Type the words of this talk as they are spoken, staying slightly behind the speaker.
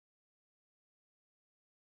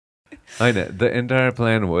The entire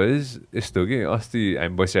plan was यस्तो कि अस्ति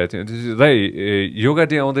हामी बसिरहेको थियौँ भाइ योगा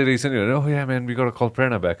डे आउँदै रहेछ नि भनेर oh yeah man we gotta call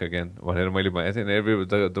Prerna back again भनेर मैले भनेको थिएँ every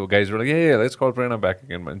the guys were like yeah let's call Prerna back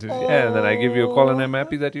again भन्छ yeah and then I give you a call and I'm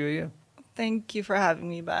happy that you're here. Thank you for having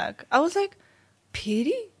me back. I was like,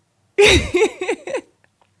 pity?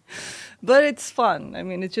 But it's fun. I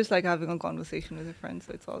mean, it's just like having a conversation with a friend,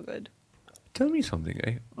 so it's all good. Tell me something,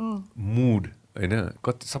 mood. होइन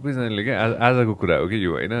कति सबैजनाले क्या आजको कुरा हो कि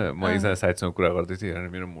यो होइन म एकजना साथीसँग कुरा गर्दै थिएँ हेरेर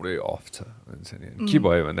मेरो मुडै अफ छ भन्छ नि के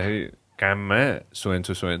भयो भन्दाखेरि काममा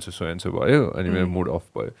सोएन्सो भयो अनि मेरो मुड अफ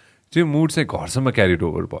भयो त्यो मुड चाहिँ घरसम्म क्यारिड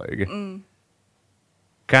ओभर भयो कि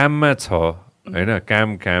काममा छ होइन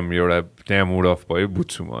काम एउटा त्यहाँ मुड अफ भयो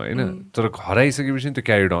बुझ्छु म होइन तर घर आइसकेपछि त्यो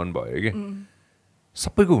क्यारिड अन भयो कि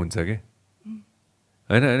सबैको हुन्छ कि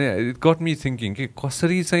होइन होइन इट गट मी थिङ्किङ कि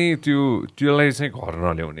कसरी चाहिँ त्योलाई चाहिँ घर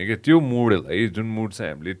नल्याउने क्या त्यो मुडलाई जुन मुड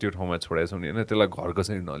चाहिँ हामीले त्यो ठाउँमा छोडाएको छौँ नि होइन त्यसलाई घर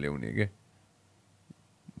कसरी नल्याउने क्या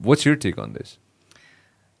watts your take on this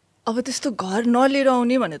अब त्यस्तो घर नलिएर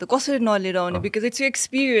आउने भने त कसरी नलिएर आउने because it's you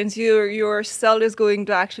experience your cell is going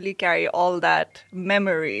to actually carry all that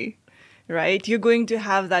memory, right? You're going to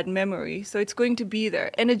have that memory, so it's going to be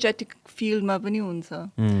there. Energetic field ma pani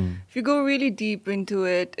huncha. If you go really deep into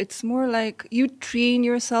it, it's more like you train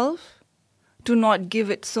yourself to not give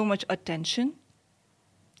it so much attention.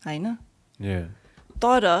 Haina? Yeah.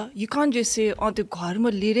 Tara, you can't just say, oh, त्यो घरमा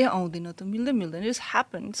लिएरै आउँदैन त मिल्दैन. It just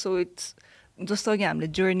happened. So it's जस्तो कि हामीले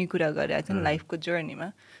journey कुरा गरेको थियौँ लाइफको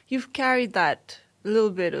journeyमा. You've carried that, a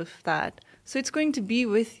little bit of that. So it's going to be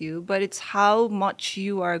with you, but it's how much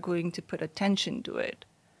you are going to put attention to it.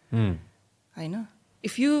 I know.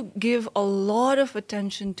 If you give a lot of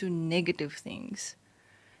attention to negative things,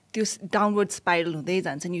 this downward spiral हुँदै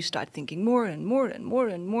जान्छ and you start thinking more and more and more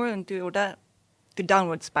and more into एउटा the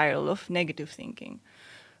downward spiral of negative thinking.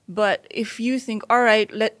 But if you think, all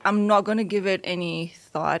right, I'm not going to give it any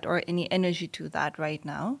thought or any energy to that right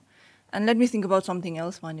now, and let me think about something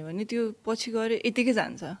else, भन्यो भने त्यो पछि गएर यतिकै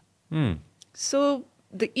जान्छ. So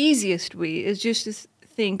the easiest way is just to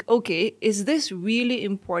think, okay, is this really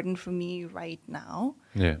important for me right now?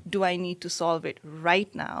 Yeah. Do I need to solve it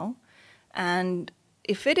right now? And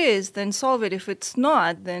if it is, then solve it. If it's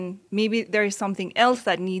not, then maybe there is something else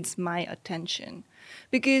that needs my attention.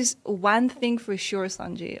 Because one thing for sure,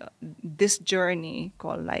 Sanjay, this journey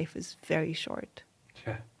called life is very short.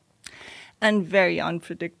 Yeah. And very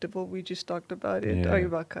unpredictable. We just talked about it. Yeah.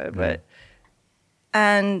 But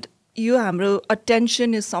and you hamro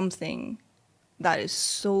attention is something that is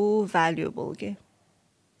so valuable, okay?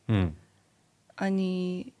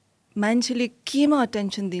 Ani manchele kema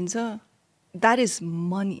attention dincha, that is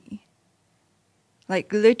money.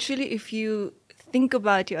 Like literally, if you think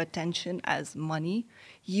about your attention as money,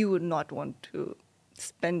 you would not want to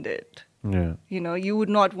spend it. Yeah. You know, you would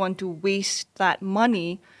not want to waste that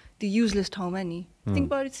money, the useless time money. Think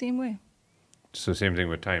about it same way. So same thing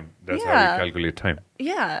with time. That's how we calculate time.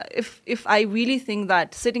 Yeah. If I really think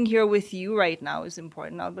that sitting here with you right now is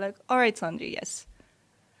important, I'll be like, all right, Sanjay, yes.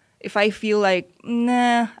 If I feel like,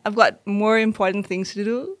 nah, I've got more important things to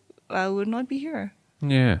do, I would not be here.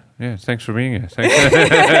 Yeah. Thanks for being here.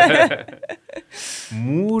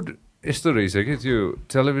 Mood यस्तो रहेछ कि त्यो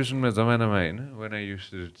टेलिभिजनमा जमानामा होइन when I used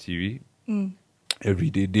to do TV, every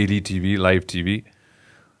day, daily TV, live TV,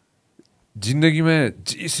 जिन्दगीमा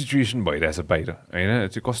जे situation भइरहेछ बाहिर होइन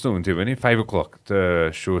त्यो कस्तो हुन्थ्यो भने 5 o'clock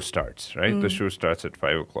the show starts, right? The show starts at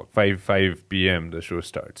 5 o'clock. 5 p.m. the show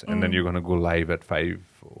starts. And then you're going to go live at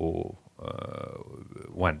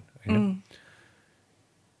 5:01. You know?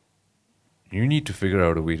 You need to figure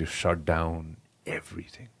out a way to shut down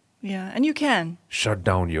everything. Yeah, and you can. Shut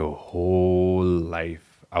down your whole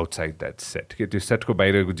life outside that set. के त्यो सेटको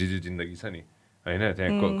बाहिरको जे जिन्दगी छ नि होइन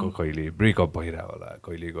त्यहाँ कहिले breakup भइरह होला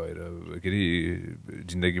कहिले गएर के अरे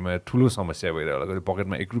जिन्दगीमा ठुलो समस्या भइरह होला कहिले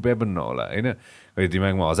पकेटमा 1 रुपियाँ पनि नहोला होइन कहिले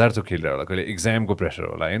दिमागमा 1000 थोक खेलिरह होला कहिले एक्जामको प्रेसर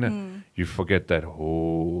होला होइन you forget that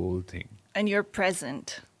whole thing. And you're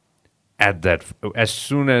present. At that, as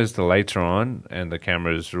soon as the lights are on and the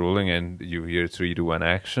camera is rolling and you hear 3, 2, 1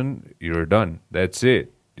 action, you're done. That's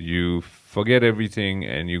it. You forget everything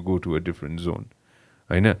and you go to a different zone.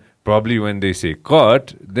 I know. Probably when they say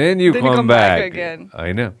cut, then you come back again.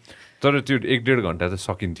 I know. तर त्यो 1-1.5 घण्टा त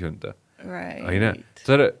सकिन्थ्यो नि त Right. होइन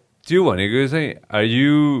तर त्यो भनेको चाहिँ are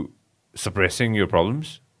you suppressing your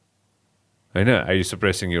problems? होइन are you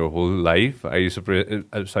suppressing your whole life? Are you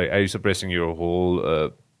suppressing your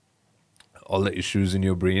whole all the issues in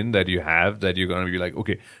your brain that you have that you're going to be like,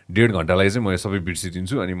 okay, 1.5 घण्टालाई चाहिँ म सबै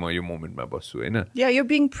बिर्सिदिन्छु अनि म यो मोमेन्टमा बस्छु होइन Yeah, you're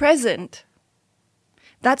being present.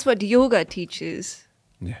 That's what yoga teaches.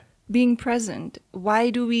 Yeah. Being present. Why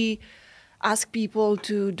do we ask people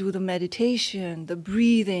to do the meditation, the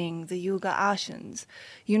breathing, the yoga asanas.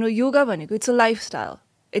 You know, yoga bhaneko, it's a lifestyle.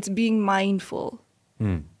 It's being mindful,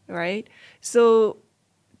 right? So,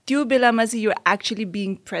 त्यो बेलामा चाहिँ you're actually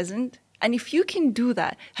being present. And if you can do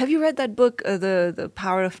that, have you read that book, The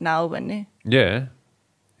Power of Now? भन्ने? Yeah.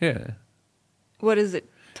 Yeah. What does it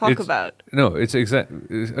talk about? No, it's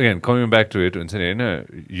again, coming back to it, हुन्छ नि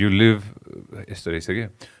हैन, you live यस्तो रहेछ के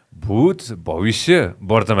भूत भविष्य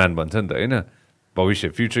वर्तमान भन्छ नि त हैन भविष्य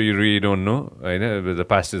future you really don't know Hahn the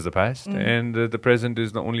past is the past and the present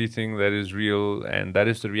is the only thing that is real and that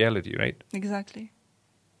is the reality, right? Exactly.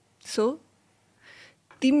 So,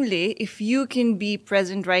 तिमीले, if you can be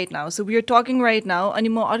present right now, so we are talking right now, अनि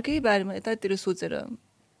म अर्कै बारेमा यतातिर सोचेर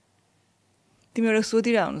तिमी एउटा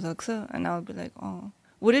सोधिरह हुन सक्छ, and I'll be like, oh,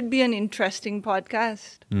 would it be an interesting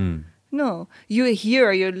podcast? No, you're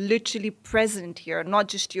here, you're literally present here, not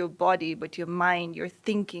just your body, but your mind, your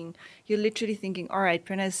thinking. You're literally thinking, all right,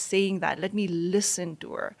 Prerna is saying that, let me listen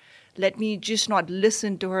to her. Let me just not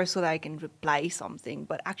listen to her so that I can reply something,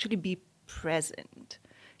 but actually be present,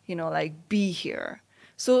 you know, like be here.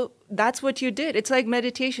 So that's what you did. It's like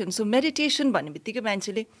meditation. So meditation, भन्ने बित्तिकै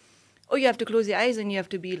मान्छेले, oh, you have to close your eyes and you have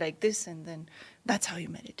to be like this and then that's how you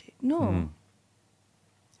meditate. No.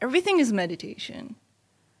 Everything is meditation.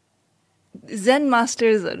 Zen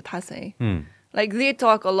masters are थाहा छ है. Like they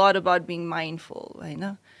talk a lot about being mindful,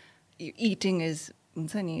 Hahn? Eating is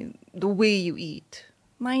हुन्छ नि, the way you eat.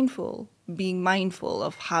 Mindful, being mindful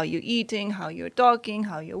of how you're eating, how you're talking,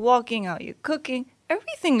 how you're walking, how you're cooking.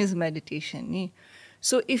 Everything is meditation. Ni.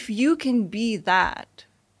 So if you can be that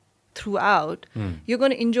throughout, you're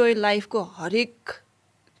going to enjoy life ko harik.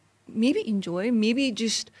 Maybe enjoy, maybe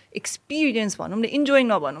just experience one. Enjoying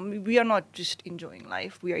no one. We are not just enjoying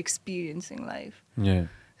life, we are experiencing life. Yeah.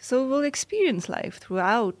 So we'll experience life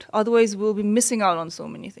throughout. Otherwise, we'll be missing out on so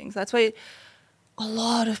many things. That's why a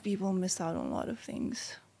lot of people miss out on a lot of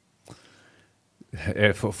things.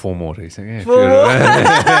 For more reason.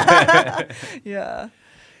 Yeah.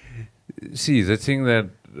 See, the thing that,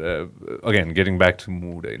 again, getting back to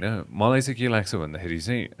mood, मलाई चाहिँ के लाग्छ भन्दाखेरि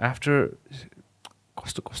चाहिँ after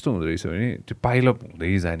कस्तो कस्तो हुँदो रहेछ भने त्यो पाइलअप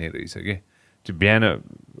हुँदै जाने रहेछ के त्यो बिहान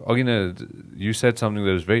अघि न you said something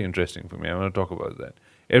that was very interesting for me. I want to talk about that.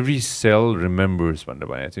 Every cell remembers भनेर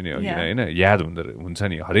भनेको थियो नि अघि हैन याद हुन्छ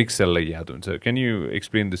नि हरेक सेललाई याद हुन्छ. Can you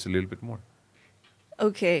explain this a little bit more?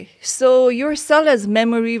 Okay, so your cell has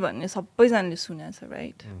memory भन्ने सबैजनाले सुनेको छ,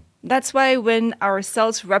 right? That's why when our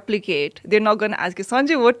cells replicate, they're not going to ask you,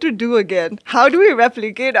 Sanjay, what to do again? How do we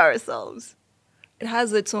replicate ourselves? It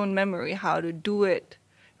has its own memory, how to do it,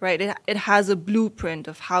 right? It has a blueprint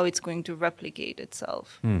of how it's going to replicate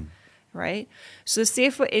itself, right? So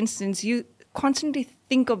say, for instance, you constantly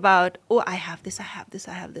think about, oh, I have this, I have this,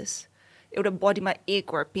 I have this. It would body my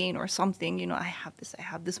ache or pain or something, you know, I have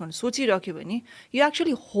this one. You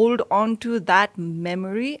actually hold on to that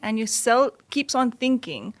memory and your cell keeps on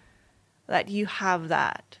thinking that you have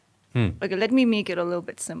that. Okay, let me make it a little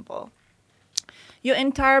bit simple. Your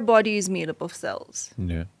entire body is made up of cells.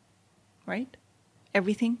 Yeah. Right?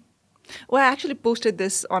 Everything. Well, I actually posted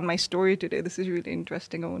this on my story today. This is really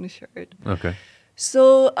interesting. I want to share it. Okay.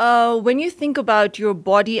 So when you think about your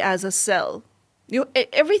body as a cell,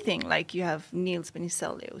 everything, like you have nails,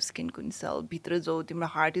 cell, skin cell, your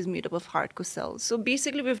heart is made up of heart cells. So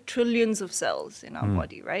basically we have trillions of cells in our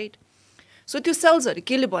body, right? So two cells are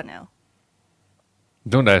kele banao.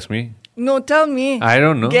 Don't ask me. No, tell me. I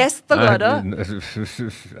don't know. Guess the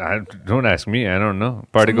don't ask me. I don't know.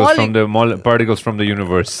 Particles from the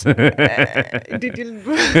universe. Did you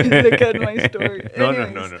look at my story?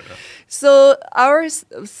 No. So our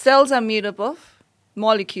cells are made up of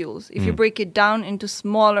molecules. If you break it down into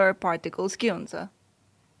smaller particles, ke huncha?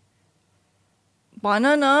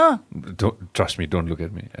 Banana. Trust me. Don't look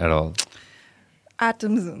at me at all.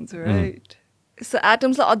 Atoms huncha, right? So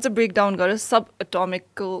atoms la adja break down gara subatomic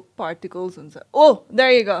particles huncha. Oh,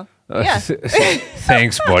 there you go. Yeah.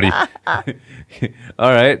 Thanks, buddy.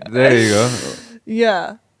 All right, there you go.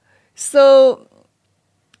 Yeah. So,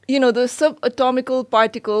 you know, the subatomic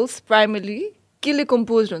particles primarily kele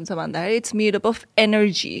composed huncha bhanda it's made up of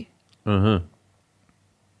energy. So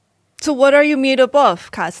what are you made up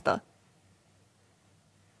of, Khasta?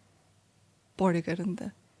 Padheka ra ni ta.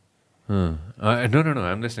 No,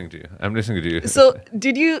 I'm listening to you.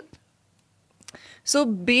 So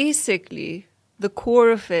basically, the core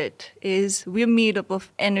of it is we're made up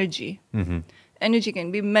of energy. Energy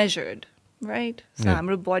can be measured, right? So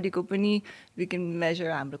our body company, we can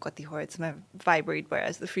measure our hertz, vibrate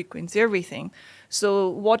whereas the frequency, everything. So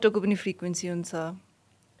water company frequency unsa.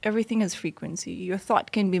 Everything has frequency. Your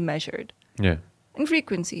thought can be measured. Yeah. In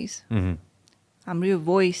frequencies. हाम्रो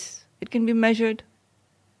voice, it can be measured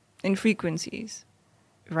in frequencies,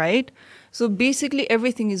 right? So basically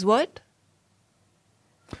everything is what?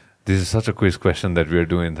 This is such a quiz question that we are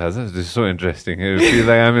doing, Taza. This is so interesting. It feels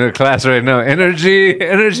like I'm in a class right now. Energy,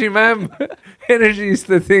 ma'am. Energy is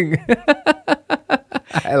the thing.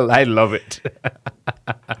 I love it.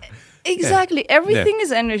 Exactly. Everything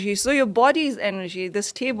is energy. So your body is energy.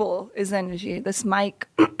 This table is energy. This mic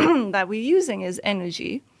that we're using is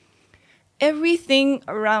energy. Everything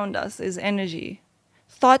around us is energy.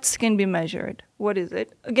 Thoughts can be measured. What is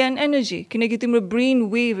it? Again, energy. किनकि तिम्रो brain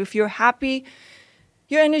wave, if you're happy,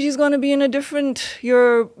 your energy is going to be in a different,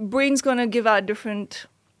 your brain's going to give out different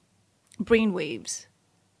brain waves.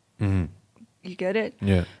 You get it?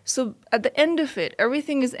 Yeah. So at the end of it,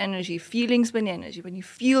 everything is energy. Feelings been energy. When you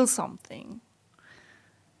feel something,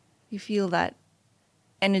 you feel that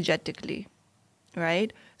energetically,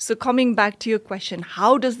 right? So coming back to your question,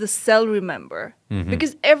 how does the cell remember?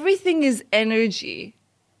 Because everything is energy.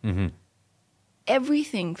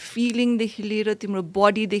 Everything, feeling देखि लिएर तिम्रो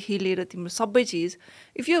body देखि लिएर तिम्रो सबै चिज,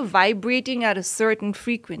 if you're vibrating at a certain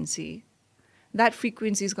frequency, that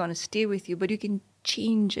frequency is going to stay with you, but you can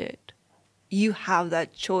change it. You have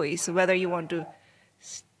that choice whether you want to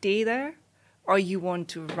stay there or you want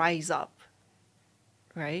to rise up,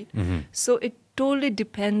 right? So it totally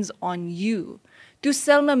depends on you. To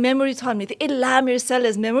cell my memory छ भने त एला मेरो cell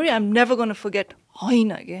is memory, I'm never going to forget.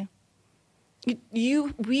 होइन के.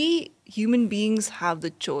 We human beings have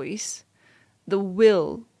the choice, the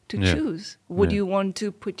will to choose what you want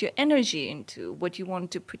to put your energy into, what you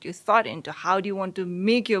want to put your thought into, how do you want to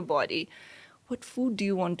make your body, what food do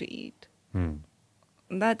you want to eat.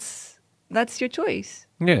 That's your choice.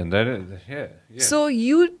 Yeah, that is, yeah. So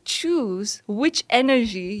you choose which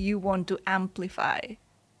energy you want to amplify.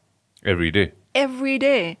 Every day. Every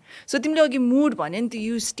day. So तिमीले अघि mood भन्यो नि त,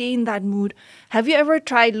 you stay in that mood. Have you ever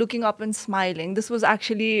tried looking up and smiling? This was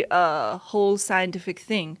actually a whole scientific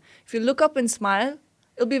thing. If you look up and smile,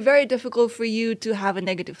 it'll be very difficult for you to have a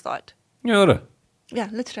negative thought. Yeah, Yeah,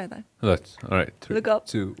 let's try that. let's. All right. 3, Look up.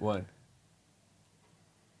 2, 1.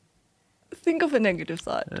 Think of a negative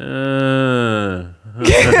thought.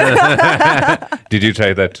 Did you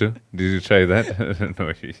try that too? Did you try that? No,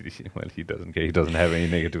 well, he doesn't care. He doesn't have any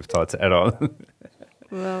negative thoughts at all.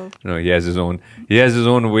 Well, No, he has his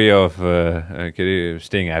own way of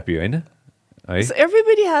staying happy, right? so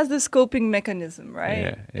everybody has this coping mechanism,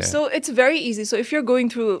 right? Yeah. So it's very easy. So if you're going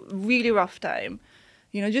through a really rough time,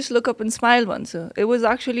 just look up and smile once. So it was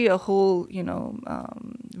actually a whole,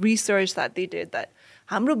 research that they did that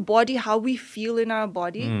हाम्रो body, how we feel in our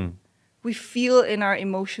body, we feel in our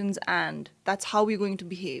emotions, and that's how we're going to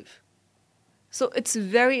behave. So it's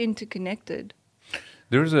very interconnected.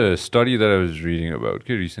 There's a study that I was reading about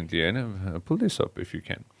recently, and pull this up if you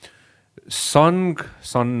can. Sun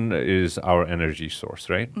is our energy source,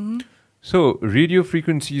 right? So radio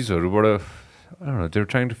frequencies are I don't know, they're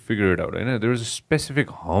trying to figure it out. I know there was a specific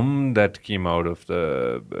hum that came out of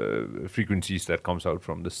the frequencies that comes out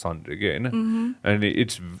from the sun again, and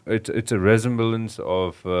it's a resemblance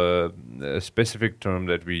of a specific term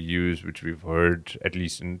that we use, which we've heard at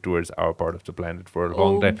least towards our part of the planet for a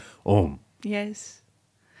long time. Om. Yes,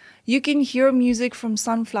 you can hear music from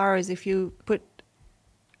sunflowers if you put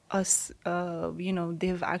us.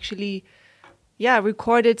 They've actually,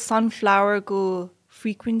 recorded sunflower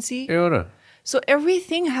frequency. Yeah. So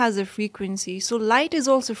everything has a frequency. So light is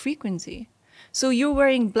also frequency. So you're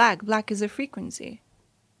wearing black. Black is a frequency,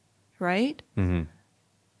 right?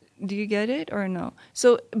 Do you get it or no?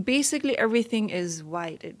 So basically everything is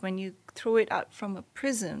white. When you throw it out from a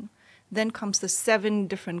prism, then comes the 7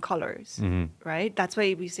 different colors, right? That's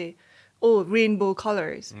why we say, rainbow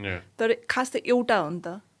colors. Yeah.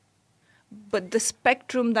 But the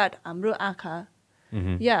spectrum that हाम्रो आँखा,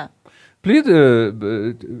 Play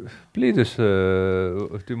this.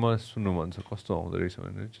 त्यो मलाई सुन्नु मन छ कस्तो आउँदो रहेछ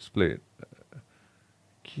भनेर just play it.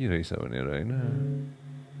 के रहेछ भनेर हैन.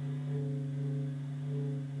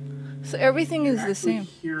 So everything is the same.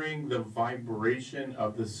 Hearing the vibration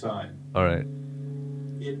of the sun. All right.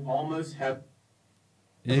 It almost has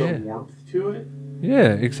a warmth to it.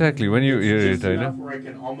 Yeah, exactly. When you hear Just it, enough where I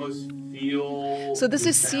can almost feel. So this the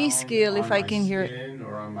is C sound scale, if on I my can hear it. skin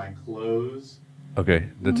or on my clothes. Okay,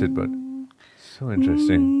 that's it, bud. So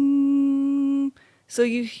interesting. So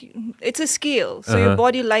it's a scale. So your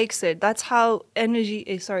body likes it. That's how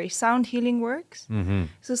sound healing works.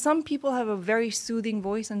 So some people have a very soothing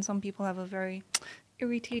voice and some people have a very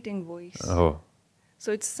irritating voice. Oh.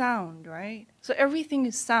 So it's sound, right? So everything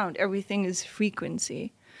is sound. Everything is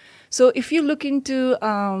frequency. So if you look into,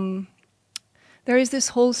 there is this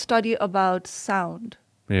whole study about sound.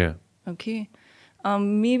 Yeah. Okay.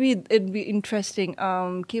 Maybe it'd be interesting.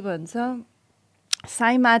 के भन्छ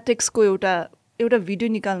cymatics को एउटा video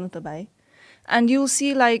निकाल्नु त भाइ. And you'll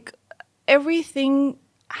see like everything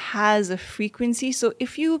has a frequency. So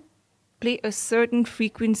if you play a certain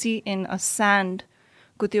frequency in a sand,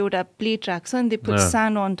 ko त्यो एउटा play track and they put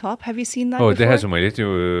sand on top. Have you seen that before? देखाएको छु मैले त्यो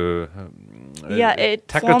Yeah, it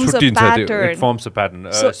ठ्याक्क forms a छुट्टिन्छ त्यो. pattern. It forms a pattern.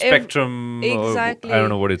 So Spectrum. Exactly. I don't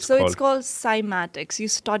know what it's so called. it's called cymatics. You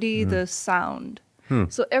study the sound.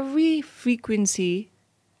 So every frequency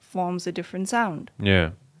forms a different sound.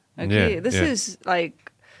 Yeah. Okay, Yeah, this yeah. is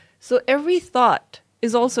like, so every thought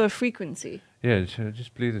is also a frequency. Yeah,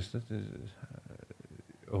 just play this.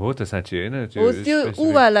 हो त साँच्ची हैन हो त्यो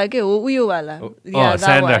उवाला के हो उयो वाला. Yeah, that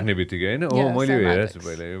sand one. राख्ने बित्तिकै हैन Yeah, मैले हेरेको छु cymatics.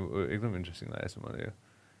 पहिला एकदम इन्ट्रेस्टिङ लागेको छ मलाई यो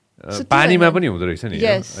So पानीमा त्यो पनि हुँदो रहेछ नि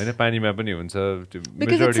Yes. हैन पानीमा पनि हुन्छ त्यो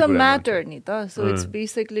Because it's majority a कुरामा matter नि त. So it's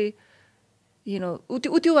basically, you know,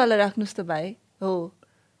 उत्यो वाला राख्नुस् त भाइ. हो.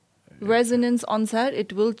 Resonance अनुसार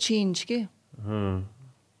it will change के. हुन्छ.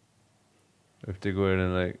 If they go ahead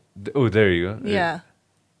and like oh there you go. Yeah.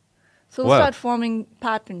 So Wow. we'll start forming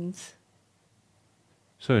patterns.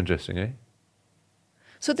 So interesting, eh?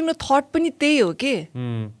 So तिम्रो thought पनि त्यही हो के.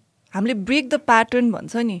 हामीले break the pattern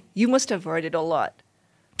भन्छ नि. You must have heard it a lot.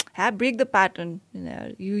 Break the pattern.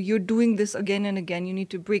 You're doing this again and again. You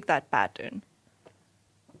need to break that pattern.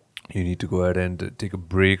 You need to go ahead and take a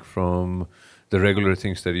break from the regular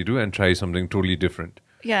things that you do and try something totally different.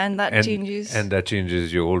 Yeah, and that changes. And that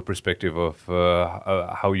changes your whole perspective of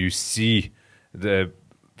how you see the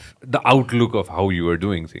outlook of how you are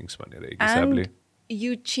doing things. And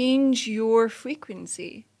you change your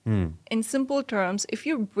frequency. In simple terms, if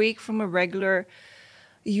you break from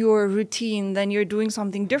your routine, then you're doing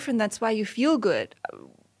something different. That's why you feel good.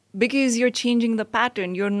 Because you're changing the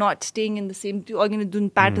pattern. You're not staying in the same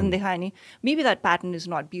pattern. Maybe that pattern is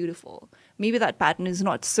not beautiful. Maybe that pattern is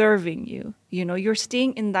not serving you. You know, you're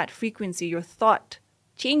staying in that frequency. Your thought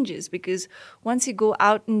changes because once you go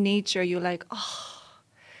out in nature, you're like, oh,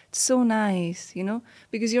 it's so nice, you know,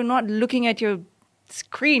 because you're not looking at your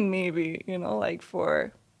screen maybe, you know, like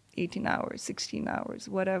for 18 hours, 16 hours,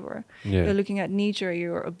 whatever. Yeah. You're looking at nature,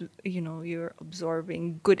 you're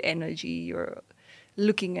absorbing good energy, you're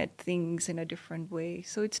looking at things in a different way.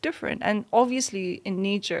 So it's different. And obviously in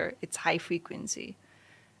nature, it's high frequency.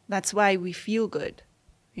 That's why we feel good,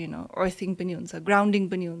 you know, earthing pani huncha, grounding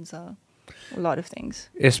pani huncha, a lot of things.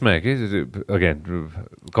 Again,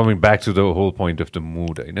 coming back to the whole point of the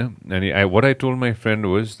mood, and what I told my friend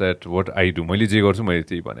was that what I do, go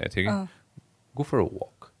for a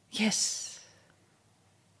walk. Yes.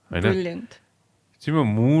 Brilliant. तिम्रो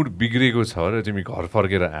मुड बिग्रेको छ र तिमी घर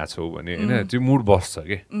फर्केर आछौ भने हैन त्यो मुड बस्छ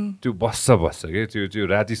के त्यो बस्छ के त्यो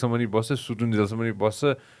रातिसम्म नि बस्छ सुतुन्जेलसम्म नि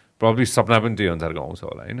बस्छ प्रब्ली सपना पनि त्यही अनुसारको आउँछ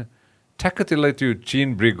होला हैन ठ्याक्क त्यसलाई त्यो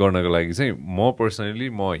चेन ब्रेक गर्नको लागि चाहिँ म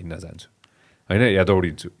पर्सनली म हिँड्न जान्छु हैन या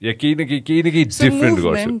दौडिन्छु या केही न केही डिफरेन्ट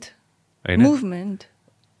गर्छु हैन मुभमेन्ट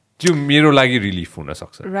त्यो मेरो लागि रिलिफ हुन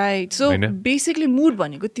सक्छ राइट सो बेसिकली मुड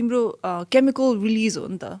भनेको तिम्रो केमिकल रिलिज हो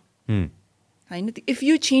नि त if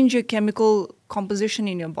you change your chemical composition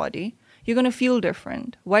in your body, you're going to feel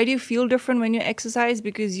different. Why do you feel different when you exercise?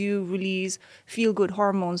 Because you release feel-good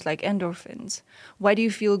hormones like endorphins. Why do you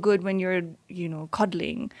feel good when you're,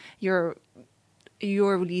 cuddling? You're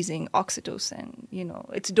releasing oxytocin,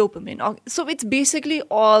 it's dopamine. So it's basically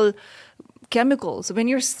all chemicals. When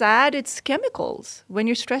you're sad, it's chemicals. When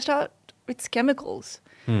you're stressed out, it's chemicals.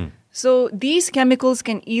 So these chemicals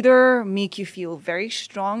can either make you feel very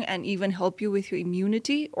strong and even help you with your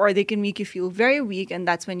immunity, or they can make you feel very weak, and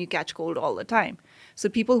that's when you catch cold all the time. So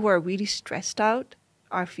people who are really stressed out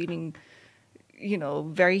are feeling,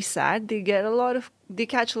 very sad. They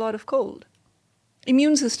catch a lot of cold.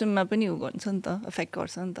 Immune system ma pani affect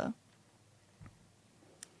garcha ni ta.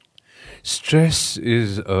 Stress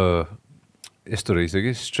is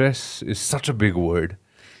stress is such a big word.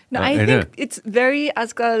 No, I think it's very,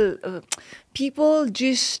 Azkal, people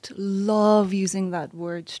just love using that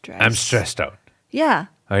word stress. I'm stressed out. Yeah.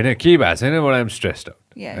 हैन के भएको छैन but I'm stressed out.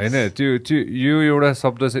 Yes. हैन त्यो यो एउटा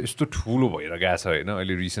शब्द चाहिँ यस्तो ठुलो भएर गएको छ हैन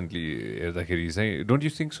अहिले रिसेन्टली हेर्दाखेरि चाहिँ don't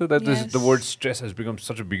you think so that the word stress has become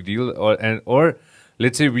such a big deal or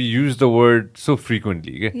let's say we use the word so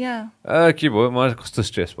frequently के के भयो मलाई कस्तो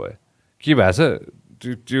स्ट्रेस भयो के भएको छ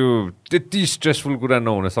त्यो त्यति स्ट्रेसफुल कुरा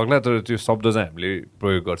नहुन सक्ला तर त्यो शब्द चाहिँ हामीले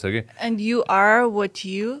प्रयोग गर्छ के and you are what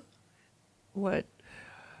you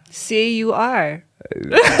say you are.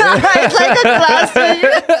 It's like a class.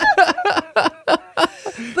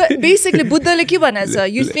 But basically, बुद्धले के भनेको छ,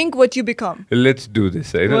 you think what you become. Let's do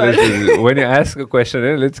this. When you ask a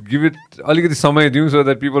question, let's give it अलिकति समय दिउँ so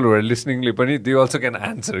that people who are listening they also can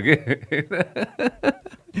answer. Okay?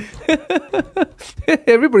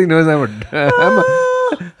 Everybody knows I'm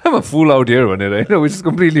a fool out here, which is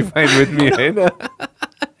completely fine with me.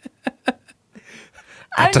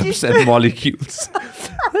 Atoms and molecules.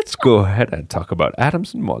 Let's go ahead and talk about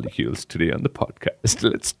atoms and molecules today on the podcast.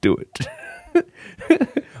 Let's do it.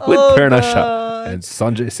 With Prerna Shah and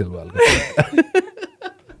Sanjay Silwal.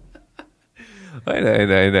 I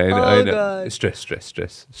know. Stress.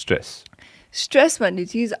 Stress भन्ने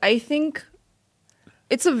चिज, I think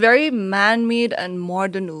it's a very man-made and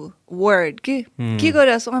modern word. के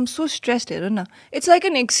गरेको I'm so stressed. It's like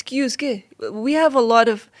an excuse. We have a lot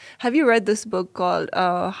of... Have you read this book called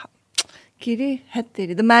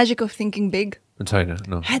The Magic of Thinking Big? China,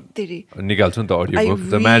 no. निकाल्छु नि त audiobook.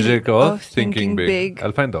 The Magic of Thinking Big.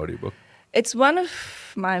 I'll find the audiobook. It's one of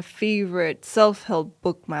my favorite self-help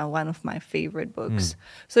book, one of my favorite books.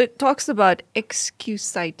 So it talks about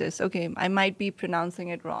excusitis. Okay, I might be pronouncing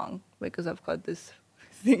it wrong because I've got this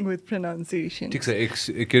thing with pronunciation.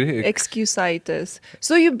 Excusitis.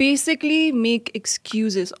 So you basically make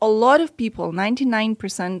excuses. A lot of people,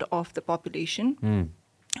 99% of the population,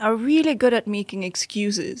 are really good at making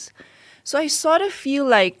excuses. So I sort of feel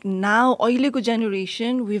like now, oileko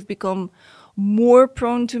generation, we've become more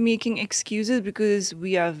prone to making excuses because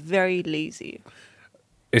we are very lazy.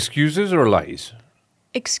 Excuses or lies?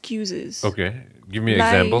 Excuses. Okay. Give me an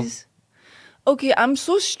example. Okay, I'm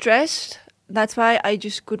so stressed. That's why I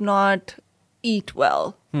just could not eat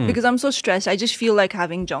well. Because I'm so stressed. I just feel like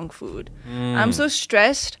having junk food. I'm so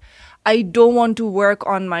stressed. I don't want to work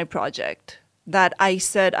on my project that I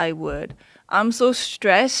said I would. I'm so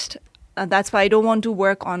stressed. That's why I don't want to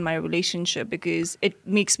work on my relationship because it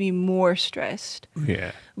makes me more stressed.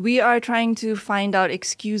 Yeah. We are trying to find out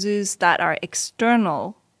excuses that are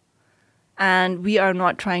external, and we are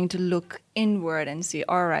not trying to look inward and say,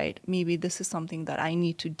 all right, maybe this is something that I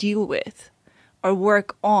need to deal with or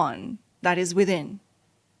work on that is within.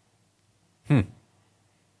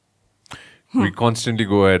 We constantly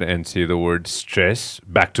go ahead and say the word stress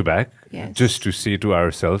back to back, just to say to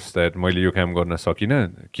ourselves that मैले यो काम गर्न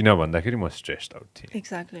सकिनँ किन भन्दाखेरि म stressed out थिएँ.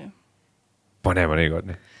 Exactly. भने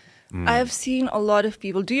गर्ने. I have seen a lot of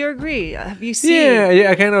people. Do you agree? Have you seen?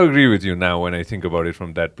 Yeah, I kind of agree with you now when I think about it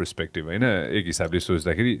from that perspective. होइन एक हिसाबले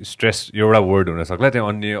सोच्दाखेरि stress एउटा word हुन सक्ला त्यहाँ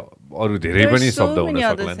अन्य अरू धेरै पनि शब्द हुन सक्ला. There's so many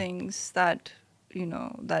other things that,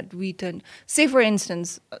 that we tend... Say for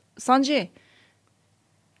instance, Sanjay,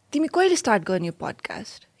 तिमी कहिले स्टार्ट गर्ने यो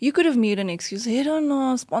podcast? You could have made an excuse. हेर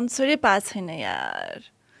न स्पोन्सरै पाएको छैन यार,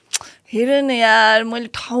 हेर न यार मैले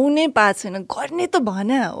ठाउँ नै पाएको छैन, गर्ने त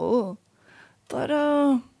भने हो तर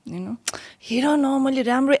हेर न मैले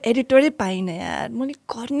राम्रो एडिटरै पाइनँ यार, मैले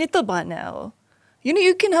गर्ने त भने हो.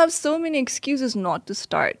 You can have so many excuses not to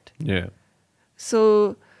start. Yeah.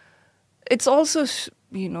 So it's also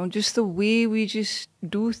just the way we just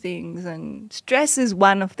do things, and stress is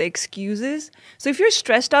one of the excuses. So if you're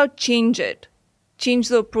stressed out, change it. Change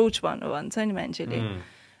the approach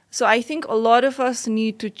So I think a lot of us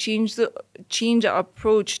need to change our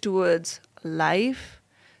approach towards life,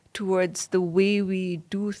 towards the way we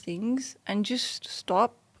do things, and just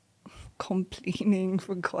stop complaining,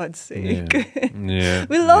 for God's sake. Yeah.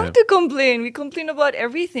 We love to complain. We complain about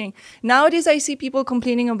everything. Nowadays I see people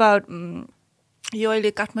complaining about यो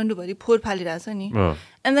अहिले काठमाडौँभरि फोहोर फालिरहेछ नि.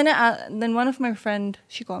 And then one of my friend,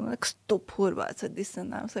 she called me like, कस्तो फोहोर भएको छ this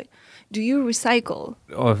and that. I was like, do you recycle?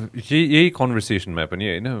 यही कन्भर्सेसनमा पनि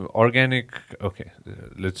होइन, organic, okay,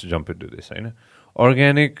 let's jump into this, होइन,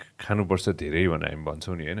 अर्ग्यानिक खानुपर्छ धेरै भनेर हामी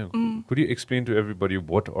भन्छौँ नि होइन. Could you explain to everybody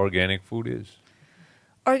what organic food is?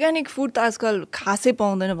 Organic food त आजकल खासै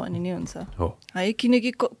पाउँदैन भन्ने नै हुन्छ है,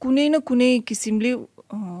 किनकि कुनै न कुनै किसिमले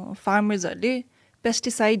फार्मर्सहरूले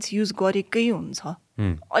पेस्टिसाइड्स युज गरेकै हुन्छ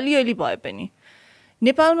अलिअलि भए पनि.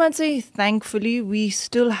 नेपालमा चाहिँ thankfully we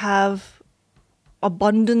still have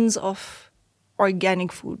abundance of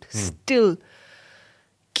organic food still.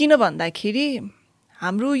 किन भन्दाखेरि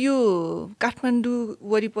हाम्रो यो काठमाडौँ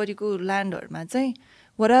वरिपरिको ल्यान्डहरूमा चाहिँ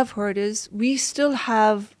what I've heard is we still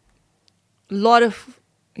have lot of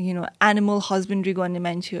animal husbandry गर्ने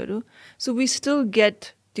मान्छेहरू. So we still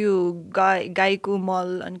get त्यो गाईको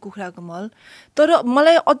मल अनि कुखुराको मल. तर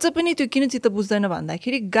मलाई अझ पनि त्यो किन चित्त बुझ्दैन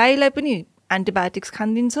भन्दाखेरि गाईलाई पनि एन्टिबायोटिक्स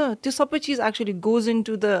खानिदिन्छ. त्यो सबै चिज actually goes in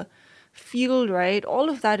to the field, right? All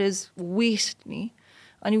of that is waste ni.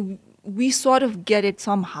 And we sort of get it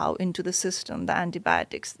somehow into the system, the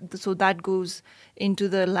antibiotics. So that goes into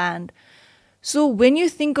the land. So when you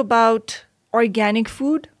think about organic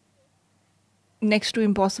food, next to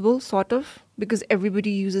impossible, sort of, because everybody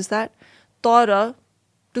uses that. Tara,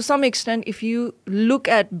 to some extent, if you look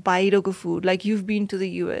at bairako food, like you've been to the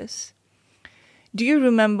US, do you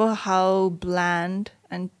remember how bland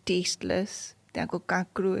and tasteless त्यहाँको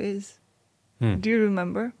काँक्रो is? Do you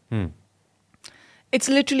remember? It's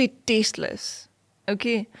literally tasteless.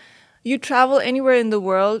 Okay? You travel anywhere in the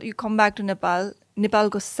world, you come back to Nepal,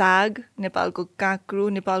 Nepalko sag, Nepalko kankro,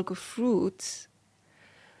 Nepalko fruits.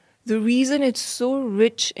 The reason it's so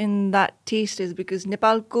rich in that taste is because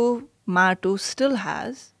Nepalko mato still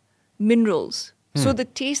has minerals. So the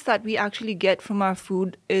taste that we actually get from our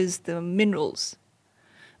food is the minerals.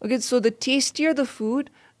 Okay, so the tastier the food,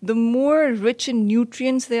 the more rich in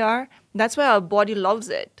nutrients they are. That's why our body loves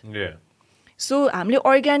it. Yeah. सो हामीले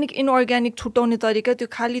organic inorganic छुट्याउने तरिका त्यो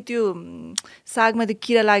खालि त्यो सागमा त्यो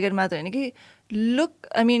किरा लागेर मात्र होइन कि लुक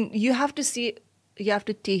आई मिन you have to see you have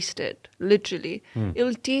to test it literally it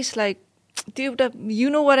will taste like त्यो एउटा यु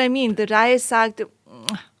नो वाट आई मिन त्यो रायो साग त्यो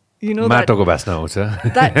यु नो माटोको बास्ना आउँछ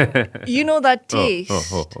you know that test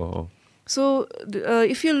so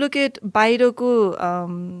if you look at बाहिरको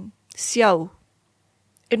स्याउ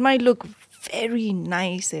it might look very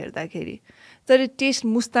nice हेर्दाखेरि तर टेस्ट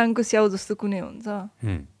मुस्ताङको स्याउ जस्तो कुनै हुन्छ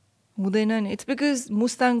हुँदैन नि इट्स बिकज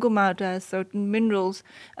मुस्ताङको माटो hedge certain minerals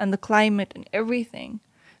and the climate and everything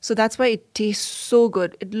so that's why it taste so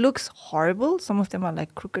good it looks horrible some of them are like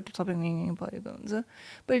cricket सबै भएको हुन्छ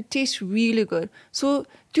but it taste really good so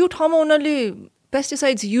त्यो ठाउँमा उनीहरूले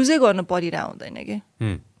pesticides युजै गर्नु परिरहेको हुँदैन कि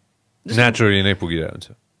नेचुरली नै पुगिरहेको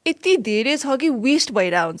हुन्छ यति धेरै छ कि वेस्ट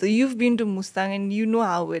भइरहेको हुन्छ you've bin to Mustang and you know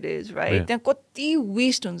how it is right त्यहाँ कति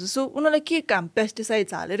वेस्ट हुन्छ सो उनीहरूलाई के काम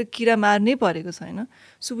पेस्टिसाइड्स हालेर किरा मार्नै परेको छैन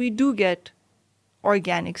so we do gate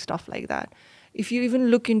organic stuff like that if you even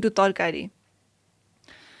look into तरकारी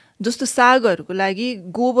जस्तो सागहरूको लागि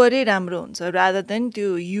गोबरै राम्रो हुन्छ रादर देन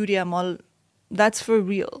त्यो युरिया मल द्याट्स फर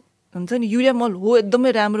रियल हुन्छ नि युरिया मल हो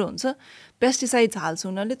एकदमै राम्रो हुन्छ पेस्टिसाइड्स हाल्छ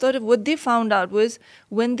उनीहरूले तर what they found out was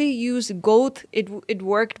when they used goat it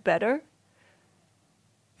worked better.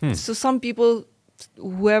 So some people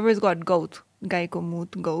whoever's got goat gaiko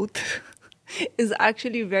moot goat is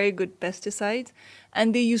actually very good pesticides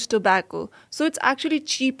and they use tobacco. So it's actually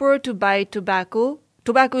cheaper to buy tobacco.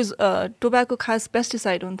 Tobacco has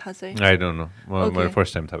pesticide on थाहा छ I don't know. My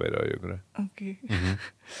first time थाहा भइरह्यो यो कुरा. Okay.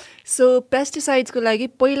 So pesticides को लागि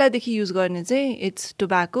पहिलादेखि use गर्ने चाहिँ it's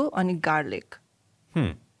tobacco अनि garlic.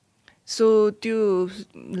 So त्यो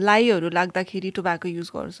लाइहरू लाग्दाखेरि tobacco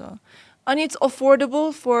युज गर्छ अनि it's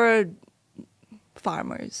affordable for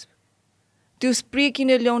farmers. त्यो स्प्रे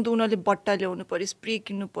किनेर ल्याउँदा उनीहरूले बट्टा ल्याउनु पर्यो स्प्रे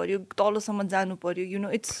किन्नु पर्यो तलसम्म जानु पर्यो यु नो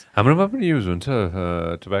इट्स हाम्रोमा पनि युज हुन्छ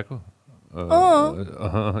tobacco.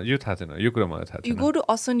 यो थाहा छैन यो कुरा मलाई थाहा छैन You go to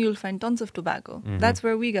Asan, you'll find tons of tobacco. That's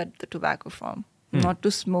where we get the tobacco from. Not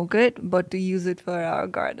to smoke it, but to use it for our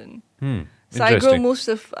garden. So I grow most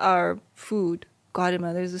of our food.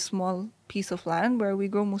 Garima, there's a small piece of land where we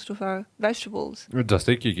grow most of our vegetables.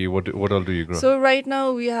 जस्तै के what all do you grow? So right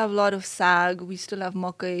now we have a lot of sag. We still have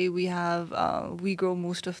makai. We grow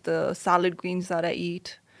most of the salad greens that I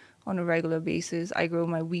eat on a regular basis. I grow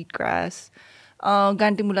my wheatgrass.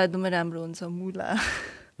 Ganti mula dumai राम्रो हुन्छ mula.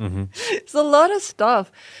 It's a lot of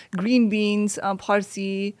stuff. Green beans,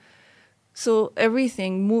 parsi. So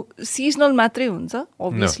everything seasonal matrai huncha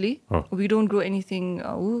obviously. No. We don't grow anything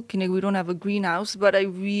we don't have a greenhouse but I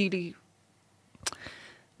really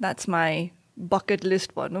that's my bucket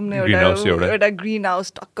list bhanum na euta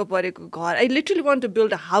greenhouse takka pareko ghar I literally want to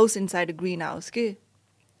build a house inside a greenhouse ke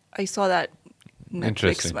I saw that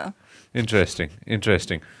Netflix ma. Interesting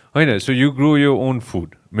so you grow your own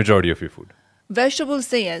food majority of your food vegetables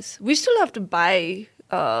say yes we still have to buy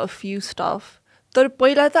a few stuff तर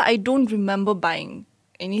पहिला त I don't remember buying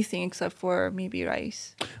anything except for maybe rice.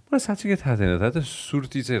 मलाई साँच्चै थाहा छैन थाहा त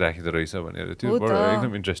सुर्ती चाहिँ राखिदो रहेछ भनेर त्यो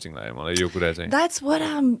एकदम इन्ट्रेस्टिङ लाग्यो मलाई यो कुरा चाहिँ That's what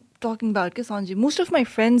I'm talking about के Sanjay. Most of my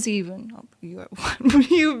friends even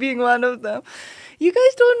you being one of them you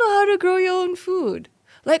guys don't know how to grow your own food.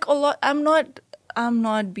 Like a lot I'm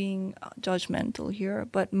not being judgmental here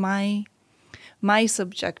but my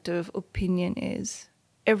subjective opinion is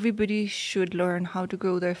everybody should learn how to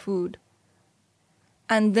grow their food.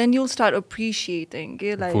 And then you'll start appreciating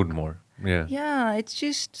like food more. Yeah, it's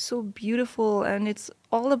just so beautiful and it's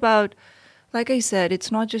all about, like I said,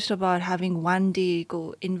 it's not just about having one day go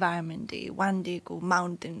environment day, one day go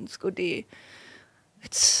mountains go day.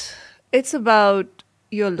 It's about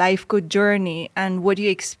your life go journey and what you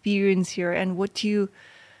experience here and what you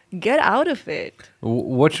get out of it.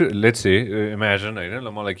 What should, let's say imagine हैन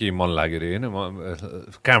ल मलाई के मन लाग्यो रे हैन म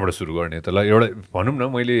कहाँबाट सुरु गर्ने त ल एउटा भनौँ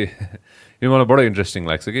न मैले यो मलाई बडो इन्ट्रेस्टिङ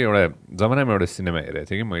लाग्छ कि एउटा जमानामा एउटा सिनेमा हेरेको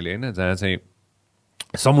थिएँ कि मैले हैन जहाँ चाहिँ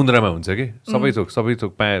समुद्रमा हुन्छ कि सबै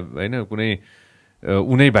थोक होइन कुनै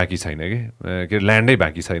उनै बाँकी छैन कि के अरे ल्यान्डै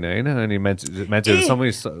बाँकी छैन होइन अनि मान्छेहरू सबै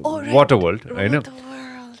वाटर वर्ल्ड होइन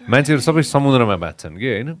मान्छेहरू सबै समुद्रमा बाँच्छन् कि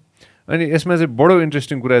होइन अनि यसमा चाहिँ बडो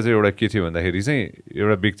इन्ट्रेस्टिङ कुरा चाहिँ एउटा के थियो भन्दाखेरि चाहिँ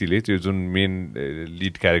एउटा व्यक्तिले त्यो जुन मेन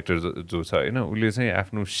लिड क्यारेक्टर जो छ होइन उसले चाहिँ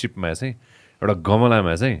आफ्नो सिपमा चाहिँ एउटा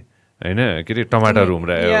गमलामा चाहिँ होइन के अरे टमाटर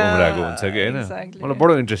उम्राएको हुन्छ कि होइन मलाई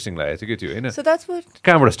बडो इन्ट्रेस्टिङ लागेको थियो कि त्यो होइन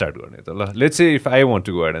कहाँबाट स्टार्ट गर्ने त ल let's say if I want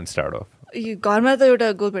to go and start of घरमा त एउटा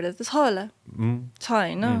गोलभेडा त छ होला छ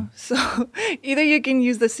होइन सो इदर यु क्यान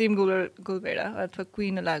युज द सेम गोलभेडा अथवा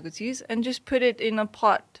कुहिन लागेको चिज and just put it in अ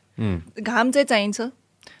पट घाम चाहिँ चाहिन्छ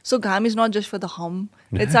So घाम is not just for the hum.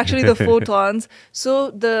 It's actually the photons. So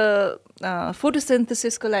the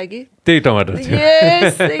photosynthesis को लागि त्यही टमाटर थियो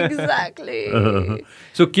Yes, exactly.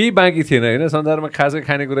 So केही बाँकी थिएन होइन संसारमा खासै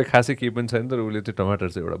खानेकुरा खासै केही पनि छैन तर उसले त्यो टमाटर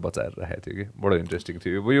चाहिँ एउटा बचाएर राखेको थियो कि बडो इन्ट्रेस्टिङ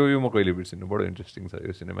थियो यो म कहिले बिर्सिनु बडो इन्ट्रेस्टिङ छ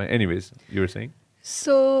यो cinema anyways you are saying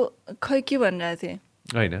So खै के भनिरहेको थिएँ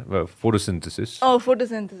होइन फोटोसिन्थेसिस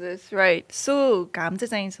फोटोसिन्थेसिस राइट सो घाम चाहिँ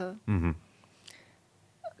चाहिन्छ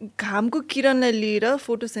घामको किरणलाई लिएर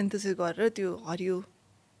फोटोसिन्थेसिस गरेर त्यो हरियो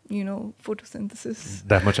you know photosynthesis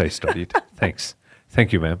that much I studied thank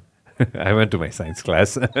you ma'am I went to my science class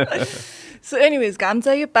so anyways घाम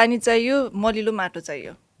चाहियो पानी चाहियो मलिलो माटो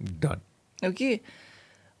चाहियो done ओके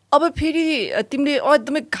अब फेरि तिमीले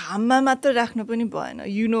एकदमै घाममा मात्र राख्नु पनि भएन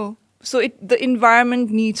you know so the environment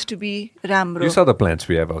needs to be राम्रो you saw the plants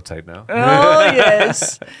we have outside now oh yes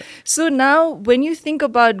so now when you think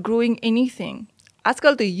about growing anything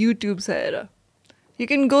आजकल त युट्युब छ हेर you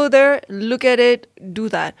can go there look at it do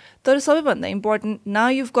that तर सबैभन्दा important now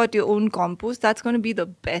you've got your own compost that's going to be the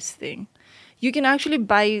best thing you can actually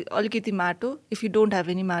buy अलिकति माटो if you don't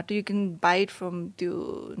have any माटो you can buy it from त्यो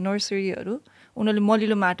नर्सरीहरू उनीहरूले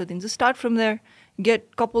मलिलो माटो दिन्छ start from there get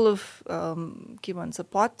couple of के भन्छ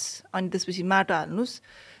pots अनि त्यसपछि माटो हाल्नुहोस्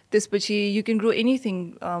त्यसपछि you can grow anything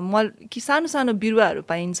कि सानो सानो बिरुवाहरू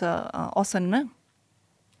पाइन्छ असनमा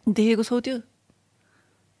देखेको छौ त्यो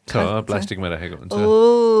प्लास्टिकमा राखेको हुन्छ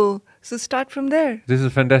Oh, so start from there. This is a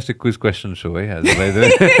fantastic quiz question show, by the way.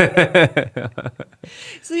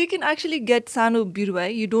 So you can actually get sano biruwa.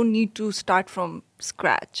 You don't need to start from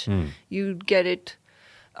scratch. You get it.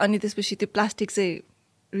 Ani त्यसपछि त्यो plastic चाहिँ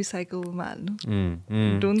रिसाइकलमा हाल्नु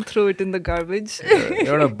don't throw it in the garbage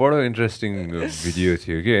एउटा बडो interesting video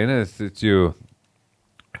थियो कि होइन त्यो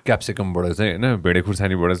क्याप्सिकमबाट चाहिँ होइन भेडे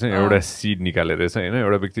खुर्सानीबाट चाहिँ एउटा सिड निकालेर चाहिँ होइन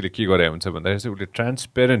एउटा व्यक्तिले के गरे हुन्छ भन्दाखेरि चाहिँ उसले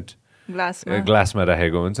ट्रान्सपेरेन्ट ग्लासमा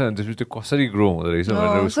राखेको हुन्छ अनि त्यसपछि त्यो कसरी ग्रो हुँदो रहेछ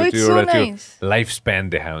भनेर उसको त्यो एउटा त्यो लाइफ स्प्यान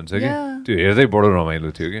देखा हुन्छ कि त्यो हेर्दै बडो रमाइलो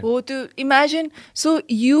थियो कि हो त्यो imagine so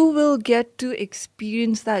you will get to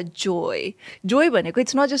experience that जोय भनेको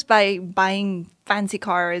it's not just by buying fancy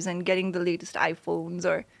cars and getting the latest iPhones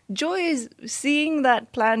or joy is seeing that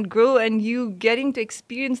plant grow and you getting to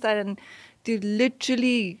experience that and to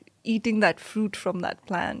literally eating that fruit from that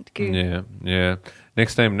plant. Yeah.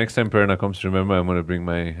 Next time Prerna comes, remember I'm going to bring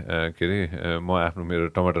my mo afno mero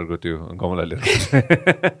tomato ko tyo gamala lera.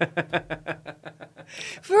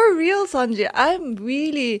 For real, Sanjay, I'm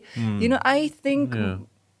really, you know, I think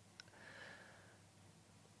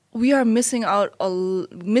we are missing out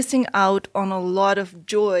on a lot of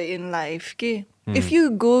joy in life. Okay? If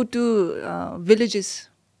you go to villages,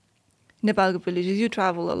 Nepal villages, you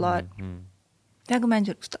travel a lot. त्यहाँको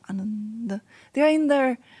मान्छेहरू कस्तो आनन्द they are in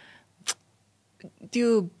their त्यो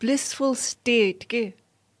blissful state के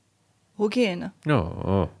हो कि हैन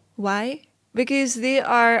why because they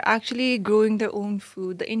are actually growing their own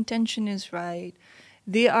food the intention is right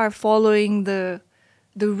they are following the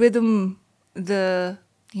rhythm the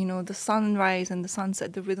you know the sunrise and the sunset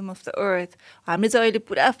the rhythm of the earth हामीले चाहिँ अहिले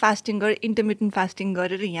पुरा fasting गरेर intermittent fasting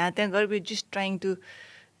गरेर यहाँ त्यहाँ गरेर we're just trying to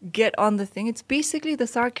get on the thing it's basically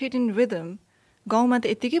the circadian rhythm गाउँमा त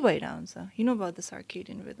यतिकै भइरहेको हुन्छ you know about the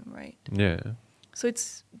circadian rhythm right yeah so it's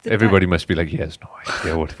everybody must be like he has no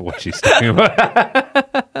idea what she's talking about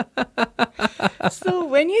so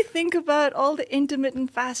when you think about all the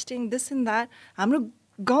intermittent fasting this and that हाम्रो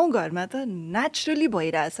गाउँघरमा त naturally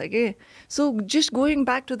भइरहेछ के so just going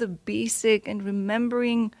back to the basic and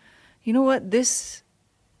remembering you know what this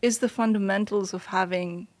is the fundamentals of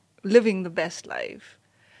living the best life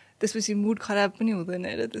त्यसपछि मुड खराब पनि हुँदैन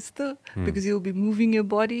र त्यस्तो because you'll be moving your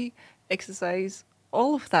body exercise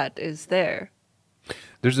all of that is there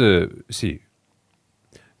there's a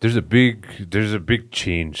big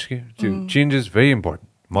change change is very important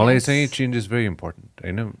malai saying change is very important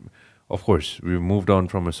I know of course we've moved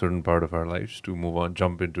on from a certain part of our lives to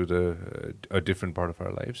jump into a different part of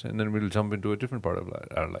our lives and then we'll jump into a different part of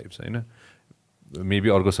our lives I know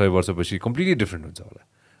maybe अर्को 100 वर्षपछि completely different हुन्छ होला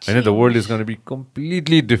होइन the world is gonna be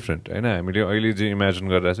completely different होइन हामीले अहिले जे imagine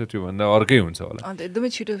गरिरहेको छ त्योभन्दा अर्कै हुन्छ होला अन्त एकदमै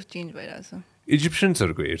छिटो चेन्ज भइरहेछ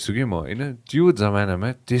इजिप्सियन्सहरूको हेर्छु कि म होइन त्यो जमानामा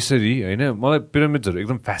त्यसरी होइन मलाई पिरामिड्सहरू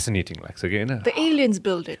एकदम फेसिनेटिङ लाग्छ कि होइन The aliens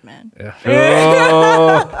built it, man.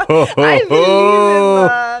 I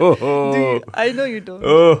Dude, I know you don't.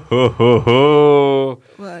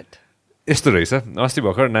 What? यस्तो रहेछ अस्ति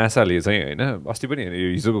भर्खर नासाले चाहिँ होइन अस्ति पनि होइन यो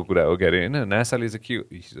हिजोको कुरा हो के अरे होइन नासाले चाहिँ के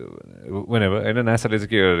हिजो वेनेभर होइन नासाले चाहिँ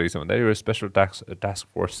के गरेर रहेछ भन्दाखेरि एउटा स्पेसल टास्क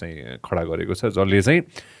फोर्स चाहिँ खडा गरेको छ जसले चाहिँ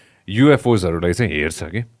युएफओजहरूलाई चाहिँ हेर्छ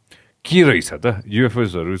कि के रहेछ त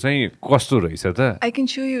युएफओजहरू चाहिँ कस्तो रहेछ त I can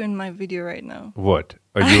show you in my video right now. What?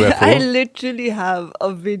 A UFO? I literally have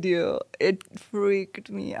a video. It freaked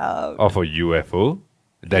me out. Of a UFO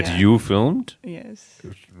that Yeah. you filmed? Yes.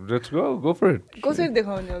 Let's go for it. कसरी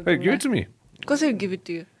देखाउने हो Hey, give it to me. कसरी give it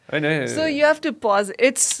to you? I know. So you have to pause.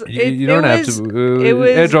 You don't have to it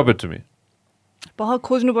was airdrop it to me. पहा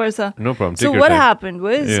खोज्नु पर्छ. No problem. So Take your what time. happened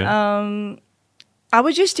was Yeah. I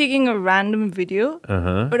was just taking a random video.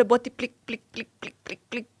 Uh-huh. एउटा बत्ती प्लिक प्लिक प्लिक प्लिक प्लिक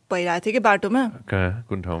प्लिक भइरहेको थियो कि बाटोमा कहाँ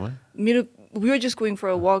कुन ठाउँमा? मेरो we were just going for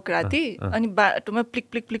a walk राति अनि बाटोमा प्लिक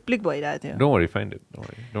प्लिक प्लिक प्लिक भइरहेको थियो. Don't worry, find it. Don't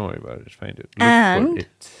worry about it. Find it. Look And for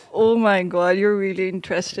it. oh my god, you're really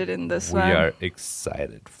interested in this We one. are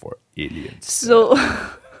excited for aliens. So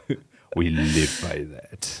We live by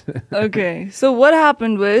that. okay, so what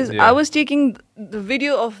happened was Yeah. I was taking the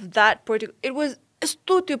video of that particular. It was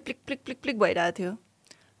यस्तो त्यो प्लिक प्लिक प्लिक प्लिक भइरहेको थियो.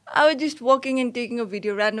 I was just walking and taking a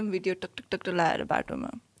video, random video, टक टक टक लगाएर बाटोमा.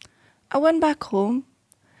 I went back home.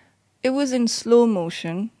 It was in slow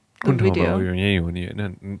motion. The कुन ठाउँमा video. हो यो यही हो नि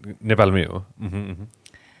होइन नेपालमै हो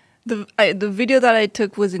The video that I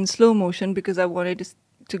took was in slow motion because I wanted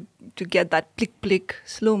to get that plick plick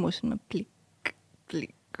slow motion plick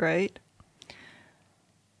plick, right?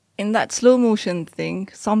 In that slow motion thing,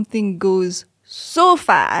 something goes so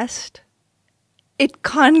fast, it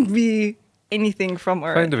can't be anything from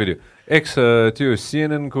Earth. Find the video. त्यो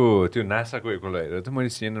CNN को त्यो नासाको एकवटा हेरेर त मैले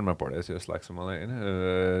CNN मा पढेको थिएँ जस्तो लाग्छ मलाई होइन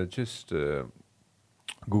जस्ट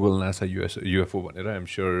गुगल नासा युएफओ भनेर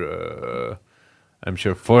I'm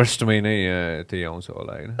sure फर्स्टमै नै त्यही आउँछ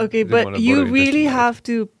होला होइन Okay, but you really have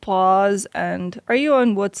to pause and are you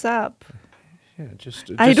on WhatsApp? Yeah,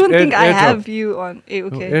 just I don't think I airdrop. have you on.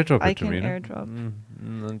 Okay, airdrop I it to can me, no? airdrop.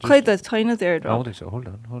 खै त छैन त airdrop. आउँदैछ hold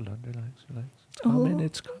on relax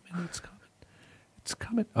it's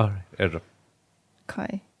coming all right airdrop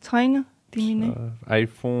खै छैन तिमी नै.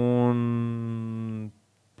 iPhone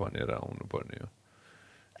भनेर आउनु पर्ने हो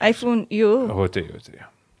iPhone यो. हो त्यही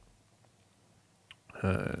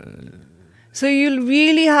So you'll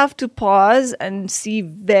really have to pause and see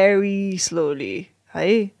very slowly.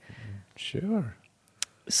 Hi. sure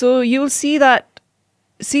So you'll see that.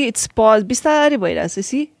 See, it's paused. बिस्तारै भइरहेछ.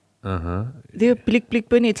 See? The plick plick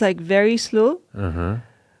पनि it's like very slow.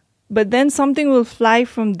 But then something will fly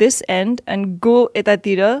from this end and go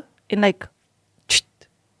etatira in like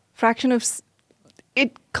fraction of.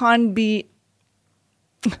 It can't be.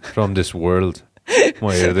 from this world म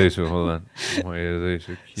हेर्दैछु hold on म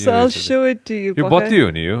हेर्दैछु So I'll show it to you. यो बत्ती हो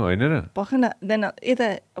नि यो होइन र पखन then यता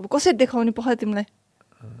अब कसरी देखाउने पख तिमीलाई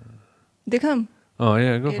देखाम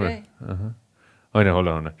yeah go for it होइन hold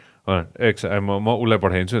on म उसलाई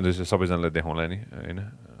पठाइदिन्छु त्यसो सबैजनालाई देखाउँला नि होइन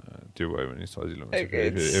त्यो भयो भने सजिलो हुन्छ Okay,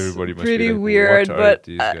 it's everybody must pretty be like, weird, what are but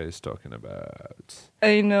these guys talking about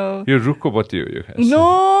I know. यो रुखको बत्ती हो यो खास No,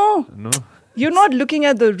 no you're not looking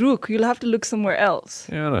at the rook. You'll have to look somewhere else.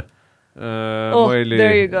 yeah Oh,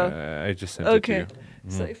 there you go. I just sent it to Okay.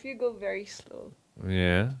 you So if you go very slow.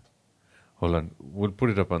 yeah hold on we'll put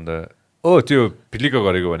it up on the oh त्यो फिलिको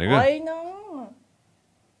गरेको भनेको होइन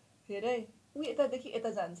हेरै उ यतादेखि यता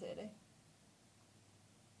जान्छ हेरै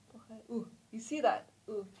उ you see that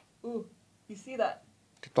you see that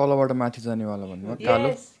तलबाट माथि जानेवाला भन्नु कालो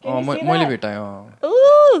Yes, can you see मैले that? भेटाएँ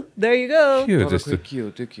Ooh, there you go. के हो तर त्यस्तो के हो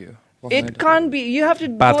त्यो के हो It can't be. You have to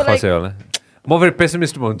पात go like. खस्यो होला म फेरि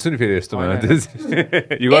पेसिमिस्ट भन्छु नि फेरि यस्तोमा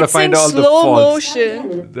you gotta It's find in all the slow faults motion.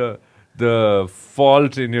 the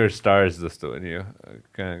fault in your stars जस्तो हो नि यो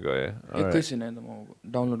कहाँ गयो एकैछिन है त म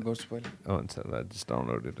डाउनलोड गर्छु पहिला हुन्छ ल just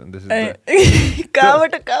download it and this is the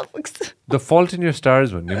कहाँबाट कहाँ पुग्छ The Fault in Your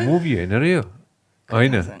Stars भन्ने मुभी होइन र यो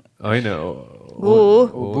होइन हो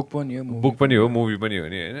बुक पनि हो बुक पनि हो मुभी पनि हो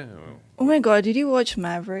नि होइन Oh my god, did you watch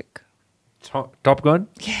Maverick? Top Gun?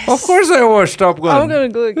 Yes. Of course I watched Top Gun. I'm gonna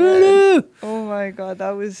go again. Oh my god,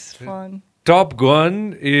 that was fun. Top Gun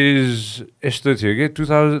is यस्तो थियो कि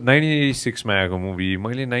 1996 मा आएको मुभी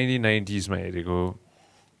मैले 1990s मा हेरेको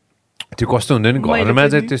त्यो कस्तो हुँदैन घरमा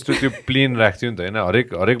चाहिँ त्यस्तो त्यो प्लेन राख्थ्यो नि त होइन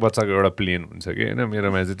हरेक बच्चाको एउटा प्लेन हुन्छ कि होइन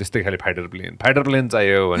मेरोमा चाहिँ त्यस्तै खाले फाइटर प्लेन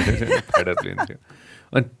चाहियो भने फाइटर प्लेन थियो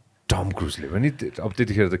अनि टम क्रुजले पनि अब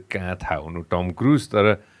त्यतिखेर त कहाँ थाहा हुनु टम क्रुज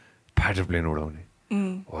तर फाइटर प्लेन उडाउने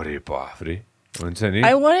अरे बाफ रे हुन्छ नि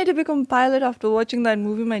I wanted to become pilot after watching that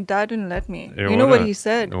movie. My dad didn't let me. You know what he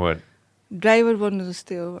said? What? Driver बन्नु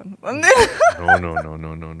जस्तै हो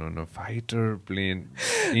No. Fighter plane.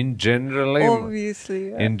 In general, Obviously.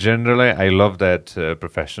 Yeah. in general, I love that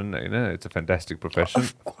profession. You know, it's a fantastic profession.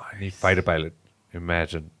 Of course. Fighter pilot.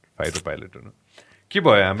 Imagine fighter pilot. You know. के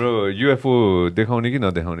भयो हाम्रो UFO देखाउने कि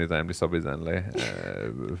नदेखाउने त हामीले सबैजनालाई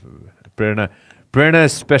प्रेरणा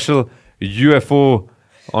special UFO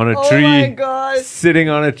on a Oh tree, my God. sitting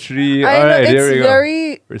on a tree. I know, Alright, here it's we go.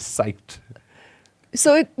 very. We're psyched.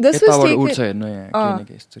 So this was यताबाट उड्छ taken. हेर्नु यहाँ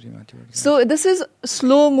किनकि यस्तरी माथिबाट So this is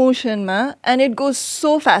slow motion, ma, and it goes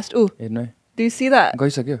so fast. Oh, हेर्नु है do you see that?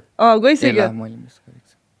 गइसक्यो Oh, ए गइसक्यो. ला, मैले मिस गरेको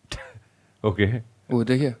छु Okay. ऊ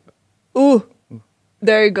देख्यो Ooh,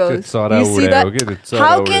 there it goes. चरा You see उड्यो, that? okay? त्यो चरा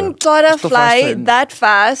How उड्यो। can chara कस्तो fly fast छ that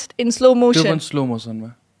fast in slow त्यो motion? पनि स्लो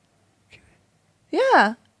मोसनमा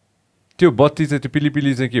Yeah, त्यो बत्ती चाहिँ त्यो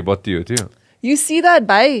पिली चाहिँ के बत्ती हो त्यो you see that,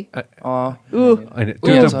 bhai? Ooh. होइन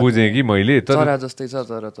त्यो त बुझेँ कि मैले तर चरा जस्तै छ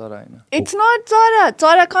तर चरा होइन It's not chara.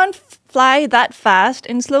 Chara can't fly that fast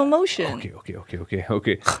in slow motion. Okay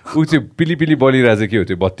ऊ त्यो पिली बलिरहेको चाहिँ के हो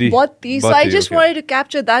त्यो बत्ती Bhatti. So I just okay. wanted to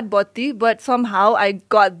capture that bhatti, but somehow I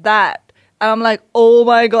got that. And I'm like, oh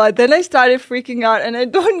my God. Then I started freaking out and I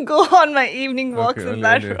don't go on my evening walks in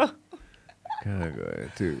that okay. road. कहाँ गयो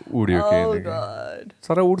त्यो उड्यो Oh के God.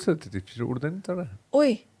 चरा उड्छ त्यति छिटो उड्दैन चरा Oi,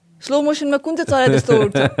 slow motion ma kun chara jasto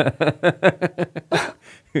urcha?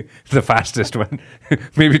 the fastest one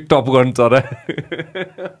maybe top gun चरा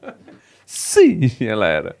सी यहाँ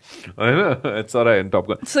लाएर होइन चरा होइन टप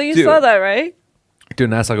gun So you saw that, right? त्यो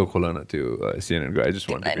नासाको खोला न त्यो सिएनएनको I just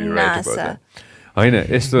want to be right about NASA. That होइन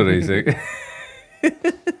यस्तो रहेछ कि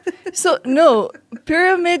So no,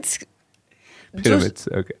 pyramids. pyramids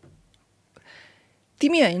okay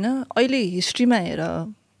तिमी होइन अहिले हिस्ट्रीमा हेर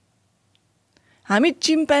हामी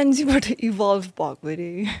चिम्पान्जीबाट इभल्भ भएको अरे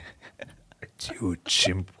त्यो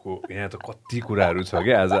चिम्पको यहाँ त कति कुराहरू छ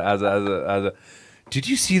क्या आज Did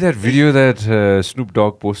you see that video that Snoop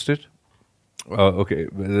Dogg posted? Okay,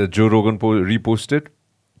 Joe Rogan reposted.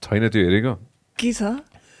 छैन त्यो हेरेको के छ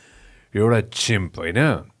एउटा चिम्प होइन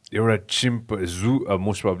एउटा चिम्प जू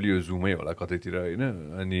मोस्ट प्रब्ली यो जूमै होला कतैतिर होइन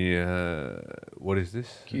अनि वाट इज दिस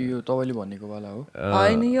कि यो तपाईँले भनेको वाला हो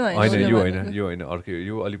होइन, यो होइन, होइन यो यो होइन अर्कै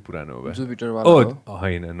यो अलिक पुरानो हो जुपिटर ओ वाला हो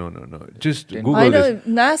होइन नो जस्ट होइन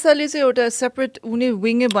गुगल नासाले चाहिँ एउटा सेपरेट उनी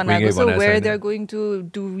विङै बनाएको छ बनाएको वेयर छैन। They are going to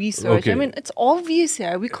do research Okay. आई मिन it's obvious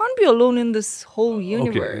here we can't be alone in this whole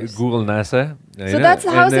universe Google NASA so that's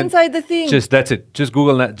the house inside the thing that's it just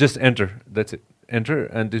Google just enter that's it enter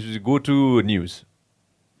and this is go to news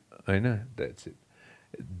I know that's it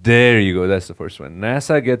there you go that's the first one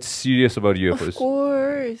NASA gets serious about of UFOs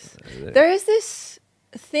course there is this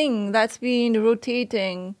thing that's been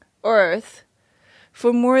rotating Earth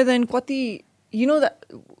for more than कति you know that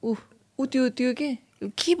त्यो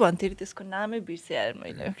के भन्थ्यो अरे त्यसको नामै बिर्सेँ यार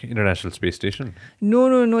मैले International Space Station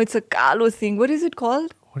no it's a कालो thing what is it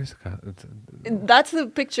called what is it that's the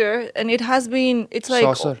picture and it has been it's like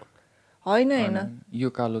Saucer. होइन यो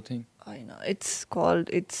कालो थिङ होइन it's called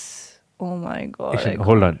it's oh my God I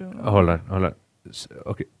hold can't on remember.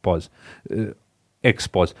 okay pause X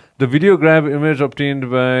pause the video grab image obtained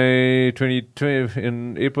by 2020 in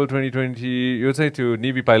April 2020 यो चाहिँ त्यो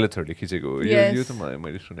navy पाइलटहरूले खिचेको हो Yes. यो त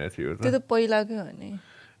मैले सुनेको थिएँ त्यो त पहिलाकै हो नि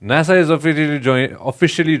NASA is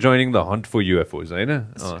officially joining the hunt for UFOs होइन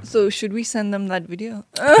so should we send them that video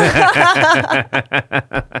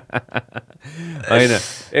होइन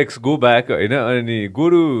एक्स गो ब्याक होइन अनि go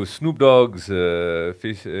to Snoop Dogg's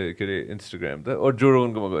face के अरे इन्स्टाग्राम त अरू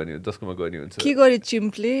जोरोगनकोमा गयो नि जसकोमा गयो नि हुन्छ के गर्यो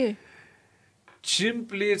चिम्पले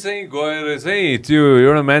चिम्पले चाहिँ गएर चाहिँ त्यो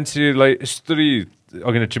एउटा मान्छेलाई यस्तरी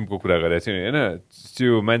अघि नै चिम्पको कुरा गरेको थियो होइन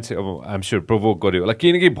त्यो मान्छे अब आइम स्योर प्रोभोक गर्यो होला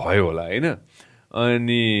केही न केही भयो होला होइन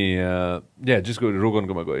अनि या जसको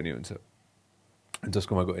रोगनकोमा गयो नि हुन्छ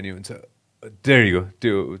जसकोमा गयो नि हुन्छ देयर यु गो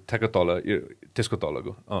त्यो ठ्याक्क तल त्यसको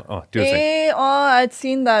तलको त्यो चाहिँ ए I'd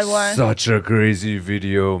seen that one such a crazy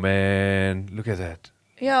video man look at that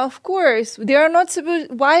yeah of course they are not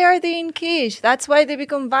supposed why are they in cage that's why they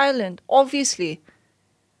become violent obviously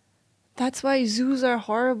that's why zoos are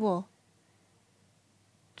horrible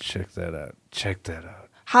check that out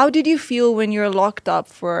how did you feel when you're locked up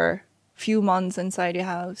for few months inside your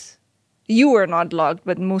house you were not locked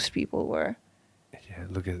but most people were yeah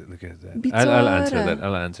look at that Bichara.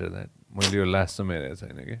 I'll answer that मैले यो last समय हेरेको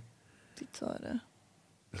छैन कि Bichara.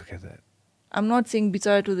 look at that I'm not saying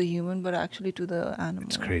bichara to the human but actually to the animal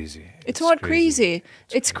it's crazy It's not crazy.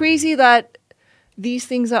 It's crazy that these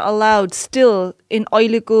things are allowed still in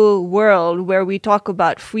oiliko world where we talk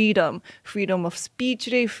about freedom of speech,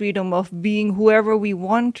 freedom of being whoever we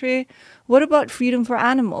want. What about freedom for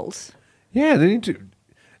animals? Yeah, they need to.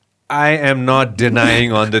 I am not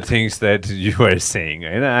denying on the things that you are saying.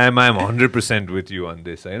 I'm 100% with you on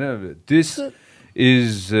this. This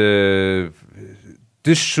is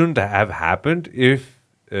this shouldn't have happened if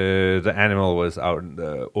the animal was out in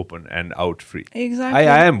the open and out free. Exactly.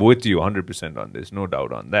 I am with you 100% on this, no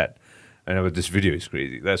doubt on that. But this video is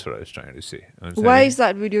crazy. That's what I was trying to say. Why is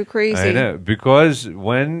that video crazy? I know, because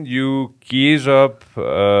when you cage up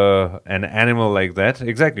an animal like that,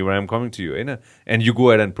 exactly where I'm coming to you, and you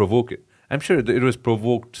go ahead and provoke it. I'm sure it was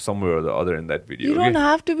provoked somewhere or the other in that video. You don't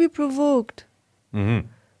have to be provoked. Mm-hmm.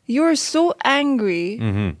 You're so angry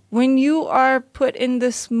when you are put in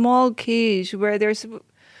this small cage where there's...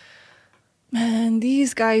 Man,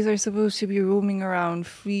 these guys are supposed to be roaming around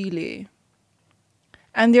freely.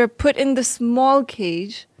 And they're put in the small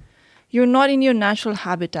cage. You're not in your natural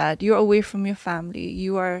habitat. You're away from your family.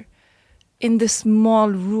 You are in this small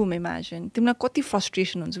room, imagine. Timna kati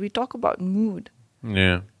frustration huncha. We talk about mood.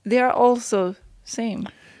 Yeah. They are also same.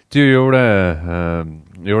 त्यो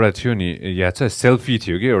एउटा थियो नि याद छ selfie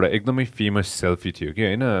थियो कि एउटा एकदमै फेमस सेल्फी थियो कि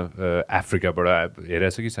होइन अफ्रिकाबाट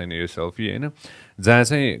हेरेको छ कि छैन यो सेल्फी होइन जहाँ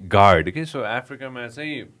चाहिँ गार्ड के सो अफ्रिकामा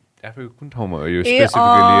चाहिँ अफ्रिका कुन ठाउँमा हो यो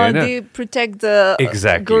स्पेसिफिकली होइन they protect the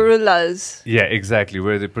gorillas. Yeah, exactly,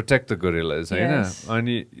 where they protect the gorillas होइन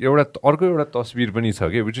अनि अर्को एउटा तस्बिर पनि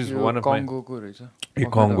छ कि which is one of my कङ्गोको रहेछ ए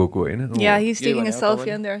कङ्गोको होइन Yeah, he's taking a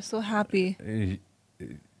selfie and they're so happy.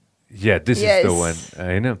 Yeah, this is the one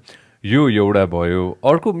होइन यो एउटा भयो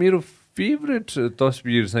अर्को मेरो फेभरेट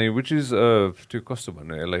तस्बिर चाहिँ which is त्यो कस्तो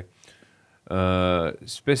भन्नु यसलाई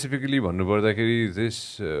स्पेसिफिकली भन्नुपर्दाखेरि this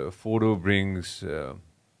photo brings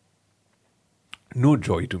no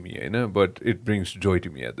joy to me होइन but it brings joy to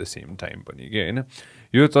me at the same time पनि के होइन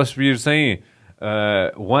यो तस्बिर चाहिँ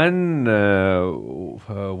one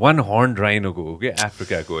horned rhino को हो कि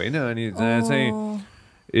अफ्रिकाको होइन अनि जहाँ चाहिँ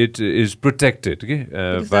it is protected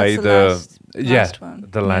by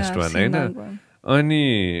the last one होइन अनि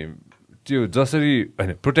त्यो जसरी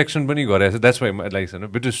होइन प्रोटेक्सन पनि गरेको छ द्याट्स वाइ लाइक छैन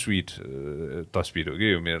बिटर स्विट तस्बिर हो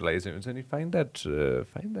कि यो मेरो लागि चाहिँ हुन्छ नि फाइन्ड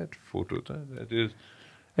द्याट फोटो त that is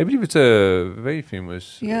I believe it's a very famous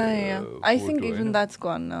Yeah. I think even that's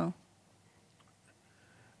gone now.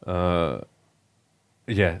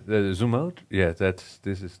 Yeah, the zoom out. Yeah,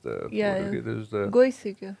 this is the photo. Yeah. This is the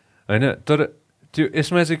गइसक्यो हैन तर त्यो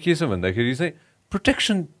यसमा चाहिँ के छ भन्दाखेरि चाहिँ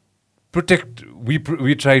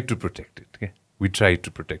we tried to protect it. Okay? We tried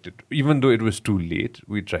to protect it even though it was too late.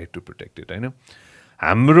 We tried to protect it. हैन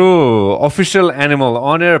हाम्रो अफिसियल एनिमल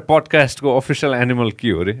अन एयर पडकास्टको अफिसियल एनिमल के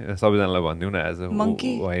हो रे सबैजनालाई भनिदिउँ न as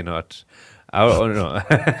monkey. Why not?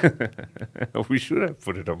 We should have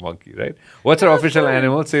put it a monkey, right? What's our official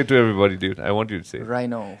animal? Say it to everybody, dude. I want you to say it.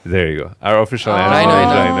 Rhino. There you go. Our official animal is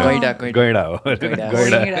rhino. Goida.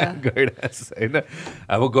 होइन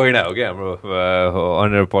अब गैडा हो क्या हाम्रो अन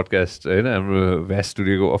air podcast होइन हाम्रो भ्यास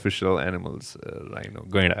स्टुडियोको official animals rhino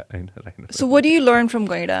गैडा होइन rhino. So what do you learn from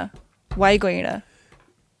Goida? Why Goida?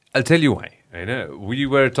 I'll tell you why. We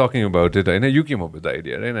were talking about it. You came up with the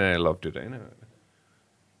idea, right? And I loved it.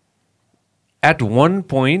 At one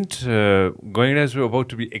point, goannas were about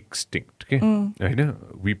to be extinct. Okay?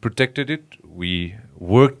 We protected it. We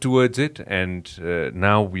worked towards it, and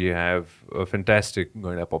now we have a fantastic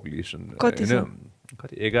goanna population. कति छ?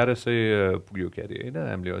 1100 पुग्यो क्या अरे होइन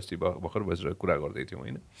हामीले अस्ति भर्खर बसेर कुरा गर्दै थियौँ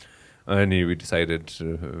होइन अनि we decided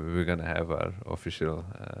we're gonna have our official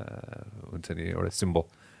हुन्छ नि एउटा symbol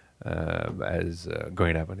as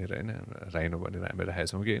गैँडा भनेर होइन राइनो भनेर हामीले राखेका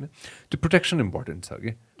छौँ कि होइन त्यो प्रोटेक्सन इम्पोर्टेन्ट छ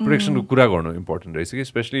कि प्रोटेक्सनको कुरा गर्नु इम्पोर्टेन्ट रहेछ कि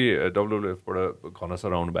स्पेसली WWFबाट घन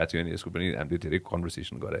सराउन्ड भएको थियो अनि यसको पनि हामीले धेरै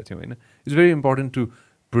कन्भर्सेसन गरेका थियौँ होइन it's very important to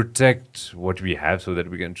protect what we have so that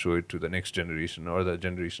we can show it to the next generation or the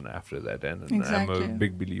generation after that. And I'm a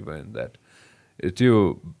big believer in that. त्यो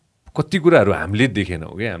कति कुराहरू हामीले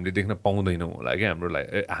देखेनौँ क्या हामीले देख्न पाउँदैनौँ होला क्या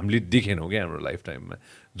हामीले देखेनौँ क्या हाम्रो लाइफ टाइममा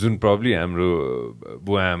जुन प्रब्ली हाम्रो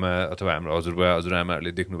बुवा आमा अथवा हाम्रो हजुरबुवा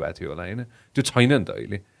हजुरआमाहरूले देख्नु भएको थियो होला होइन त्यो छैन नि त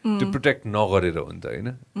अहिले त्यो प्रोटेक्ट नगरेर हो नि त होइन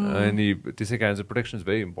अनि त्यसै कारण चाहिँ प्रोटेक्सन इज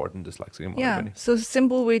भेरी इम्पोर्टेन्ट जस्तो लाग्छ कि मलाई पनि So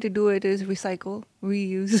simple way to do it is recycle,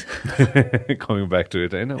 reuse. Coming back to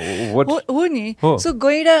it, होइन हो नि So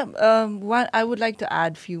Goida, I would like to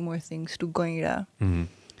add few more things to Goida.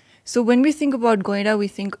 So when we think about Goida, we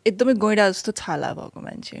think एकदमै Goida जस्तो छाला भएको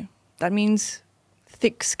मान्छे. That means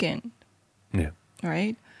thick skin. Yeah.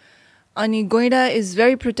 Right? Ani Goida is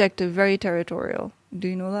very protective, very territorial. Do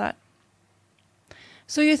you know that?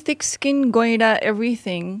 So your thick skin Goida,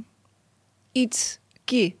 everything eats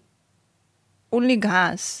ki. only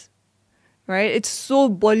घाँस, right? It's so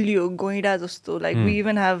बलियो गैँडा जस्तो. Like we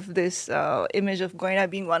even have this image of गैँडा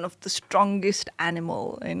being one of the strongest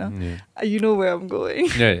animal, you know? You know where I'm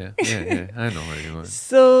going. Yeah. I know where you're going.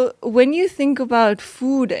 So when you think about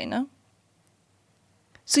food, you know,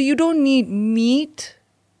 so you don't need meat,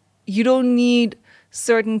 you don't need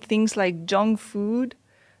certain things like junk food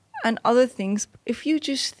and other things. If you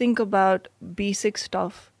just think about basic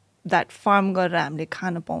stuff that farm गरेर हामीले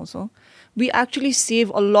खान पाउँछौँ, we actually save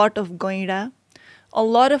a lot of गैँडा, a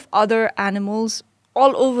lot of other animals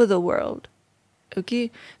all over the world.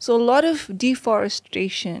 Okay, so a lot of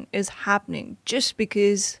deforestation is happening just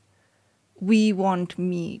because we want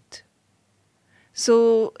meat.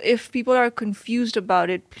 So if people are confused about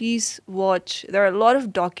it, please watch. There are a lot of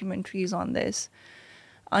documentaries on this.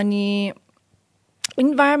 Ani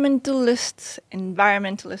environmentalists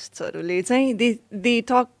they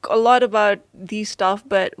talk a lot about these stuff,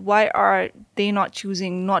 but why are they not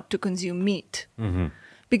choosing not to consume meat?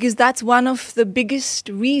 Because that's one of the biggest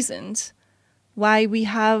reasons why we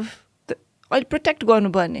have I'll protect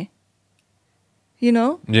गर्नुपर्ने. You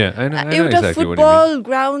know? Yeah, I know एउटा exactly what you mean. football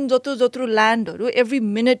ground जत्रो landहरू every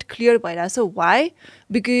minute clear भइरहेछ. Why?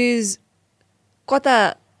 Because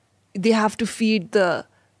कता they have to feed the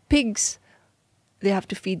pigs, they have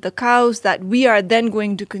to feed the cows that we are then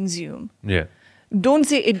going to consume. Yeah. Don't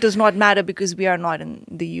say it does not matter because we are not in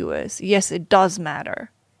the US. Yes, it does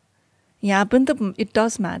matter. Yeah, but it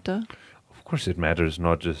does matter. Of course it matters,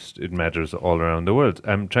 not just it matters all around the world.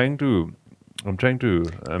 I'm trying to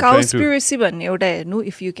Cowspiracy भन्ने एउटा हेर्नु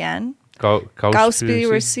if you can.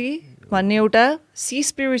 Cowspiracy भन्ने एउटा,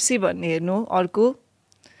 seaspiracy भन्ने हेर्नु अर्को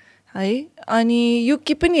है. अनि यो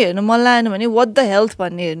के पनि हेर्नु मन लागेन भने what the health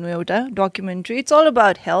भन्ने हेर्नु एउटा documentary. It's all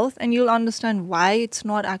about health and you'll understand why it's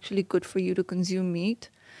not actually good for you to consume meat.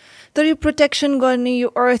 तर यो protection गर्ने,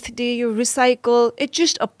 यो earth day, yo recycle, it's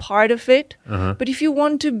just a part of it. But if you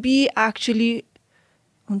want to be actually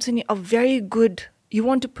हुन्छ नि a very good, you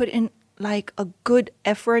want to put in like a good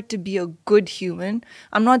effort to be a good human.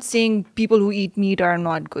 I'm not saying people who eat meat are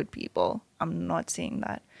not good people. I'm not saying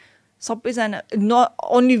that. सबैजना, not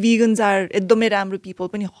only vegans are एकदमै राम्रो people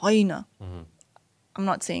पनि होइन. I'm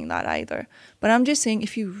not saying that either. But I'm just saying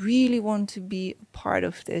if you really want to be a part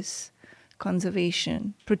of this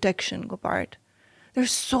conservation, protection go part,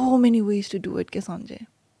 there's so many ways to do it, ke Sanjay?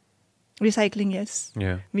 Recycling, yes.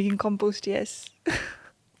 Yeah. Making compost, yes.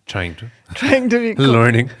 Trying to be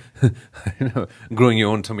learning. You know, growing your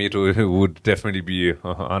own tomato would definitely be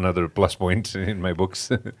another plus point in my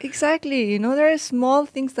books. Exactly. You know, there are small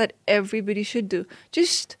things that everybody should do.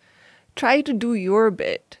 Just try to do your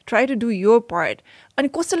bit. Try to do your part.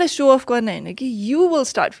 And कसैलाई show off गर्न हैन कि you will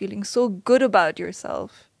start feeling so good about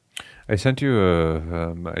yourself. I sent you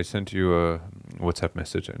a WhatsApp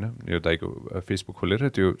message Hahn, yo दाइको Facebook खोलेर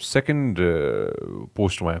त्यो second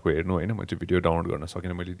post उहाँको हेर्नु हैन. म त्यो video download गर्न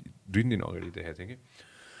सकिनँ, मैले 2 दिन अगाडि देखाएको थिएँ कि.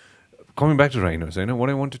 Coming back to rhinos, I know what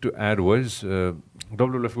I wanted to add was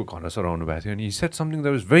WWF को घना सराउनु भएको थियो, and he said something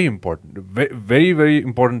that was very important, very very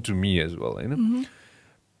important to me as well. हैन,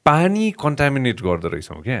 पानी कन्टामिनेट गर्दै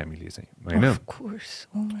रहेछौँ क्या हामीले चाहिँ हैन. Of course.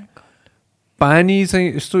 Oh my god. पानी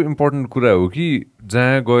चाहिँ यस्तो इम्पोर्टेन्ट कुरा हो कि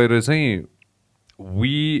जहाँ गएर चाहिँ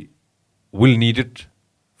we will need it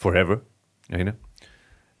forever हैन.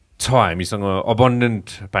 छ हामीसँग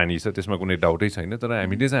अबन्डेन्ट पानी छ, त्यसमा कुनै डाउटै छैन. तर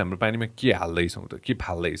हामीले चाहिँ हाम्रो पानीमा के हाल्दैछौँ त, के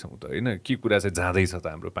फाल्दैछौँ त हैन, के कुरा चाहिँ जाँदैछ त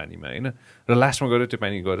हाम्रो पानीमा हैन. र लास्टमा गएर त्यो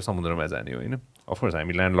पानी गएर समुद्रमा जाने हो हैन. अफकोर्स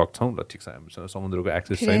हामी ल्यान्डलक छौँ, ल ठिक छ, हामीसँग समुद्रको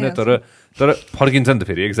एक्सेस छैन, तर फर्किन्छ नि त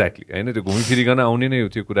फेरि. एक्ज्याक्टली हैन, त्यो घुमिफिरिकन आउने नै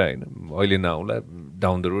हो त्यो कुरा हैन. अहिले नआउला,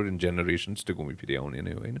 down the road in generations त्यो घुमिफिरि आउने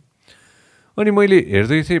नै हो हैन. अनि मैले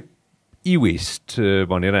हेर्दै थिएँ ई वेस्ट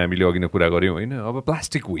भनेर हामीले अघि नै कुरा गऱ्यौँ हैन. अब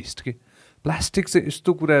प्लास्टिक वेस्ट के, प्लास्टिक चाहिँ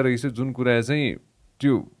यस्तो कुरा रहेछ जुन कुरा चाहिँ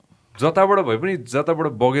त्यो जताबाट भए पनि, जताबाट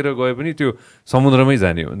बगेर गए पनि त्यो समुद्रमै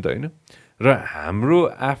जाने हो नि त हैन. र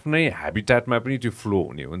हाम्रो आफ्नै ह्याबिट्याटमा पनि त्यो फ्लो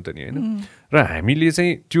हुने हो नि त नि हैन. र हामीले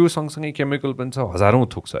चाहिँ त्यो सँगसँगै केमिकल पनि छ, हजारौँ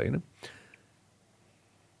थोक छ हैन.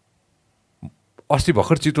 अस्ति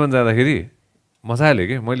भर्खर चितवन जाँदाखेरि मजाले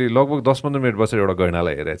के, मैले लगभग 10-15 मिनट बसेर एउटा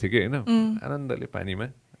गैँडालाई हेरेको थिएँ कि हैन. आनन्दले पानीमा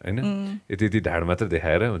हैन, यति ढाड मात्र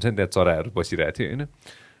देखाएर हुन्छ नि, त्यहाँ चराहरू बसिरहेको थियो हैन.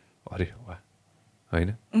 अरे वाह हैन.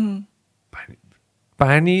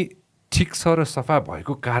 पानी ठिक छ र सफा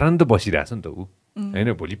भएको कारण त बसिरहेछ नि त ऊ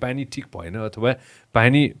हैन. भोलि पानी ठिक भएन अथवा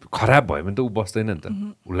पानी खराब भयो भने त ऊ बस्दैन नि त,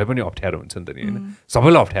 उसलाई पनि अप्ठ्यारो हुन्छ नि त नि हैन.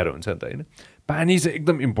 सबैलाई अप्ठ्यारो हुन्छ नि त हैन. पानी चाहिँ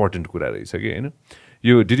एकदम इम्पोर्टेन्ट कुरा रहेछ कि हैन.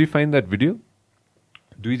 यो did you find that video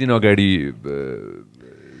 2 दिन अगाडि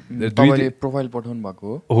प्रोफाइल पठाउनु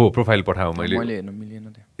भएको हो. प्रोफाइल पठाऊ, मैले हेर्न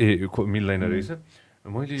मिलेन ए मिल्दैन रहेछ.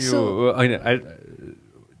 मैले यो हैन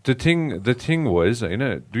the thing was होइन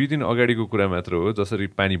 2 दिन अगाडिको कुरा मात्र हो जसरी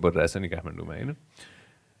पानी परिरहेछ नि काठमाडौँमा होइन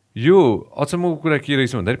यो अचम्मको कुरा के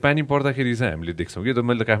रहेछ भन्दाखेरि पानी पर्दाखेरि चाहिँ हामीले देख्छौँ कि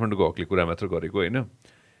मैले त काठमाडौँको हकले कुरा मात्र गरेको होइन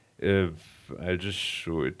I just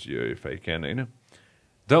saw it if I can होइन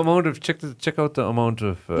the amount of check out the amount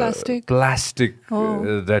of plastic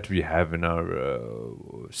that we have in our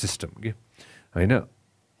system okay Hahn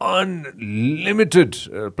unlimited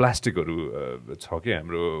plasticहरू छ के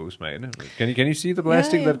हाम्रो उसमा हैन can you see the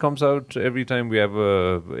plastic that comes out every time we have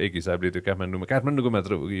एक हिसाबले त्यो काठमाडौँको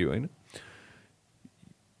मात्र हो कि यो हैन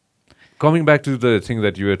coming back to the thing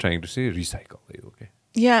that you were trying to say recycle okay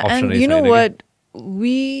yeah option and you know what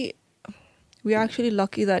we're actually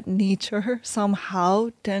lucky that nature somehow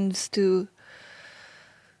tends to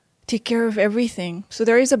take care of everything. So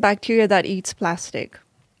there is a bacteria that eats plastic.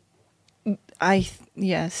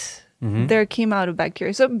 Yes. Mm-hmm. There came out of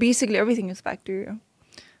bacteria. So basically everything is bacteria.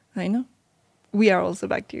 I know. We are also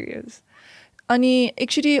bacterias. Ani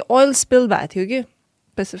actually oil spill bhayo थियो के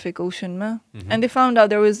Pacific Ocean ma. And they found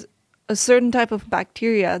out there was a certain type of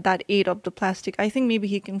bacteria that ate up the plastic. I think maybe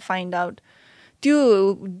he can find out.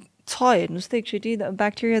 Actually, the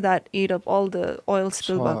bacteria that ate up all the oil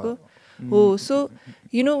spill bako. Oh, so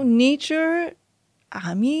you know, nature,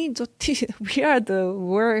 we are the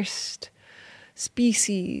worst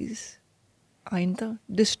species.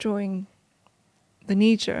 Destroying the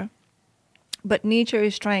nature, but nature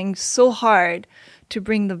is trying so hard to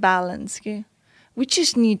bring the balance. Okay? We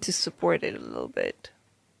just need to support it a little bit.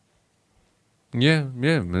 Yeah,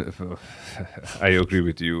 I agree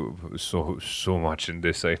with you so much in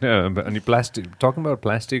this. I know, but plastic. Talking about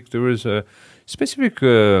plastic, there was a specific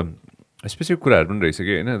कुरा पनि रहेछ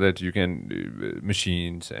कि हैन that you can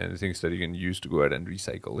machines and things that you can use to go ahead and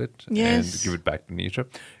recycle it and give it back to nature.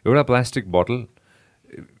 एउटा plastic bottle,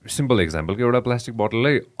 simple example के एउटा plastic bottle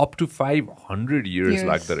lie up to 500 years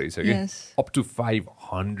लाग्दो रहेछ कि up to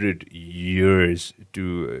 500 years to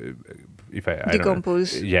if I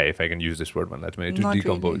decompose. If I can use this word one, that's my to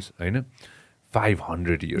decompose. Really.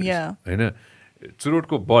 500 years. Yeah.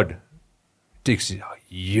 Churotko bud takes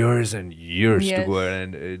years and years to go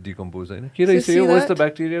ahead and decompose. What's the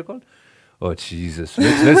bacteria called? Oh Jesus!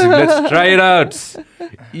 Let's try it out.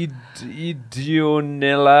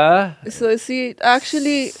 Ideonella. So see,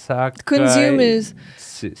 actually, consumers.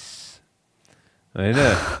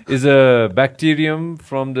 Is a bacterium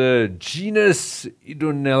from the genus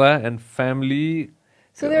Ideonella and family.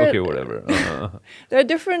 So okay, whatever. There are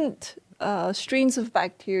different strains of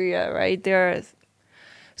bacteria, right?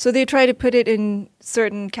 So they try to put it in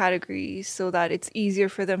certain categories so that it's easier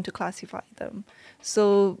for them to classify them.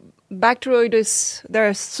 So Bacteroides, there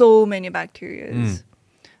are so many bacteria,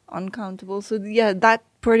 uncountable. So yeah, that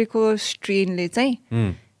particular strain, let's say,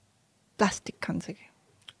 plastic cancer.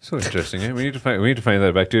 So interesting, eh? We need to find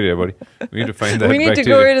that bacteria, buddy. We need to find that. We need bacteria. to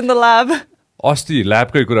grow it in the lab. अस्ति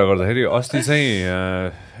ल्याबकै कुरा गर्दाखेरि अस्ति चाहिँ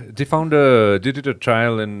they found they did a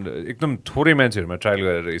trial and एकदम थोरै मान्छेहरुमा trial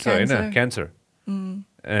गरेर रहेछ हैन cancer.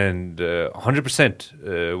 And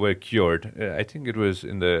 100% were cured. I think it was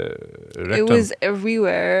in the rectum. It was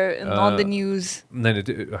everywhere and on the news.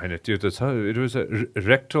 It was a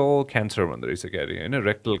rectal cancer भन्दो रहेछ के अरे हैन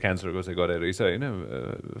rectal cancer को चाहिँ गरेर रहेछ हैन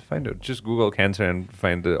find out just Google cancer and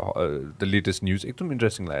find the latest news. एकदम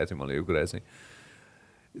interesting लाग्यो थियो मलाई यो कुरा चाहिँ.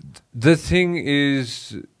 The thing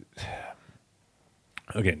is,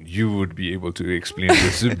 again, you would be able to explain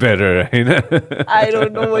this better, right? I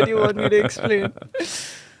don't know what you want me to explain.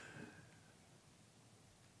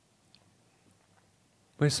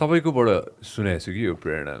 मैले सबैकोबाट सुनेको छु कि यो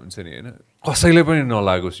प्रेरणा हुन्छ नि हैन कसैले पनि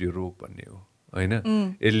नलागोस् यो रोग भन्ने हो हैन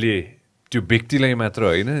यसले त्यो व्यक्तिलाई मात्र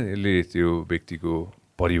हैन यसले त्यो व्यक्तिको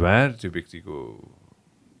परिवार त्यो व्यक्तिको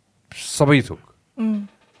सबै थोक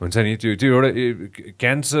हुन्छ नि त्यो एउटा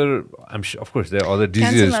cancer of course there are other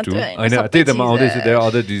diseases too हैन त्यही त म आउँदैछु there are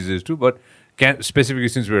other diseases too but specifically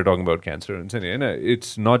since we are talking about cancer it's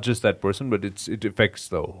not just that person but it affects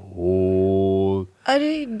the whole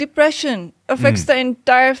depression affects the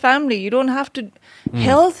entire family. You don't have to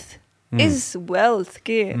health is wealth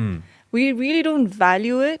we really don't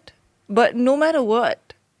value it, but no matter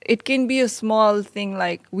what, it can be a small thing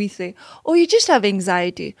like we say, oh, you just have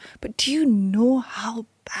anxiety, but do you know how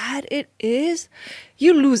bad it is?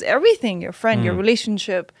 You lose everything, your friend, your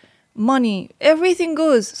relationship, money, everything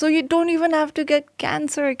goes. So you don't even have to get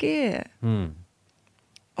cancer again.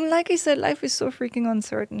 Like I said, life is so freaking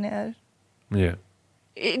uncertain. Yeah.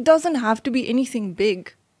 It doesn't have to be anything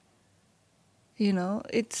big. You know,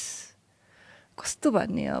 it's...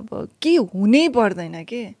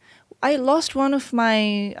 I lost one of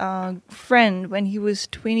my friend when he was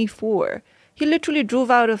 24. He literally drove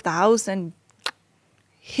out of the house and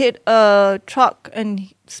hit a truck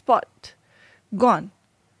and spot gone.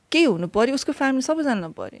 के हुनु पर्यो उसको family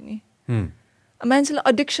सबैजनालाई पर्यो नि मान्छेलाई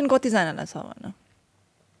addiction कतिजनालाई छ भन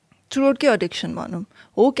थ्रुआउटकै एडिक्सन भनौँ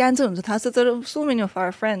हो क्यान्सर हुन्छ थाहा छ तर so many of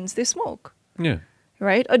our friends they smoke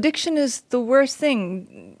right addiction is the worst thing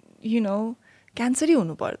you know क्यान्सरै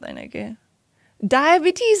हुनु पर्दैन के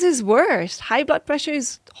diabetes is worse. High blood pressure is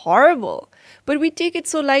horrible. But we take it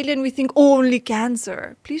so lightly and we think, oh, only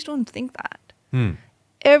cancer. Please don't think that.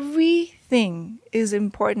 Everything is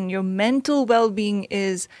important. Your mental well-being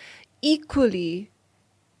is equally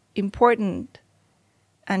important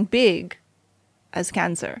and big as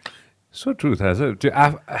cancer. So true थाहा छ त्यो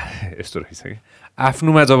यस्तो रहेछ कि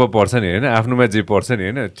आफ्नोमा जब पर्छ नि होइन आफ्नोमा जे पर्छ नि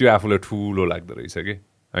होइन त्यो आफूलाई ठुलो लाग्दो रहेछ कि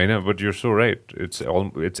होइन but your so right it's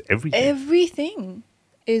everything Everything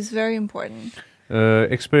is very important.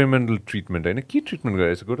 Experimental treatment होइन के ट्रिटमेन्ट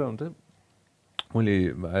गरेको छ कुरा अन्त मैले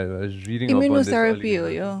reading Immunotherapy,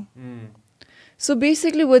 yeah. So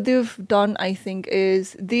basically what they've done, I think, is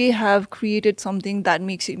they have created something that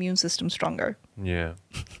makes your immune system stronger. Yeah,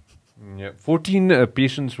 14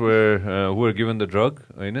 patients who were given the drug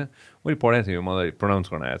होइन मैले पढाएको थिएँ मलाई प्रोनाउन्स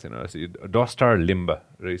गर्न आएको थिएन अस्ति डस्टार लिम्बा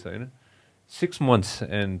रहेछ होइन 6 months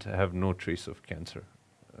and have no trace of cancer.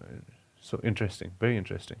 So interesting, very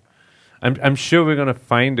interesting. I'm sure we're going to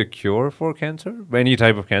find a cure for cancer, any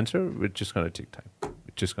type of cancer. It's just going to take time.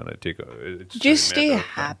 It's just going to take Just stay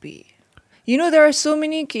happy. You know, there are so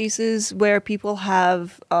many cases where people have,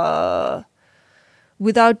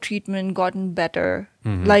 without treatment, gotten better.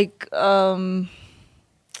 Like,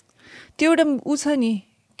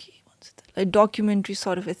 like documentary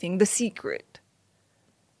sort of a thing, The Secret.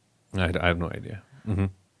 I have no idea.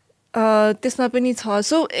 त्यसमा पनि छ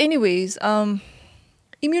so anyways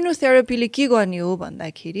इम्युनोथेरापीले के गर्ने हो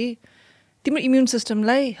भन्दाखेरि तिम्रो immune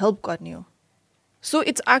सिस्टमलाई help गर्ने हो so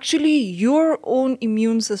it's actually your own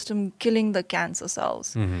immune system killing the cancer sales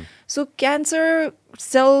so cancer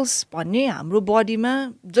sales भन्ने हाम्रो बडीमा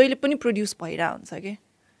जहिले पनि प्रड्युस भइरहेको हुन्छ कि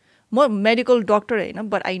म मेडिकल डक्टर होइन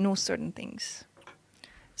but I know certain things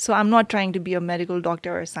so I am not trying to be a medical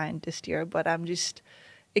doctor or scientist here but I am just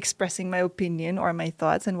expressing my opinion or my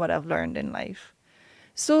thoughts and what I've learned in life.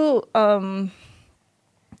 So,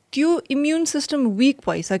 त्यो immune system weak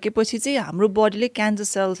भइसकेपछि चाहिँ हाम्रो बडीले cancer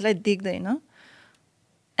सेल्सलाई देख्दैन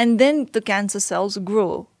and then the cancer cells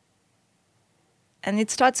grow and it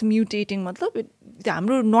starts mutating मतलब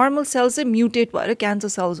हाम्रो normal cells चाहिँ mutate भएर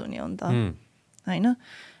cancer cells हुने हो नि त होइन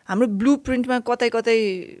हाम्रो ब्लुप्रिन्टमा कतै कतै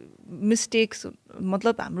मिस्टेक्स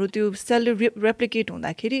मतलब हाम्रो त्यो सेलले रेप्लिकेट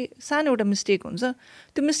हुँदाखेरि सानो एउटा मिस्टेक हुन्छ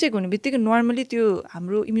त्यो मिस्टेक हुने बित्तिकै नर्मली त्यो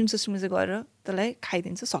हाम्रो इम्युन सिस्टमले चाहिँ गरेर त्यसलाई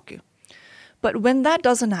खाइदिन्छ सक्यो but when that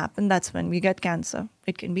doesn't happen that's when we get cancer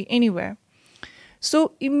it can B anywhere so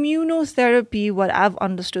immunotherapy watt I have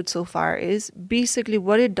understood so far is basically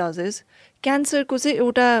what it does is क्यान्सरको चाहिँ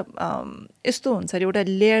एउटा यस्तो हुन्छ अरे एउटा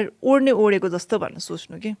लेयर ओढेको जस्तो भनेर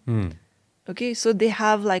सोच्नु कि okay so they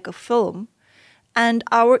have like a film and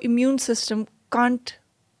our immune system can't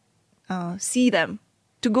see them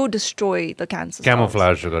to go destroy the cancer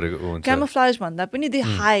camouflage camouflage bhanda pani they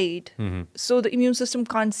hide so the immune system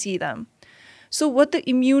can't see them so what the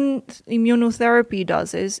immunotherapy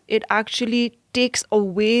does is it actually takes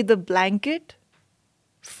away the blanket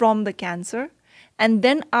from the cancer and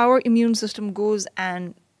then our immune system goes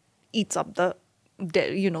and eats up the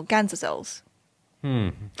cancer cells.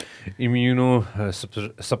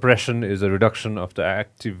 Immunosuppression is a reduction of the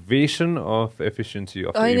activation of efficiency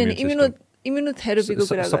of the immune system. Immunotherapy ko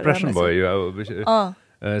kura suppression भयो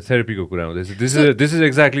therapy ko kura हुँदैछ. This is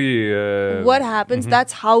exactly what happens.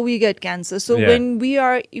 That's how we get cancer. So when we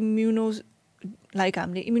are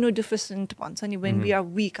immunodeficient भन्छ नि when we are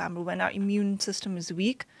weak when our immune system is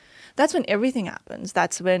weak that's when everything happens.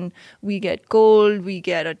 That's when we get cold, we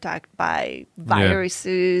get attacked by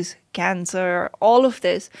viruses, cancer, all of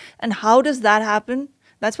this. And how does that happen?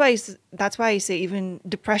 That's why I say even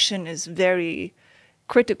depression is very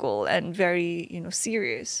critical and very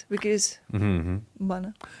serious because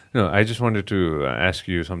No, I just wanted to ask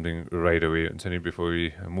you something right away, Sunny, before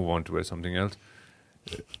we move on to something else.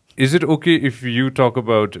 Is it okay if you talk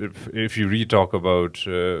about if you re-talk about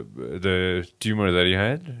the tumor that you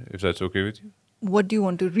had? If that's okay with you? What do you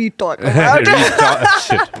want to re-talk about?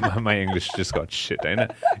 Shit, my English just got shit.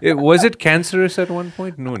 Was it cancerous at one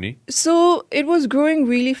point? No, ni. So it was growing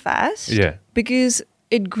really fast. Yeah. Because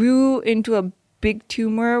it grew into a big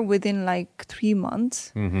tumor within like 3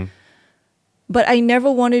 months. But I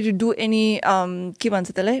never wanted to do any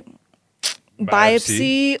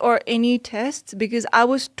biopsy or any tests because I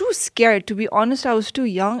was too scared. To be honest, I was too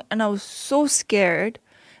young and I was so scared.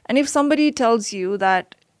 And if somebody tells you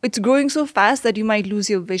that it's growing so fast that you might lose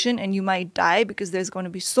your vision and you might die because there's going to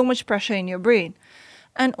be so much pressure in your brain.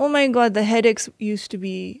 And oh my God, the headaches used to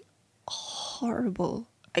be horrible.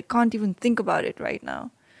 I can't even think about it right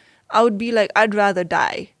now. I would be like, I'd rather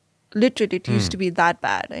die. Literally, it used to be that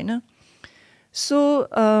bad, I know. So,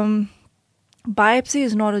 biopsy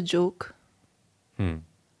is not a joke.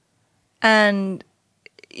 And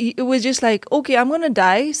it was just like, okay, I'm going to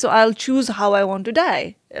die, so I'll choose how I want to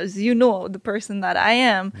die. As you know, the person that I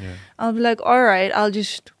am, I'll be like, all right, I'll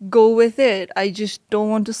just go with it. I just don't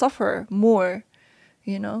want to suffer more,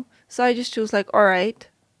 you know? So I just chose like, all right,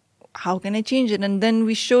 how can I change it? And then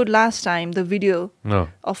we showed last time the video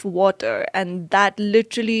of water, and that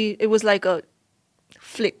literally, it was like a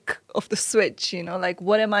flick of the switch, you know, like,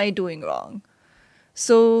 what am I doing wrong?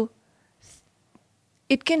 So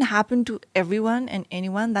it can happen to everyone and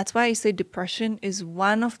anyone. That's why I say depression is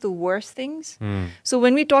one of the worst things. So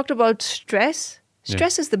when we talked about stress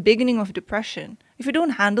is the beginning of depression. If you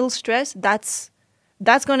don't handle stress, that's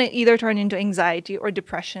going to either turn into anxiety or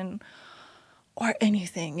depression or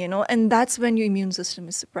anything, you know. And that's when your immune system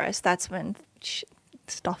is suppressed. That's when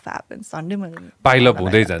stuff happens. Sunday morning. Pile up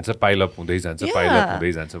हुँदै जान्छ, pile up हुँदै जान्छ, pile up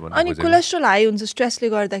हुँदै जान्छ भन्ने अनि cholesterol high हुन्छ स्ट्रेसले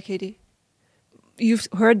गर्दाखेरि. You've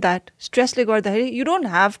heard that. स्ट्रेसले गर्दाखेरि you don't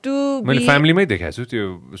have to be. मैले फ्यामिलीमै देखाएको छु,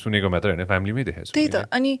 त्यो सुनेको मात्र हैन, फ्यामिलीमै देखाएको छु. त्यही त.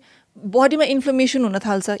 अनि बडीमा इन्फ्लेमेसन हुन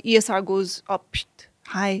थाल्छ. ESR goes up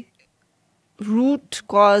high. Root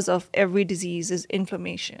cause of every disease is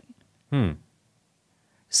inflammation.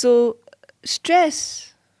 So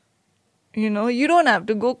stress, you know, you don't have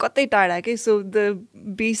to go katai tada, okay? So the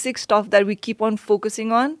basic stuff that we keep on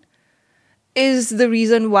focusing on is the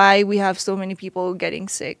reason why we have so many people getting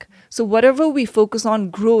sick. So whatever we focus on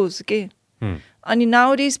grows, okay? And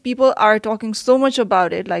nowadays people are talking so much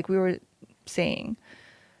about it, like we were saying.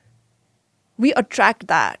 We attract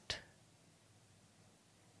that.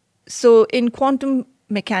 So in quantum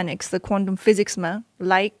mechanics, the quantum physics,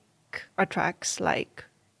 like attracts like.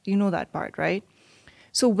 You know that part, right?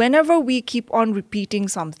 So whenever we keep on repeating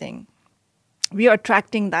something, we are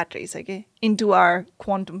attracting that race, okay, into our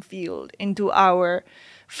quantum field, into our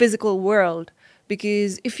physical world.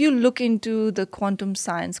 Because if you look into the quantum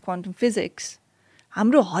science, quantum physics,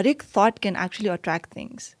 hamro harik thought can actually attract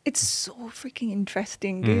things. It's so freaking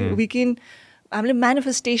interesting. Okay? We can,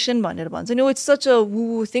 manifestation, you know, it's such a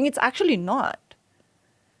woo-woo thing. It's actually not.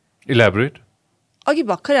 Elaborate. अघि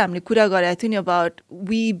भर्खर हामीले कुरा गरेको थियो नि about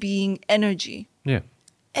we being energy. Yeah.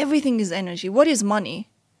 Everything is energy. What is money?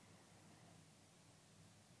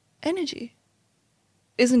 Energy.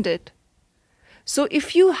 Isn't it? So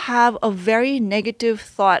if you have a very negative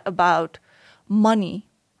thought about money,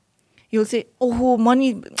 you'll say, oh,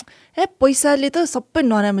 money, पैसाले त सबै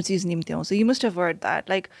नराम्रो चिज निम्ति आउँछ. You must have heard that.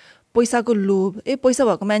 Like, पैसाको लोभ, पैसा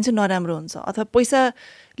भएको मान्छे नराम्रो हुन्छ, अथवा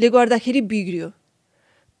पैसाले गर्दाखेरि बिग्रियो.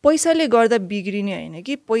 पैसाले गर्दा बिग्रिने हैन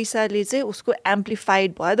कि पैसाले चाहिँ उसको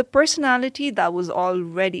amplified भयो the personality that was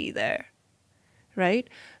already there, right?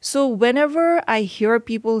 So whenever I hear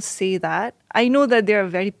people say that, I know that they are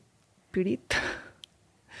very pretty.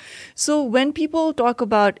 So when people talk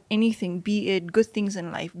about anything, be it good things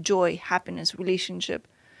in life, joy, happiness, relationship,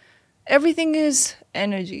 everything is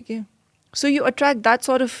energy, okay? So you attract that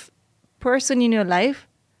sort of person in your life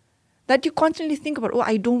that you constantly think about, oh,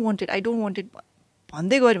 I don't want it.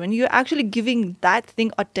 When you're actually giving that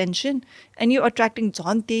thing attention and you're attracting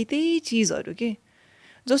झन् त्यही चिजहरु के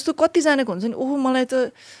जस्तो कति जनाको हुन्छ नि ओहो मलाई त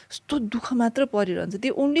यस्तो दुख मात्र परिरहन्छ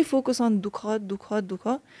they only focus on दुख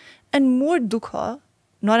and more दुख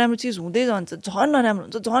नराम्रो चिज हुँदै जान्छ झन् नराम्रो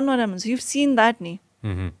हुन्छ you've seen that ni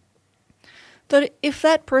तर if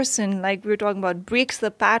that person like we're talking about breaks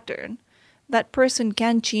the pattern that person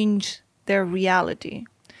can change their reality.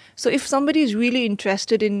 So if somebody is really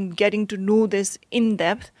interested in getting to know this in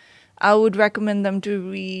depth, I would recommend them to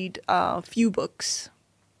read a few books.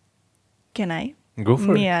 Can I? Go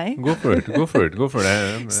for May it. I? Go for it.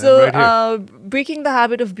 I'm So right here. Breaking the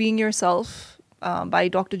Habit of Being Yourself by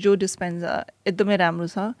Dr. Joe Dispenza.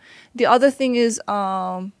 The other thing is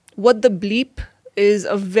What the Bleep is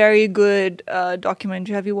a very good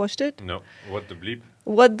documentary. Have you watched it? No. What the Bleep?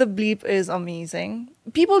 What the Bleep is amazing.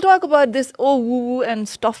 People talk about this, oh, woo-woo and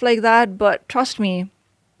stuff like that, but trust me,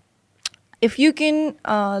 if you can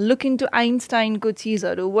look into Einstein ko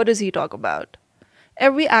cheezaru, what does he talk about?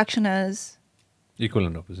 Every action has Equal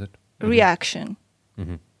and opposite. reaction.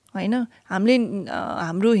 होइन हामीले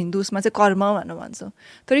हाम्रो हिन्दुसमा चाहिँ कर्म भनेर भन्छ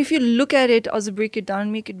तर if you look at it as break it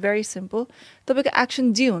down make it very simple तपाईको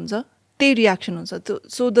action जे हुन्छ त्यही रियाक्सन हुन्छ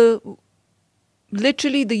so the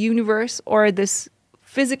literally the universe or this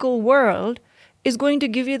physical world is going to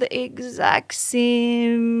give you the exact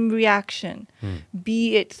same reaction.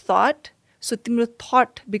 Be it thought. So timro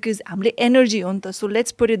thought, because hamle energy ho nta. So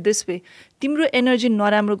let's put it this way. Timro energy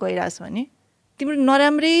naramro gairahas bhane timro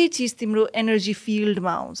naramrai chiz timro energy field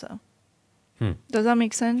ma aउँछ. Does that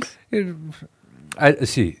make sense? I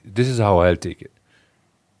see. This is how I'll take it.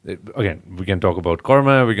 Again, we can talk about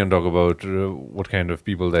karma. We can talk about what kind of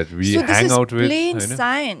people that we So this hang is out with. plain Hahn?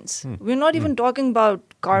 science. We're not even talking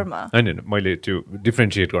about karma. होइन मैले त्यो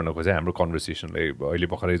differentiate गर्न खोजेँ हाम्रो कन्भर्सेसनलाई अहिले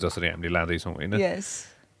भर्खरै जसरी हामीले लाँदैछौँ होइन Yes.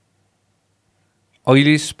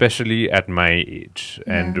 अहिले especially at my age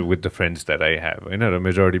and with the friends that I have होइन र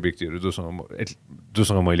मेजोरिटी व्यक्तिहरू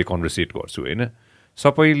जोसँग मैले कन्भर्सेट गर्छु होइन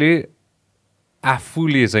सबैले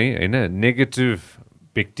आफूले चाहिँ होइन नेगेटिभ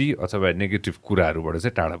व्यक्ति अथवा नेगेटिभ कुराहरूबाट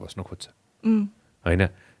चाहिँ टाढा बस्न खोज्छ होइन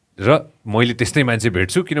र मैले त्यस्तै मान्छे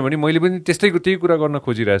भेट्छु किनभने मैले पनि त्यही कुरा गर्न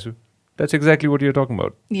खोजिरहेको छु. That's exactly what you're talking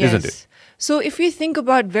about, isn't it? Yes. So if you think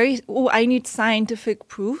about I need scientific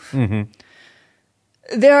proof.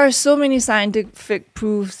 There are so many scientific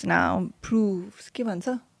proofs now.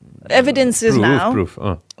 Evidences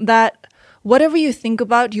now. That whatever you think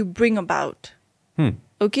about, you bring about.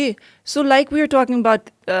 Okay? So like we were talking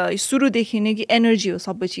about, surudekhi ne ki energy ho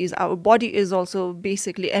sabai cheez. Our body is also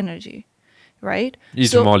basically energy. Right? Each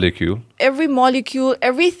so molecule. Every molecule,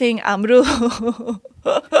 everything, amro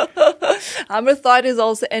thought is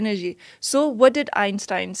also energy. So what did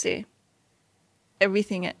Einstein say?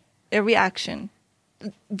 Everything, every action,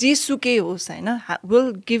 jisuke hos haina,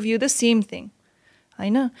 will give you the same thing.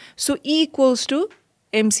 Haina? So E equals to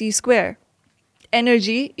mc square.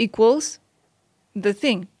 Energy equals the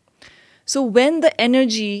thing. So when the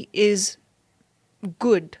energy is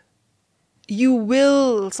good, you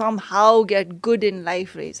will somehow get good in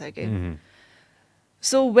life, right? Okay?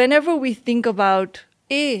 So whenever we think about,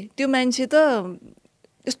 त्यो मान्छे त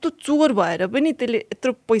यस्तो चोर भएर पनि त्यसले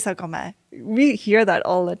यत्रो पैसा कमाए, we hear that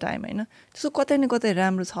all the time, होइन? त्यसो कतै न कतै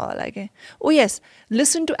राम्रो छ होला के. Oh yes,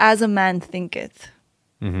 listen to As a Man Thinketh.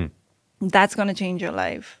 That's going to change your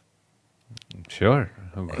life. Sure.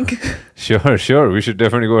 Sure. We should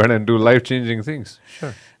definitely go ahead and do life-changing things.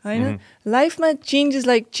 Sure. Life change is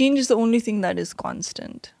the only thing that is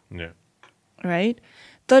constant. Yeah. Right?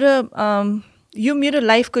 तर यो मेरो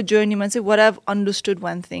लाइफको जर्नीमा चाहिँ what I've understood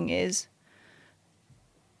one thing is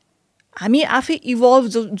हामी आफै evolve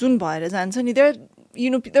जुन भएर जान्छ नि,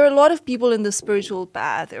 there are a lot of people in the spiritual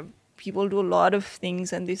path. People do a lot of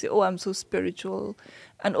things and they say, oh, I'm so spiritual,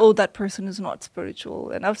 and oh, that person is not spiritual.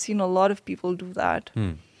 And I've seen a lot of people do that.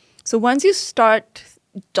 So once you start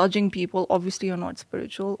judging people, obviously you're not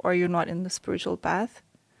spiritual or you're not in the spiritual path.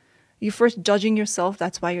 You're first judging yourself.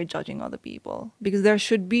 That's why you're judging other people, because there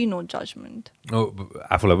should be no judgment. Oh,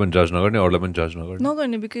 आफूलाई पनि जज नगर्ने, अरूलाई पनि जज नगर्ने.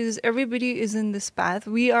 नगर्ने, because everybody is in this path.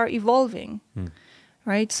 We are evolving.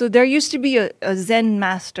 Right? So there used to be a Zen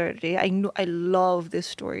master. I love this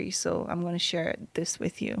story, so I'm going to share this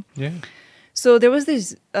with you. Yeah. So there was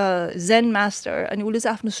this Zen master, and उसले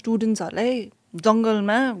चाहिँ आफ्नो स्टुडेन्ट्सहरूलाई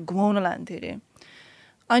जङ्गलमा घुमाउन लान्थ्यो अरे.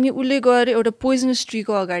 अनि उसले गएर एउटा poisonous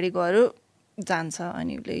ट्रीको अगाडि गएर जान्छ.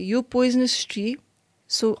 अनि उसले यो poisonous tree,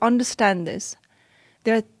 so understand this,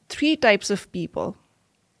 there are 3 types of people.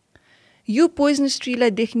 Yo poisonous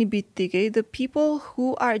ट्रीलाई देख्ने बित्तिकै, the people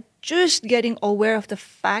who are just getting aware of the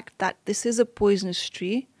fact that this is a poisonous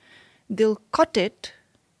tree, they'll cut it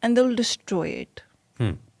and they'll destroy it.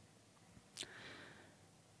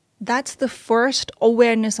 That's the first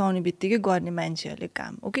awareness आउने बित्तिकै गर्ने मान्छेहरूले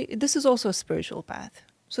काम. Okay, this is also a spiritual path.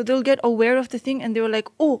 So they'll get aware of the thing and they were like,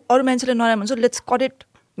 oh, अरू मान्छेले नराम्रो हुन्छ, let's cut it,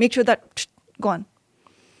 make sure that gone.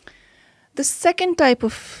 The second type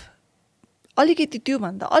of अलिकति त्यो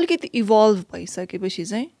भन्दा अलिकति इभल्भ भइसकेपछि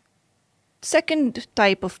चाहिँ second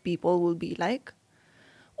type of people will be like,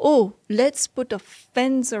 oh, let's put a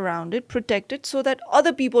fence around it, protect it so that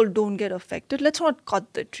other people don't get affected. Let's not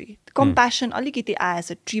cut the tree. Compassion alikiti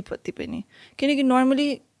आएछ tree प्रति पनि. किनकि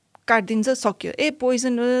normally काट्दिन्छ सक्यो.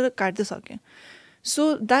 Poison काट्दै सक्यो.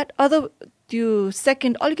 So that other, त्यो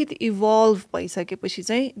second अलिकति evolve भइसकेपछि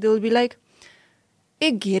चाहिँ they will be like,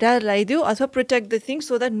 घेरा लगाइदियो अथवा protect the thing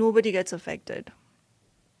so that nobody gets affected.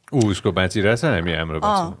 उसको बाँचिरहेछ, हामी हाम्रो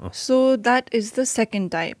बाँच्छौँ. So that is the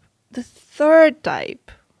second type. The third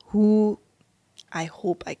type, who I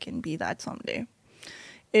hope I can be that someday,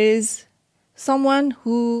 is someone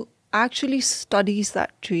who actually studies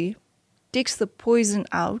that tree, takes the poison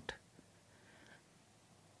out,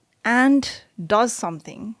 and does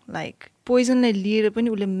something like poison लाई लिएर पनि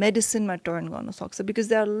उले medicine मा turn गर्न सक्छ, because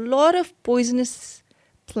there are a lot of poisonous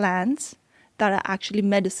plants that are actually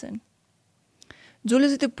medicine. जसले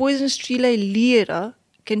चाहिँ त्यो poisonous tree लाई लिएर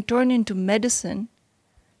can turn into medicine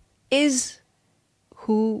is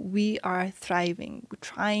who we are thriving,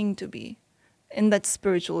 trying to be in that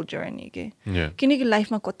spiritual journey. Okay? Yeah. किनकि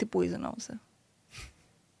लाइफमा कति Poisson आउँछ,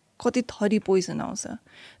 कति थरी Poisson आउँछ,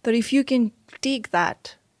 तर if you can take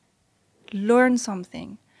that, learn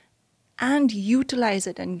something and utilize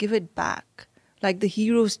it and give it back, like the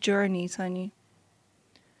hero's journey, Sunny.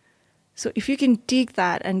 So if you can take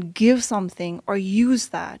that and give something or use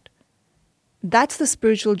that, that's the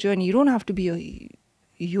spiritual journey. You don't have to be a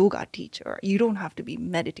yoga teacher. You don't have to be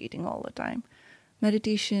meditating all the time.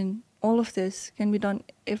 Meditation, all of this can be done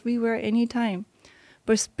everywhere, anytime.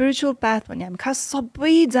 But spiritual path,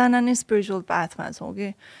 spiritual path,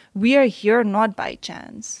 okay? We are here not by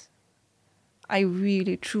chance. I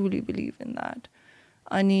really, truly believe in that.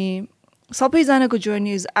 Ani sabaijanako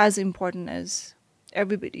journey is as important as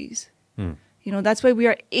everybody's. You know, that's why we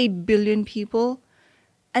are 8 billion people,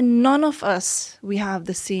 and none of us, we have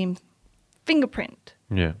the same fingerprint.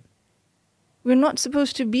 Yeah. We're not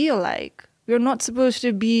supposed to be alike. We're not supposed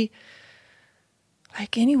to be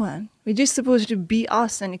like anyone. We're just supposed to be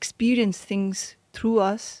us and experience things through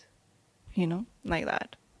us, you know, like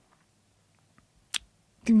that.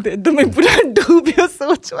 एकदमै पुरा डुब्यो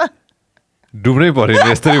सोचमा. डुब्नै पर्यो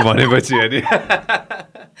नि यस्तै भनेपछि अनि.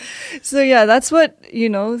 So yeah, that's what, you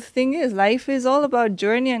know, the thing is, life is all about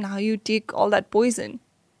journey and how you take all that poison.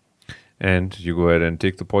 And you go ahead and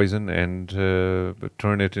take the poison and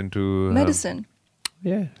turn it into Medicine.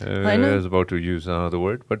 Yeah, I know. I was about to use another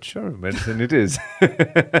word, but sure, medicine it is.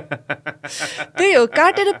 त्यही हो,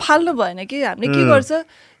 काटेर फाल्नु भएन कि हामीले के गर्छ,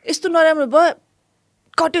 यस्तो नराम्रो भयो,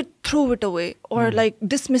 cut it, throw it away, or like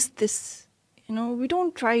dismiss this. You know, we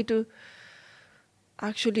don't try to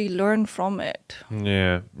actually learn from it.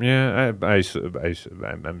 Yeah,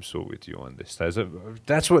 I'm so with you on this. That's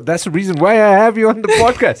the reason why I have you on the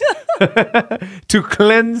podcast.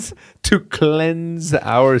 to cleanse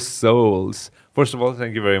our souls. First of all,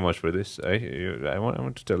 thank you very much for this. I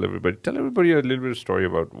want to tell everybody a little bit of story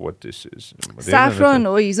about what this is. Saffron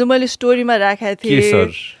हो, हिजो मैले स्टोरीमा राखेको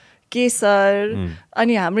थिएँ. केसर.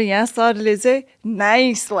 अनि हाम्रो यहाँ सरले चाहिँ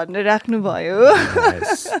नाइस भनेर राख्नु भयो.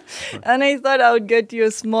 And I thought I would get you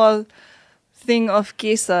a small thing of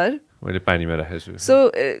kesar. मैले पानीमा राखेको छु.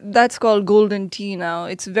 So that's called golden tea now.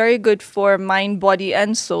 It's very good for mind, body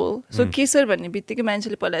and soul. So kesar भन्ने बित्तिकै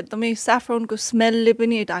मान्छेले पहिला एकदमै saffronको smellले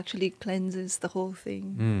पनि it actually cleanses the whole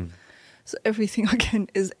thing. So everything again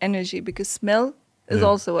is energy, because smell is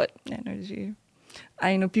also what? Energy.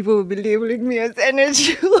 I know people will be labeling me as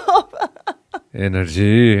energy.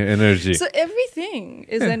 Energy. So everything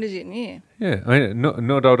is energy. Yeah,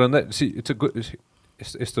 no doubt on that. See, it's a good.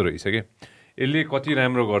 यस्तो रहेछ के, यसले कति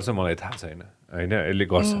राम्रो गर्छ मलाई थाहा छैन हैन, यसले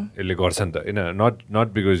गर्छ नि त हैन,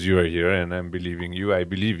 not because you are here and I'm believing you, I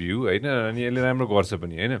believe you हैन, अनि यसले राम्रो गर्छ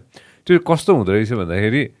पनि हैन. त्यो कस्तो हुँदो रहेछ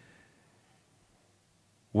भन्दाखेरि,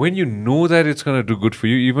 when you know that it's going to do good for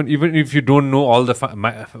you, even if you don't know all the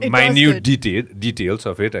minute details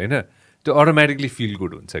of it, हैन, त्यो automatically feel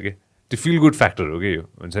good हुन्छ के. त्यो feel good factor हो के यो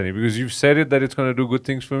हुन्छ नि, because you've said it that it's going to do good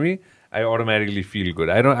things for me, I automatically feel good.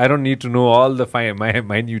 I don't need to know all the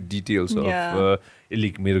minute details of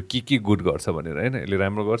यसले मेरो के good गर्छ भनेर हैन, यसले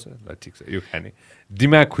राम्रो गर्छ ल ठीक छ यो खाने,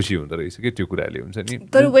 दिमाग खुसी हुँदो रहेछ के त्यो कुराले हुन्छ नि.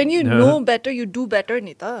 तर when you know better, you do better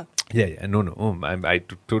नि त. Yeah, no, I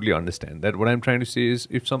totally understand that. What I'm trying to say is,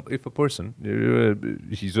 if a person,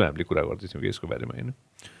 हिजो हामीले कुरा गर्दैथ्यौँ कि यसको बारेमा हैन,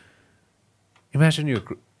 imagine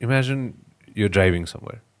you're driving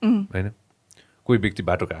somewhere हैन, कोही व्यक्ति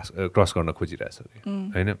बाटो क्रस गर्न खोजिरहेछ अरे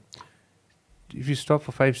हैन, if you stop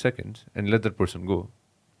for 5 seconds and let that person go,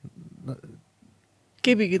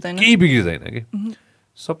 केही बिग्रिदैन के.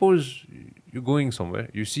 Suppose you're going somewhere,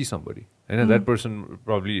 you see somebody, and that person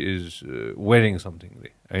probably is wearing something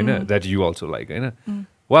that you also like,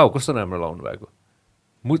 wow, कस्तो राम्रो लाउनु भएको,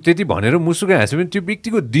 त्यति भनेर मुसुकै हाँस्यो भने त्यो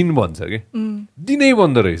व्यक्तिको दिन बन्छ के, दिनै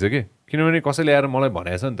बन्दो रहेछ के, किनभने कसैले आएर मलाई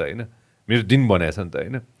भनेछ नि त हैन, मेरो दिन बनाएछ नि त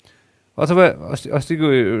हैन. अथवा अस्तिको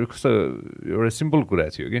कस्तो एउटा सिम्पल कुरा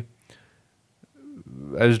थियो के,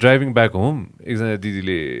 I was driving back home, एकजना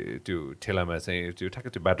दिदीले त्यो ठेलामा चाहिँ त्यो ठ्याक्कै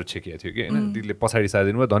त्यो बाटो छेकिएको थियो कि हैन, दिदीले पछाडि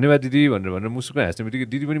सारिदिनु भयो, धन्यवाद दिदी भनेर मुसुकै हाँस्ने बित्तिकै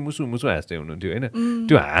दिदी पनि मुसु हाँस्दै हुनुहुन्थ्यो हैन.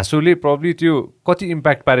 त्यो हाँसोले प्रब्ली त्यो कति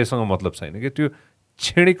इम्प्याक्ट पारेसँग मतलब छैन कि, त्यो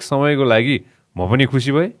क्षणिक समयको लागि म पनि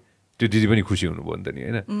खुसी भएँ, त्यो दिदी पनि खुसी हुनुभयो नि त नि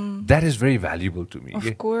हैन. That is very valuable to me.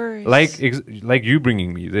 Of course. Like you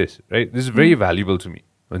bringing me this, right? This is very valuable to me.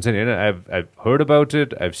 I've heard about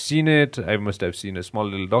it, I've seen it, I must have seen a small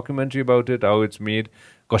little documentary about it, how it's made.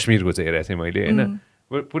 Kashmir ko chahi rahe the maile,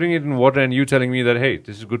 But putting it in water and you telling me that, hey,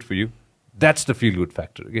 this is good for you, That's the feel good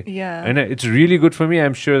factor. Okay? Yeah. And it's really good for me.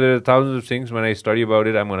 I'm sure there are thousands of things when I study about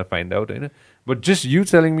it, I'm going to find out. But just you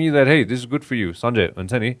telling me that, hey, this is good for you, Sanjay,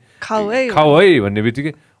 हुन्छ नि खाऊ है खाऊ है भन्ने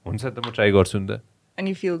बित्तिकै हुन्छ त म ट्राई गर्छु नि त. and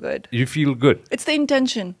you feel good. You feel good. It's the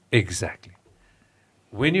intention. Exactly.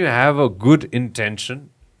 When you have a good intention,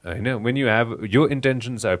 when you have your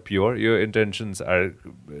intentions are pure, your intentions are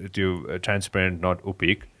transparent, not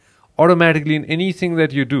opaque, automatically in anything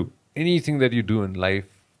that you do in life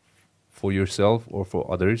for yourself or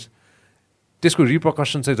for others, त्यसको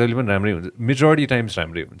repercussion चाहिँ जहिले पनि राम्रै हुन्छ. Majority times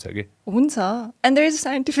राम्रै हुन्छ के. Hunsa. And there is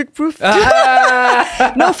scientific proof.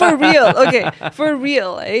 No, for real. Okay, for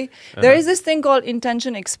real. There is this thing called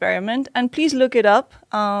intention experiment, and please look it up.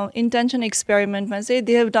 Intention experiment, I say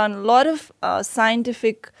they have done a lot of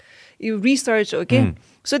scientific research. Okay,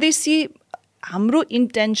 so they see हाम्रो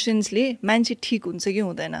इन्टेन्सन्सले मान्छे ठिक हुन्छ कि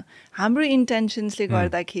हुँदैन. हाम्रो इन्टेन्सन्सले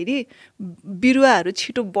गर्दाखेरि बिरुवाहरू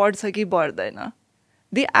छिटो बढ्छ कि बढ्दैन.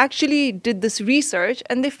 They actually did this research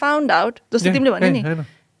and they found out.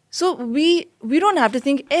 So we don't have to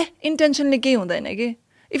think, intentionally ke hundaina ke.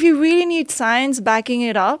 If you really need science backing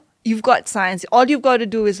it up, you've got science. All you've got to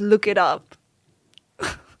do is look it up.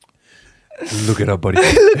 Look it up, buddy.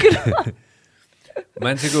 Look it up.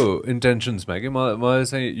 मान्छेको इन्टेन्सन्समा कि मलाई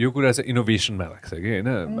चाहिँ यो कुरा चाहिँ इनोभेसनमा लाग्छ कि होइन.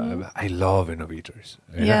 आई लभ इनोभेटर्स.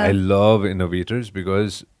 आई लभ इनोभेटर्स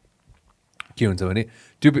बिकज के हुन्छ भने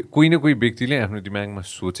त्यो कोही न कोही व्यक्तिले आफ्नो दिमागमा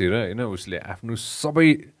सोचेर होइन उसले आफ्नो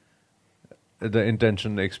सबै द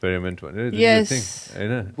इन्टेन्सन एक्सपेरिमेन्ट भनेर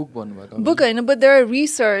होइन बुक भन्नुभयो. बुक होइन, but there are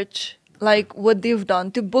research like what they've done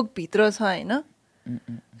त्यो बुकभित्र छ होइन.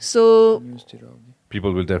 सो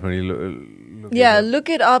people will definitely look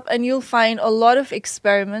it up and you'll find a lot of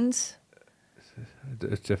experiments.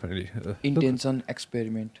 It's definitely intention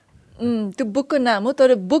experiment. त्यो बुकको नाम हो,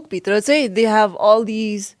 तर बुकभित्र चाहिँ they have all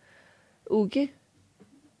these okay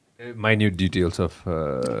minute details of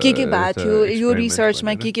के भएको थियो यो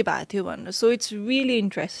रिसर्चमा के भएको थियो भनेर. So it's really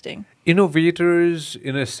interesting. Innovators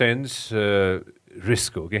in a sense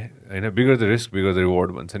risk हो के होइन. Bigger the risk, bigger the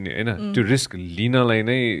reward भन्छ नि होइन. त्यो रिस्क लिनलाई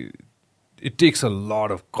नै it takes a lot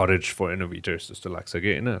of courage for innovators जस्तो लाग्छ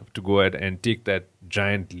कि होइन, to go ahead and take that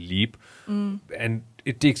giant leap. And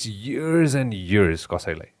it takes years and years.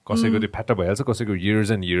 कसैको त्यो फ्याट्ट भइहाल्छ, कसैको years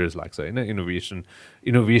and years लाग्छ होइन.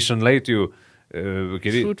 इनोभेसनलाई त्यो के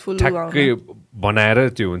अरे ठ्याक्कै बनाएर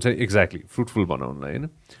त्यो हुन्छ एक्ज्याक्टली फ्रुटफुल बनाउनलाई होइन.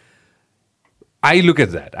 I look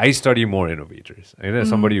at that. I study more innovators.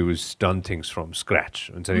 Somebody who's done things from scratch.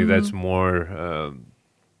 And so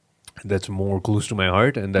that's more close to my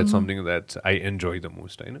heart, and that's something that I enjoy the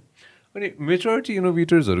most. Majority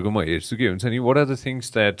innovators, what are the things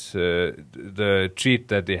that the trait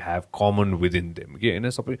that they have common within them?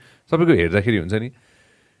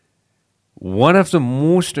 One of the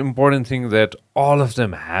most important things that all of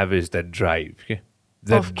them have is that drive.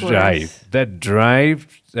 That drive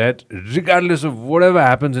that regardless of whatever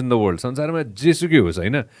happens in the world, संसारमा जेसुकै होस्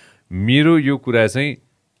होइन, मेरो यो कुरा चाहिँ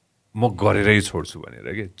म गरेरै छोड्छु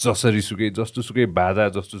भनेर के. जसरी सुकै जस्तो सुकै बाधा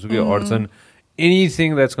जस्तो सुकै अडचन,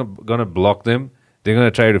 anything that's gonna block them, they're gonna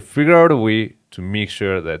try to figure out a way to make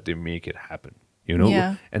sure that they make it happen.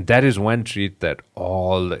 And that is one trait that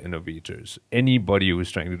all the innovators, anybody who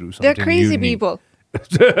is trying to do something, they're crazy people.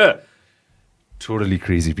 Totally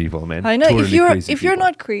crazy people, man. I know. Totally if you're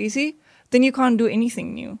not crazy, then you can't do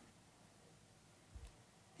anything new.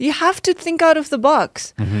 You have to think out of the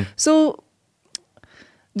box. So,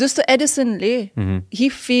 just to Edison Lee, he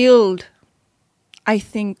failed, I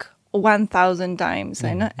think, 1,000 times.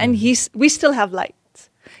 And we still have lights.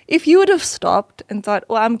 If you would have stopped and thought,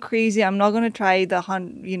 oh, I'm crazy, I'm not going to try the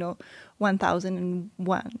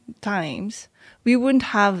 1,001 times, we wouldn't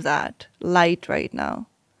have that light right now.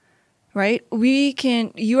 Right?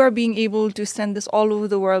 You are being able to send this all over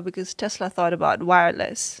the world because Tesla thought about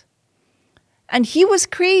wireless. And he was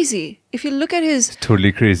crazy. If you look at his...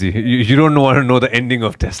 Totally crazy. You don't want to know the ending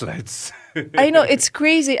of Tesla. I know, it's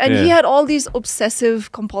crazy. And he had all these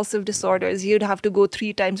obsessive compulsive disorders. He would have to go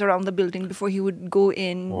 3 times around the building before he would go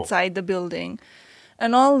inside the building.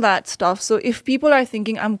 And all that stuff. So if people are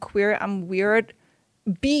thinking, I'm queer, I'm weird,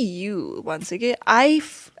 be you once again. I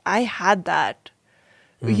had that.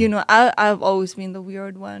 I've always been the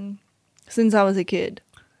weird one since I was a kid.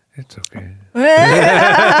 It's okay.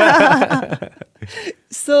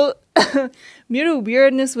 So, my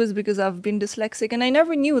weirdness was because I've been dyslexic and I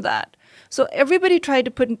never knew that. So everybody tried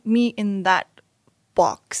to put me in that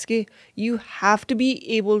box. Okay? You have to be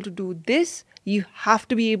able to do this. You have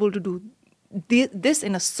to be able to do this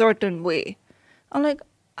in a certain way. I'm like,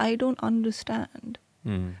 I don't understand.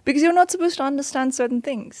 Because you're not supposed to understand certain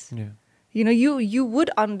things. Yeah. You would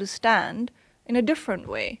understand in a different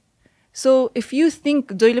way. So if you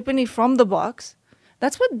think जहिले पनि from the box,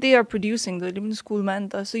 that's what they are producing. जहिले पनि स्कुलमा नि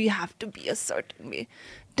त. So you have to be a certain way.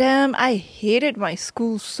 Damn, I hated my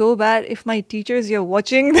school so bad. If my teachers you're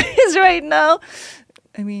watching this right now,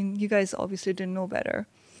 I mean, you guys obviously didn't know better.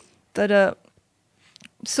 But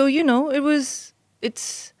so you know,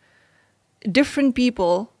 it's different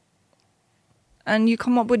people, and you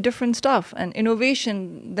come up with different stuff, and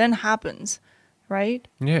innovation then happens, right?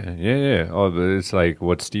 Yeah. Oh, but it's like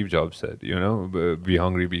what Steve Jobs said, you know, be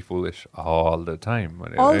hungry, be foolish all the time.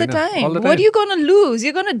 All the time. What are you gonna lose?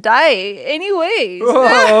 You're gonna die anyways.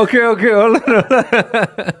 Oh, okay. Hold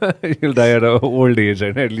on. You'll die at an old age,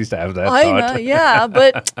 and at least have that I thought. know, yeah,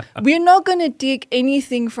 but we're not gonna take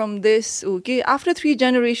anything from this, okay? After 3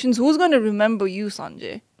 generations, who's gonna remember you,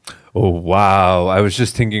 Sanjay? Oh, wow. I was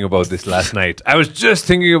just thinking about this last night. I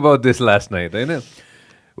know.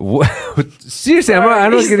 Seriously, I'm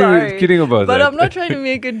not kidding about but that. I'm not trying to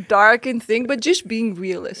make it dark and think, but just being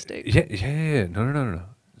realistic. Yeah. No.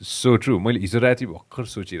 So true. मैले हिजो राति भर्खर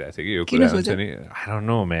सोचिरहेको थिएँ कि यो कुरा हुन्छ नि. I don't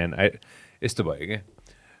know, man. यस्तो भयो क्या.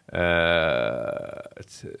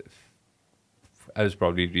 I was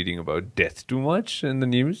probably reading about death too much in the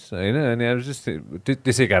news, होइन. अनि I was just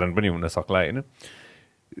त्यसै कारण पनि हुन सक्ला, होइन.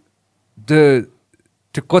 The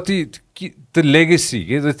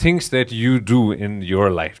legacy, the things that you do in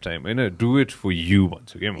your lifetime, do it for you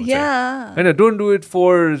once again. Yeah. And don't do it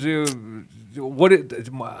for this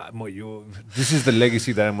is the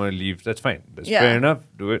legacy that I'm going to leave. That's fine. That's fair enough.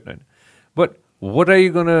 Do it. But what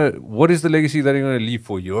is the legacy that you're going to leave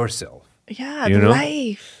for yourself? Yeah, the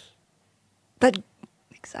life.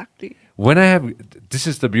 Exactly. This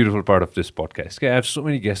is the beautiful part of this podcast. Okay, I have so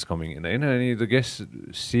many guests coming in, and the guests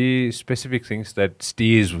say specific things that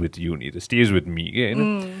stays with you, stays with me. Okay,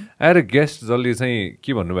 I had a guest जसले चाहिँ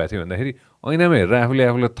के भन्नुभएको थियो भन्दाखेरि ऐनामा हेरेर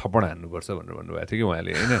आफूले थप्पड हान्नुपर्छ भनेर भन्नुभएको थियो कि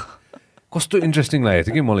उहाँले, होइन. कस्तो इन्ट्रेस्टिङ लागेको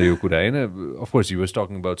थियो कि मलाई यो कुरा, होइन. Of course he was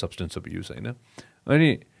talking about substance abuse, होइन. अनि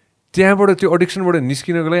त्यहाँबाट त्यो एडिक्सनबाट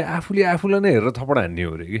निस्किनको लागि आफूलाई नै हेरेर थप्पड हान्ने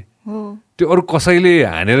हो अरे कि. त्यो अरू कसैले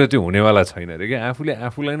हानेर त्यो हुनेवाला छैन अरे कि.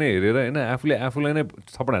 आफूलाई नै हेरेर, होइन, आफूलाई नै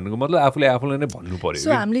थप्पड हान्नुको मतलब आफूलाई नै भन्नु पर्यो.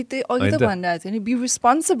 So हामीले त्यही अघि त भनिरहेको थियो नि, be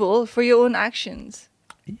responsible for your own actions.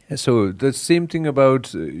 Yeah, so the same thing about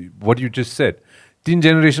what you just said. 3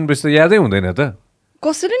 generation पछि त यादै हुँदैन त.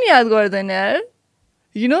 कसैले नि याद गर्दैन यार.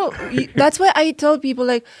 You know, that's why I tell people,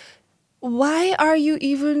 like, why are you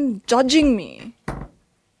even judging me?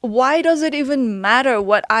 Why does it even matter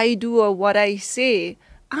what I do or what I say?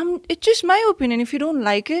 It's just my opinion. If you don't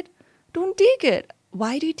like it, don't take it.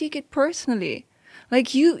 Why do you take it personally?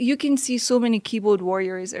 Like, you can see so many keyboard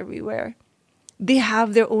warriors everywhere. They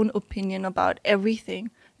have their own opinion about everything.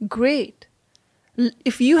 Great.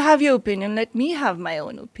 If you have your opinion, let me have my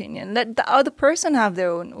own opinion. Let the other person have their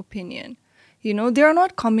own opinion. You know, they're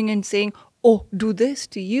not coming and saying, oh, do this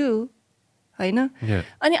to you. I know. Yeah.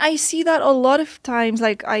 And I see that a lot of times,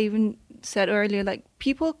 like I even said earlier, like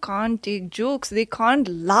people can't take jokes. They can't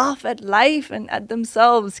laugh at life and at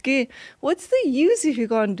themselves. Okay? What's the use if you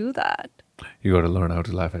can't do that? You got to learn how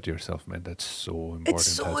to laugh at yourself, man. That's so important. It's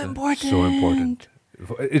so important. So important.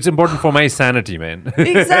 It's important for my sanity, man.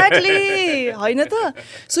 Exactly.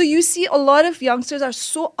 So you see a lot of youngsters are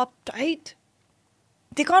so uptight.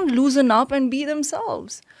 They can't loosen up and be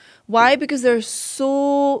themselves. Why? Because they're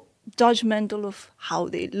so judgmental of how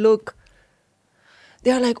they look.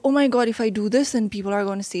 They're like, oh my God, if I do this, then people are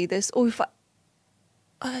going to say this. Oh, if I...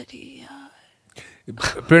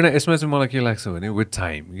 प्रेरणा यसमा चाहिँ मलाई के लाग्छ भने with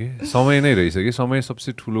time के समय नै रहेछ कि समय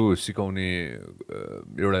सबसे ठुलो सिकाउने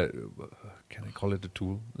एउटा can I call it a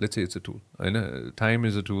tool? Let's say it's a tool. Time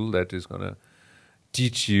is a tool that is going to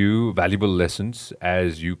teach you valuable lessons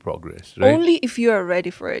as you progress, right? Only if you are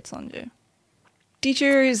ready for it, Sanjay.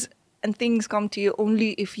 Teachers and things come to you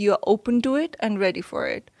only if you are open to it and ready for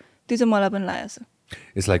it.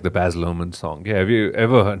 It's like the Baz Luhrmann song. Yeah, have you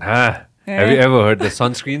ever heard the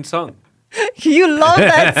Sunscreen song? You love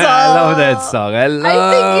that song. I love that song. I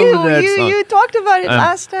love that song. You talked about it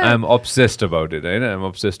last time. I'm obsessed about it. I'm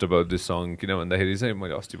obsessed about this song. किनभन्दाखेरि चाहिँ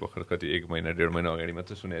मैले अस्ति भर्खर कति 1 महिना 1.5 महिना अगाडि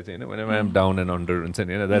मात्र सुनेको थिएँ. Whenever I'm down and under हुन्छ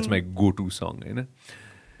नि, that's my go-to song.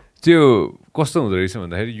 त्यो कस्तो हुँदो रहेछ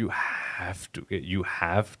भन्दाखेरि you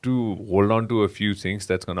have to hold on to a few things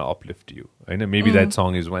that's going to uplift you. Maybe that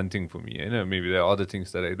song is one thing for me. Maybe there are other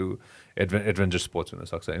things that I do, adventure sports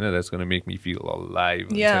that's going to make me feel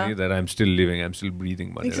alive. Yeah. That I'm still living, I'm still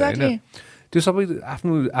breathing. Exactly. त्यो सबै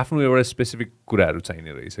आफ्नो एउटा specific कुराहरू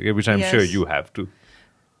चाहिने रहेछ, which I'm sure you have too.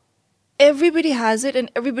 Everybody has it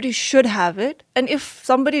and everybody should have it. And if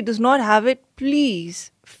somebody does not have it,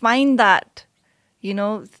 please find that. you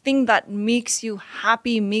know, thing that makes you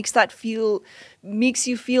happy, makes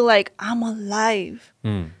you feel like I'm alive.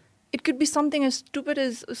 It could be something as stupid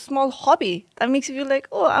as a small hobby that makes you feel like,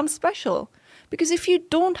 oh, I'm special. Because if you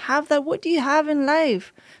don't have that, what do you have in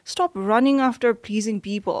life? Stop running after pleasing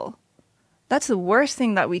people. That's the worst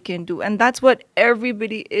thing that we can do. And that's what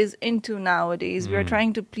everybody is into nowadays. We are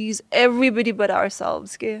trying to please everybody but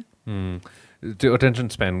ourselves. Okay? त्यो attention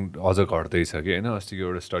span अझ घट्दैछ कि होइन अस्तिको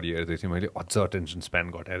एउटा study हेर्दै थिएँ मैले अझ अटेन्सन स्प्यान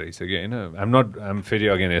घटाइरहेछ कि होइन आइम फेरि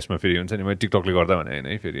अगेन यसमा फेरि हुन्छ नि मैले टिकटकले गर्दा भने होइन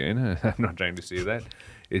है फेरि होइन I'm not trying to say that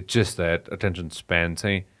it's just that attention span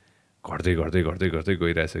चाहिँ घट्दै घट्दै घट्दै घट्दै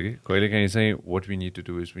गइरहेछ कि कहिलेकाहीँ चाहिँ what we need to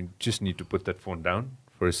do is we just need to put that phone down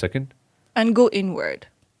for a second And go inward.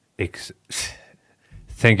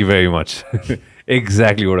 Thank you very much.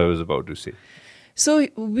 Exactly what I was about to say. So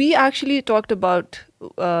we actually talked about,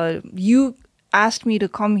 you asked me to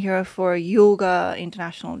come here for Yoga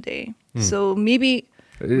International Day. So maybe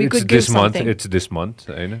we could give something. It's this month,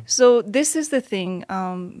 I know. So this is the thing.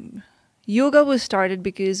 Yoga was started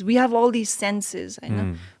because we have all these senses. I know.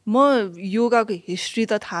 Ma yoga ko history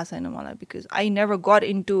ta tha chaina malai because I never got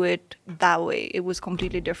into it that way. It was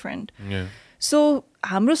completely different. Yeah. So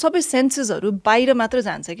हाम्रो सबै सेन्सेसहरू बाहिर मात्र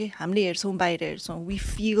जान्छ कि हामीले हेर्छौँ बाहिर हेर्छौँ we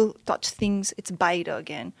feel touch things it's बाहिर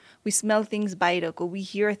अगेन वी स्मेल थिङ्स बाहिरको वी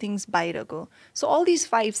हियर थिङ्स बाहिरको so all this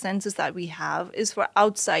 5 senses that we have is for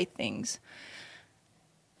outside things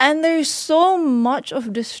and there is so much of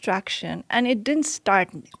distraction and it didn't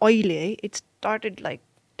start अहिले है it started like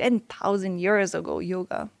 10,000 years ago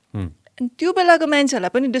yoga and त्यो बेलाको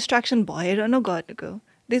मान्छेहरूलाई पनि distraction भएर न गरेको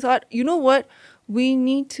they thought you know what we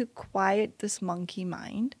need to quiet this monkey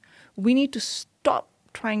mind. We need to stop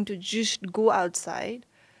trying to just go outside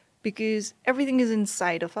because everything is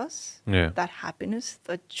inside of us. Yeah. That happiness,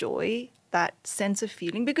 that joy, that sense of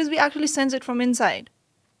feeling, because we actually sense it from inside.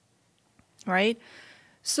 Right?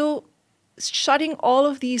 So shutting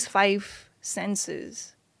all of these 5 senses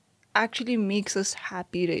actually makes us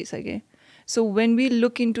happy, right? Okay? So when we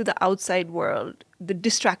look into the outside world, the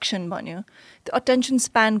distraction bhanyo, the attention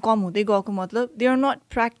span kam hudai gako matlab they are not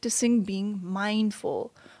practicing being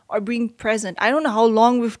mindful or being present. I don't know how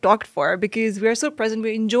long we've talked for because we are so present,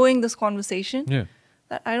 we're enjoying this conversation. Yeah.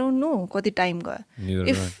 That I don't know kati time ga.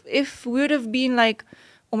 Neither If we would have been like,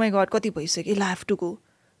 oh my god, kati bhaisakyo, I have to go,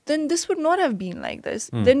 then this would not have been like this.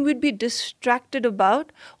 Then we'd be distracted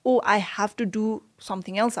about, oh, I have to do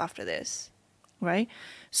something else after this. Right?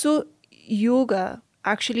 So yoga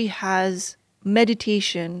actually has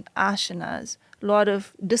meditation, asanas, a lot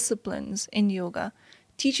of disciplines in yoga,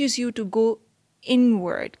 teaches you to go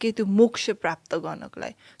inward, to moksha prapta garnako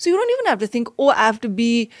लागि. So you don't even have to think, oh, I have to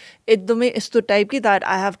be ekdamai esto type that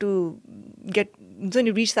I have to get,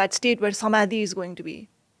 reach that state where samadhi is going to be.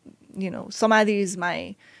 You know, samadhi is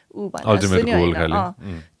my ultimate goal.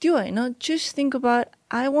 Tyo haina, just think about,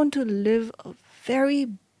 I want to live a very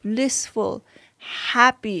blissful,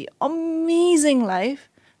 happy, amazing life.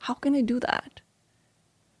 How can I do that?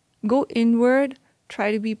 Go inward,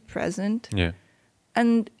 try to be present. Yeah.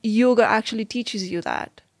 And yoga actually teaches you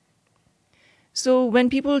that. So when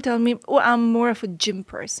people tell me, oh, I'm more of a gym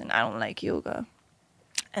person, I don't like yoga.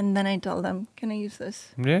 And then I tell them, can I use this?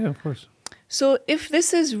 Yeah, of course. So if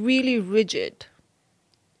this is really rigid,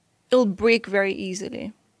 it'll break very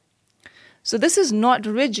easily. So this is not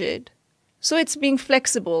rigid. So it's being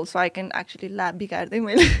flexible, so I can actually lab bigardai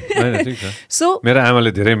मैले. I think so. So मेरो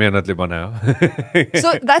आमाले धेरै मेहनतले बनायो.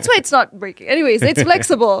 so that's why it's not breaking. Anyways, it's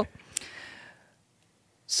flexible.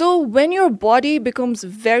 So when your body becomes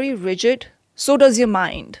very rigid, so does your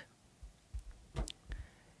mind.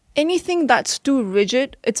 Anything that's too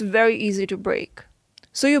rigid, it's very easy to break.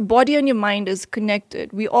 So your body and your mind is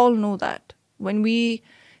connected. We all know that. When we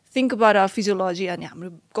think about our physiology and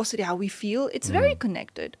how we feel, it's very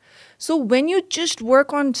connected. So when you just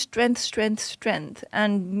work on strength,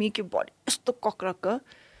 and make your body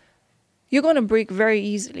you're going to break very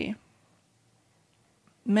easily.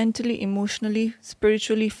 Mentally, emotionally,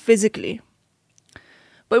 spiritually, physically.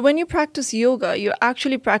 But when you practice yoga, you're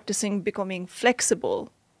actually practicing becoming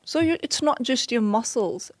flexible. So it's not just your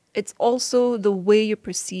muscles, it's also the way you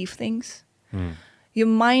perceive things. Your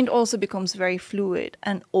mind also becomes very fluid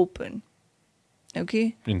and open.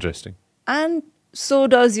 Okay? Interesting. And so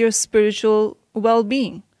does your spiritual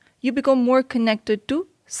well-being. You become more connected to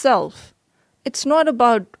self. It's not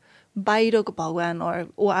about bahirako bhagwan or,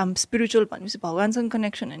 oh, I'm spiritual, bhagwanसँग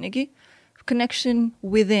connection हैन कि connection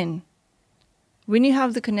within. When you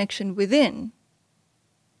have the connection within,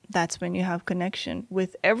 that's when you have connection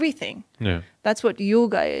with everything. Yeah. That's what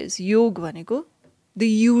yoga is. Yoga भनेको the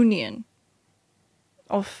union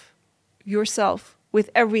of yourself with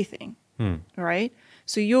everything. right?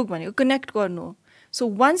 So योग भनेको connect गर्नु. So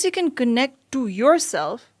once you can connect to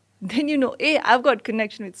yourself, then you know, hey, I've got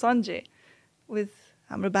connection with Sanjay, with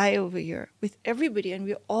हाम्रो भाइ over here, with everybody, and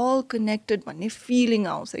we're all connected भन्ने feeling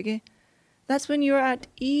आउँछ के. That's when you're at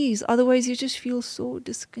ease. Otherwise, you just feel so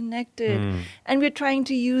disconnected. And we're trying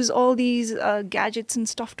to use all these gadgets and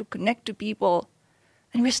stuff to connect to people,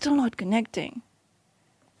 and we're still not connecting.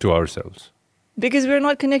 To ourselves. Because we're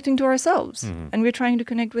not connecting to ourselves, and we're trying to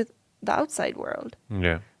connect with the outside world.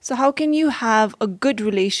 Yeah. So how can you have a good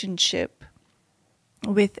relationship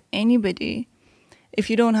with anybody if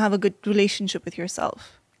you don't have a good relationship with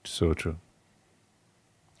yourself? So true.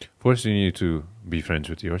 First, you need to be friends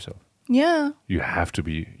with yourself. Yeah. You have to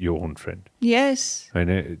be your own friend. Yes.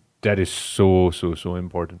 And that is so, so, so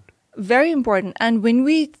important. Very important. And when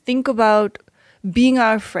we think about being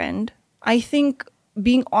our friend, I think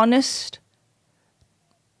being honest,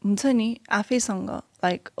 हुन्छ नि आफैसँग,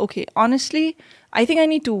 like, okay, honestly, I think I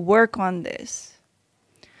need to work on this.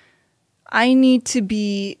 I need to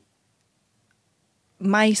be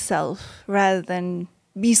myself rather than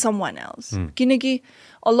be someone else. किनकि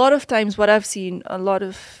a lot of times what I've seen, a lot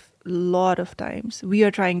of times, we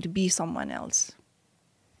are trying to be someone else.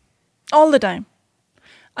 All the time.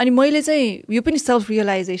 अनि मैले चाहिँ यो पनि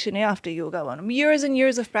self-realization after yoga भनौँ. Years and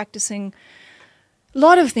years of practicing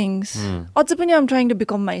lot of things. अझ पनि I'm trying to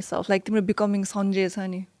become myself. Like तिम्रो becoming Sanjay छ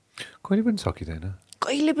नि. कहिले पनि सकिँदैन.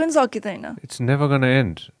 कहिले पनि सकिँदैन. It's never gonna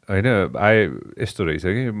end. होइन, यस्तो रहेछ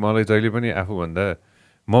कि मलाई जहिले पनि आफूभन्दा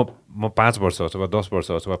म 5 वर्ष अथवा 10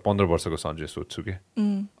 वर्ष अथवा 15 वर्षको सन्जय सोध्छु कि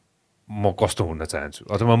म कस्तो हुन चाहन्छु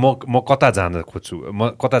अथवा म कता जान खोज्छु, म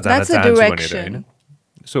कता जान चाहन्छु भनेर हैन.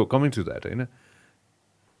 So coming to that, Hahn,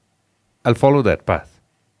 I'll follow that path.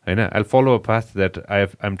 I'll follow a path that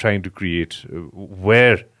I'm trying to create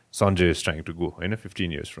where Sanjay is trying to go,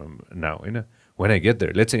 15 years from now. When I get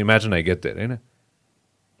there, let's say, imagine I get there.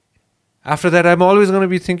 After that, I'm always going to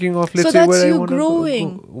be thinking of, let's say, where I want to go.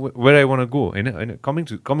 Where I want to go. Coming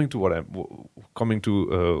to where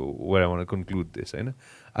I want to conclude this.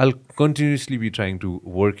 I'll continuously be trying to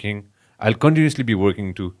I'll continuously be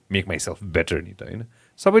working to make myself better.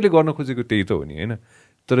 सबैले गर्न खोजेको त्यही त हो नि हैन.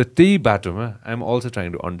 तर त्यही बाटोमा I'm also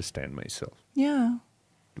trying to understand myself. Yeah.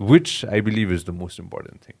 Which I believe is the most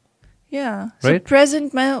important thing. Yeah. Right? So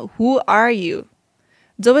present ma, who are you?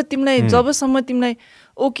 जबसम्म तिमीलाई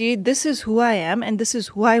okay, this is who I am and this is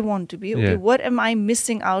who I want to be. Okay, what am I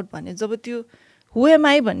missing out भन्ने जब त्यो who am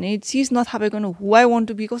I भन्ने चीज नथाहा पाइकन who I want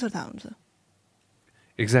to be कसरी थाहा हुन्छ?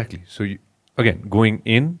 Exactly. So again, going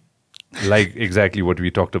in, like exactly what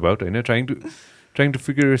we talked about, trying to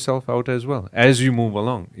figure yourself out as well as you move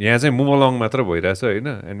along. यहाँ चाहिँ move along मात्र भइरहेछ हैन,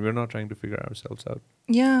 and we're not trying to figure ourselves out.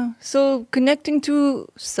 Yeah. So connecting to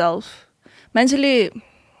self, मान्छेले,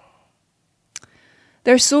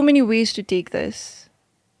 there are so many ways to take this.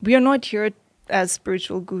 We are not here as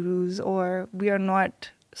spiritual gurus, or we are not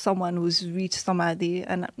someone who's reached samadhi,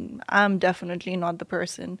 and I'm definitely not the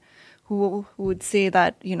person who would say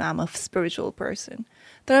that, I'm a spiritual person.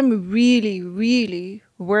 That I'm really, really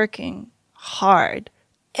working hard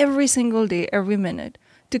every single day, every minute,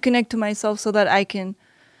 to connect to myself so that I can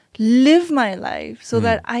live my life, so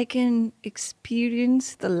that I can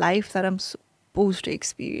experience the life that I'm supposed to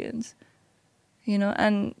experience.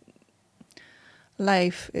 And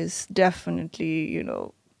life is definitely,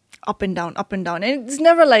 up and down, and it's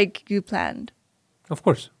never like you planned. Of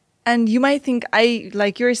course. And you might think,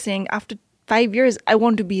 like you're saying, after 5 years, I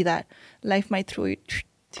want to be that. Life might throw you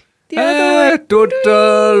the other way.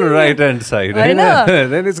 Total right-hand side. I know.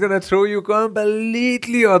 Then it's going to throw you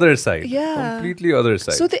completely other side. Yeah. Completely other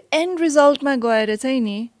side. So the end result, ma gaera chai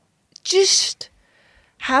ni, just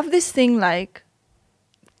have this thing like,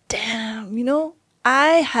 damn,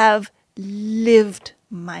 I have lived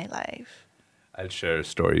my life. I'll share a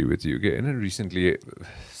story with you. Recently,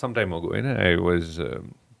 some time ago, I was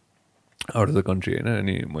out of the country, and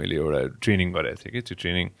मैले एउटा training गरेको थिएँ कि, त्यो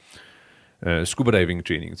training scuba diving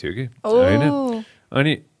training थियो कि, हैन.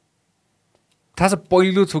 अनि थाहा छ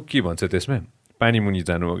पहिलो थोक के भन्छ त्यसमा, पानी मुनि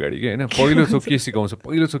जानु अगाडि के, हैन, पहिलो थोक के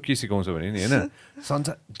सिकाउँछ भने नि, हैन,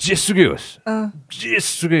 संसार जेसुकै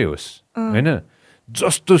होस्, हैन,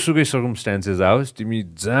 जस्तो सुकै सर्कमस्टान्सेस आओस्,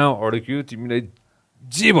 तिमी जहाँ अड्क्यो, तिमीलाई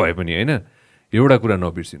जे भए पनि, हैन, एउटा कुरा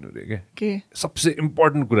नबिर्सिनु रे के. सबसे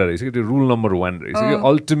इम्पोर्टेन्ट कुरा रहेछ कि, त्यो रुल नम्बर 1 रहेछ कि,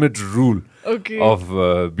 ultimate rule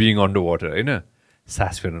of being under water, हैन,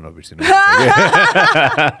 सास फेर्न नबिर्सिनु.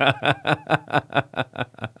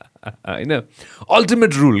 हैन,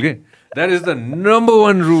 अल्टिमेट रुल के, that is the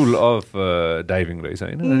number 1 rule of diving रहेछ,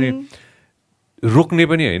 हैन. अनि रोक्ने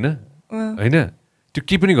पनि हैन, त्यो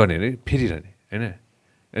के पनि गर्ने अरे, फेरिरहने, हैन.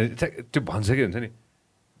 त्यो भन्छ के हुन्छ नि,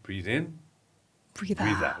 breathe in, Breathe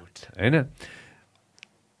breathe out. out. होइन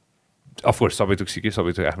अफकोर्स सबै थोक सिकेँ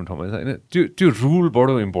सबै थोक आफ्नो ठाउँमा छ होइन त्यो रुल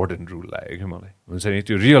बडो इम्पोर्टेन्ट रुल लाग्यो कि मलाई हुन्छ नि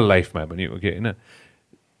त्यो रियल लाइफमा पनि हो कि होइन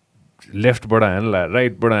लेफ्टबाट हान्ला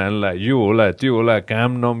राइटबाट हान्ला यो होला त्यो होला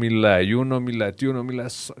काम नमिल्ला यो नमिल्ला त्यो नमिल्ला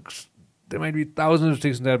there might be thousands of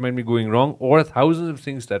things that might be going wrong or thousands of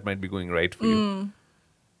things that might be going right for you.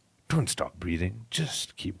 Don't stop breathing.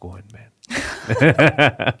 Just keep going, man.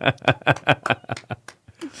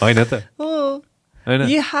 होइन त Oh, होइन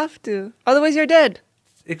you have to. Otherwise, you're dead.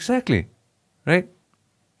 Exactly, right?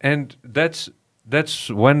 And that's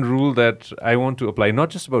one rule that I want to apply.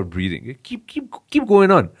 Not just about breathing. Keep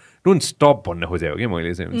going on. Don't stop. भन्ने खोजेको के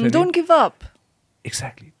मैले चाहिँ हुन्छ नि? Don't give up.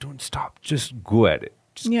 Exactly. Don't stop. Just go at it.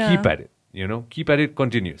 Just Yeah. keep at it. You know, keep at it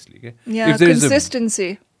continuously. Okay? Yeah, If there is consistency.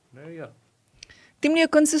 there you go. तिमीले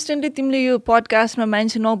consistently तिमीले यो podcastमा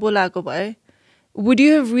मान्छे नबोलाएको भए would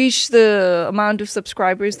you have reached the amount of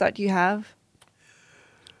subscribers that you have?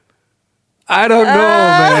 I don't know,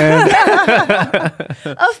 man.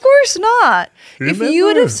 Of course not. If you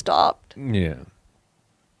would Remember? have stopped. Yeah.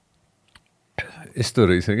 यस्तो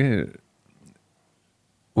रहेछ कि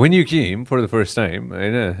when you came for the first time,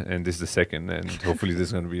 होइन, and this is the second, and hopefully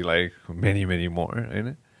there's going to be like many, many more,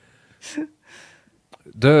 होइन,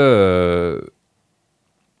 the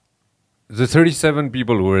 37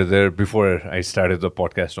 people who were there before I started the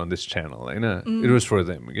podcast on this channel, होइन, it was for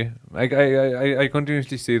them, okay? Like I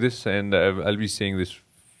continuously say this, and I'll be saying this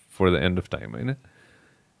for the end of time, होइन?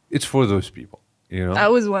 It's for those people, you know? I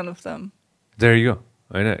was one of them. There you go,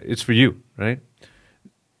 होइन? It's for you, right?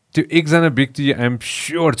 त्यो एकजना व्यक्ति I'm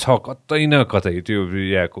sure छ कतै न कतै त्यो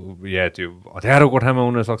या त्यो हतियारो कोठामा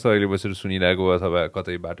हुनसक्छ अहिले बसेर सुनिरहेको अथवा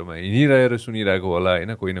कतै बाटोमा हिँडिरहेर सुनिरहेको होला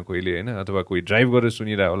होइन कोही न कोहीले होइन अथवा कोही ड्राइभ गरेर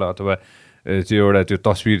सुनिरहेको होला अथवा त्यो एउटा त्यो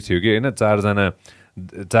तस्बिर थियो कि होइन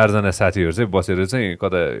चारजना साथीहरू चाहिँ बसेर चाहिँ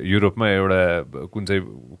कता युरोपमा एउटा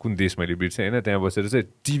कुन देश मैले बिर्सेँ होइन त्यहाँ बसेर चाहिँ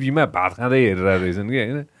टिभीमा भात खाँदै हेरेर रहेछन् कि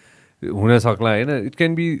होइन हुनसक्ला होइन it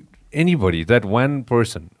can be anybody, that one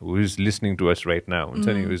person who is listening to us right now, who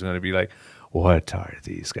is going to be like, what are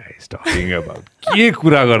these guys talking about? के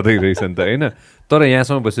कुरा गर्दै रहेछन् त होइन तर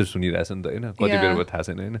यहाँसम्म बसेर सुनिरहेछ नि त होइन कति बेर भयो थाहा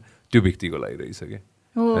छैन होइन त्यो व्यक्तिको लागि रहेछ क्या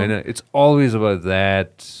होइन it's always about that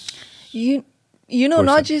You know, person.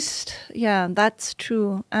 not just, yeah, that's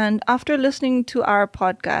true. And after listening to our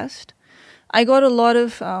podcast, I got a lot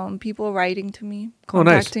of people writing to me,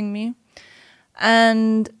 contacting me.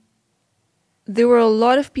 And there were a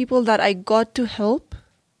lot of people that I got to help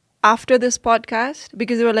after this podcast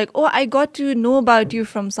because they were like, oh, I got to know about you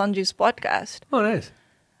from Sanjay's podcast. Oh, nice.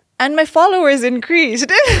 And my followers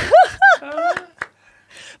increased.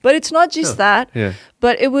 But it's not just that. Yeah.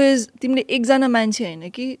 But it was तिमीले एकजना मान्छे हैन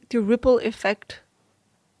कि त्यो ripple effect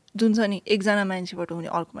जुन छ नि एकजना मान्छेबाट हुने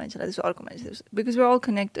अर्को मान्छेलाई त्यसो अर्को मान्छे because we're all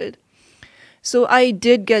connected. So I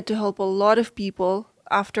did get to help a lot of people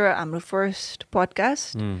after हाम्रो first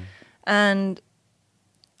podcast. And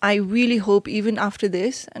I really hope even after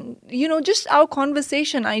this, and you know, just our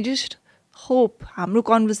conversation, I just hope हाम्रो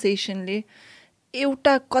conversation ले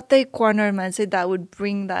एउटा कतै corner मा चाहिँ that would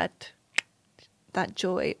bring that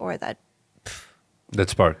joy or that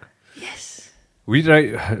spark. yes. We try.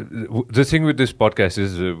 The thing with this podcast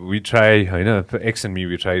is we try. You know, X and me,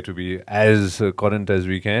 we try to be as current as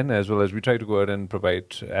we can, as well as we try to go out and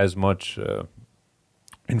provide as much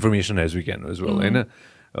information as we can as well. You know?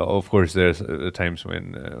 Of course, there's times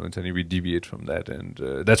when we deviate from that, and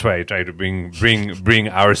that's why I try to bring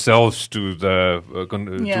ourselves to the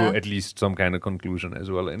to at least some kind of conclusion as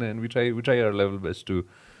well. And we try our level best to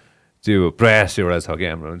प्रयास एउटा छ क्या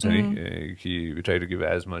हाम्रो हुन्छ नि कि we try to give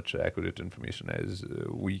as much accurate information as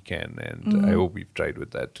we can, and I hope we've tried with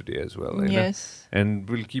that today as well. Yes. And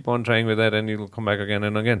we'll keep on trying with that, and it'll come back again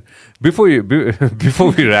and again. Before we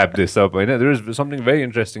wrap this up, there is something very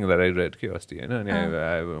interesting that I read, and I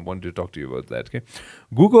wanted to talk to you about that. Okay?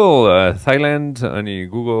 Google Thailand and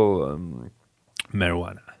Google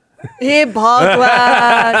marijuana. Hey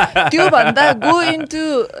Bhagwan, त्यो भन्दा go into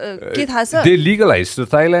के थाहा छ? They legalized. So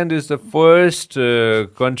Thailand is the first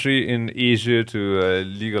country in Asia to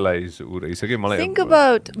legalize. Think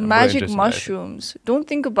about magic mushrooms. Don't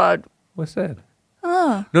think about what's that?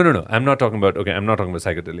 No. I'm not talking about. Okay, I'm not talking about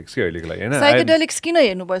psychedelics. Psychedelics किन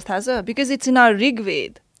हेर्नुपर्छ थाहा छ? Because it's in our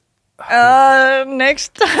Rigved.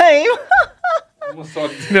 Next time. So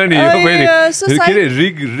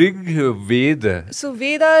Rig So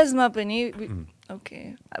Vedas ma pani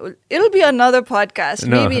okay. It'll be another podcast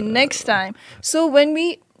maybe next time. So when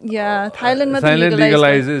we Yeah, Thailand Thailand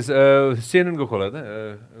legalized. legalizes CNN ko khola ta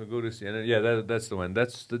go to CNN. Yeah, that's the one.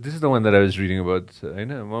 This is the one that I was reading about.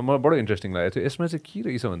 हैन मलाई बडो interesting लागेको थियो यसमा चाहिँ के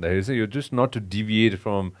रहेछ भन्दाखेरि चाहिँ यो just not to deviate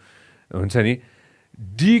from हुन्छ नि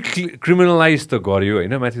डिक्रिमिनलाइज त गर्यो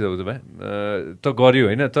होइन माथि त गर्यो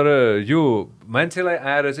होइन तर यो मान्छेलाई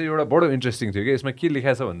आएर चाहिँ एउटा बडो इन्ट्रेस्टिङ थियो कि यसमा के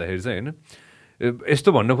लेखाएको छ भन्दाखेरि चाहिँ होइन यस्तो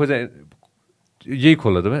भन्न खोजे यही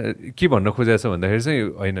खोला तपाईँ के भन्न खोजेको छ भन्दाखेरि चाहिँ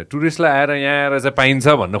होइन टुरिस्टलाई आएर यहाँ आएर चाहिँ पाइन्छ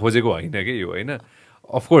भन्न खोजेको होइन कि यो होइन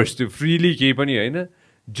अफकोर्स त्यो फ्रिली केही पनि होइन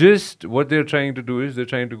just what they're trying to do is they're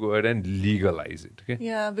trying to go ahead and legalize it. Okay?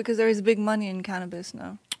 Yeah, because there is big money in cannabis now.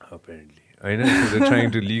 Apparently. I know. So they're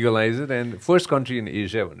trying to legalize it. And first country in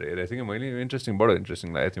Asia, I think it's interesting. Very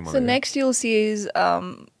interesting. So next you'll see is...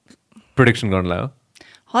 prediction gone now.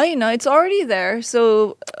 Hi, no, it's already there.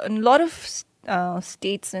 So a lot of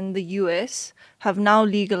states in the US have now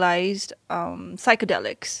legalized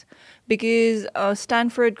psychedelics. Because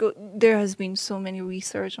Stanford, there has been so many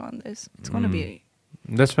research on this. It's going to be...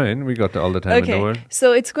 That's fine. We got all the time in the world.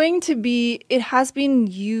 So it's going to be, it has been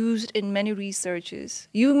used in many researches.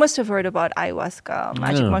 You must have heard about ayahuasca,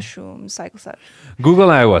 magic mushrooms, psilocybin. Google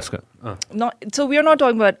ayahuasca. So we're not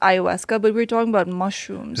talking about ayahuasca, but we're talking about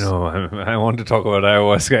mushrooms. No, I want to talk about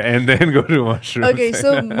ayahuasca and then go to mushrooms. Okay,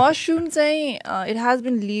 so mushrooms, it has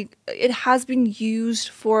been used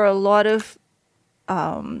for a lot of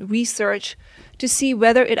research to see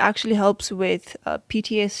whether it actually helps with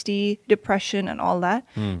PTSD, depression, and all that.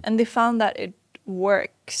 And they found that it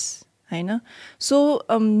works. I know. So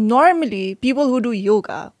normally, people who do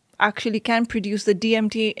yoga actually can produce the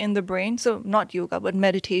DMT in the brain. So not yoga, but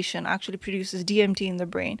meditation actually produces DMT in the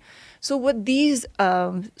brain. So what these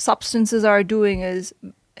substances are doing is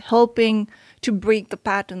helping to break the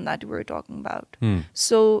pattern that we were talking about.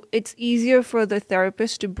 So it's easier for the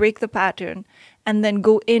therapist to break the pattern and then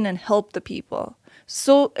go in and help the people.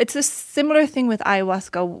 So it's a similar thing with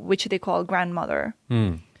ayahuasca, which they call grandmother.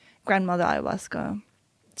 Grandmother ayahuasca.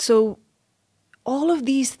 So all of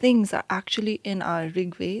these things are actually in our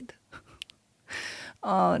Rig Veda,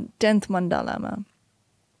 10th mandala,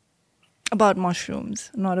 about mushrooms,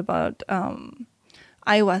 not about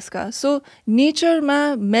ayahuasca. So nature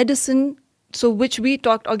ma medicine, so which we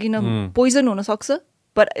talked agina poison huna sakcha,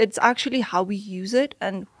 but it's actually how we use it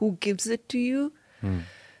and who gives it to you.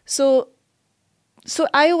 So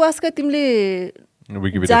ayahuasca timle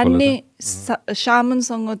जान्ने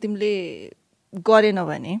shamanसँग तिमीले गरेन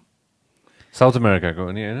भने South America ko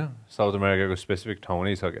ani हैन South America ko specific ठाउँ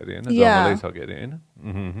नै छ के हैन जंगलै छ के हैन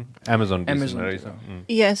Amazon रहेछ.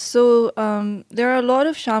 Yes, so there are a lot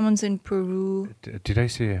of shamans in Peru. Did I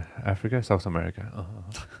say Africa? South America.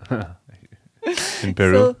 In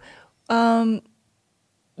Peru. So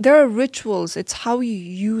there are rituals. It's how you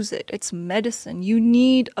use it. It's medicine. You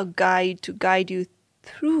need a guide to guide you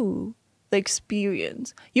through the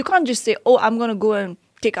experience. You can't just say, oh, I'm going to go and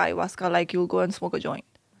take ayahuasca like you'll go and smoke a joint.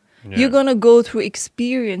 Yeah. You're going to go through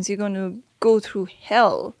experience. You're going to go through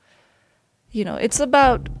hell. You know, it's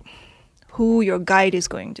about who your guide is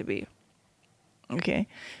going to be. Okay.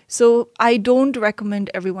 So I don't recommend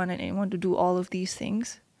everyone and anyone to do all of these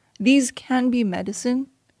things. These can be medicine.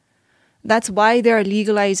 That's why they're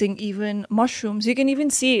legalizing even mushrooms. You can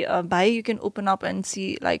even see, you can open up and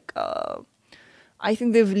see, like, I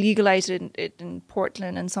think they've legalized it in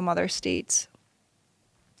Portland and some other states.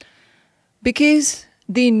 Because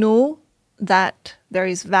they know that there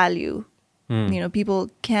is value. You know,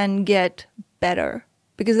 people can get better.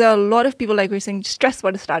 Because there are a lot of people, like we're saying, stress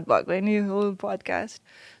about a start bug, right? In the whole podcast.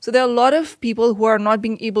 So there are a lot of people who are not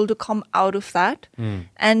being able to come out of that.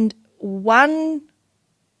 And one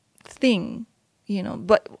thing, you know,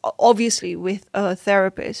 but obviously with a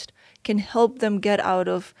therapist, can help them get out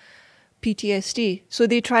of PTSD. So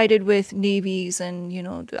they tried it with navies and, you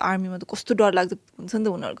know, the army,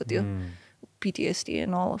 PTSD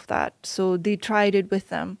and all of that. So they tried it with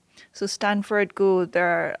them. So Stanford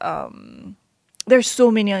there's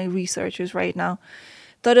so many researchers right now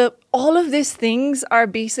that all of these things are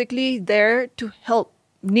basically there to help.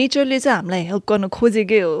 Nature le cha hamlai help गर्न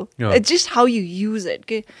खोजेकै हो. It's just how you use it.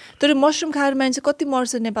 Okay? तर mushroom खाएर मान्छे कति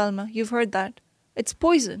मर्छ नेपालमा? You've heard that. It's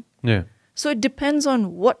poison. Yeah. So it depends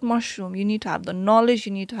on what mushroom. You need to have the knowledge.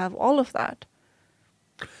 You need to have all of that.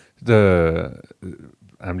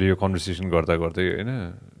 हामीले यो conversation गर्दा गर्दै हैन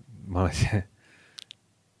मलाई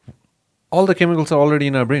all the chemicals are already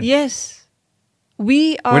in our brain. Yes.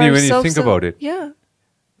 We are when you think about it. Yeah.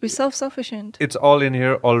 We're self-sufficient. It's all in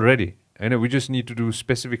here already. I know we just need to do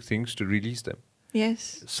specific things to release them.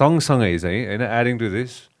 Yes. सँगसँगै चाहिँ हैन adding to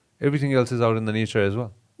this, everything else is out in the nature as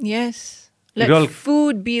well. Yes. Let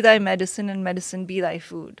food be thy medicine and medicine be thy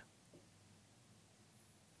food.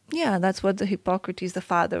 Yeah, that's what the Hippocrates, the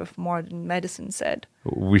father of modern medicine, said.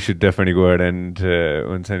 We should definitely go ahead and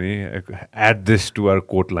हुन्छ नि, add this to our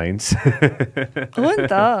quote lines. हो नि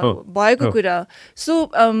त भएको कुरा. So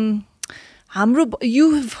हाम्रो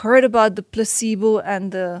you've heard about the placebo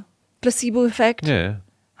and the placebo effect. Yeah.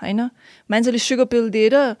 हैन मान्छेले sugar pill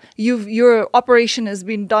दिएर your operation has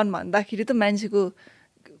been done भन्दाखेरि त मान्छेको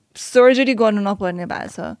सर्जरी गर्नु नपर्ने भएको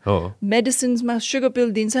छ. Oh. Medicinesमा sugar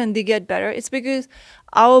pill दिन्छ and they get better. It's because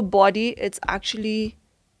our body, it's actually,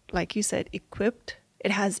 like you said, equipped.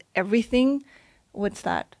 It has everything. What's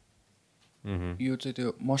that? यो चाहिँ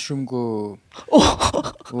त्यो मसरुमको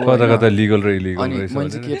कता कता लिगल र इलिगल अनि रहेछ मैले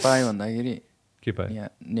चाहिँ के पाएँ भन्दाखेरि के पाए यहाँ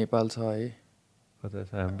नेपाल छ है कता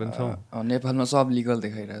छ हामी पनि छौँ नेपालमा सब लिगल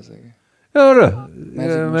देखाइरहेछ कि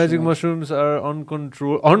magic mushrooms are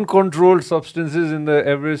uncontrolled substances in the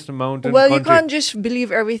Everest mountain Well, you country. can't just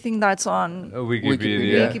believe everything that's on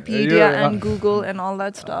Wikipedia and Google and all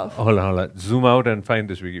that stuff. Hold on. Zoom out and find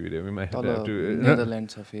this Wikipedia. We might have to. Netherlands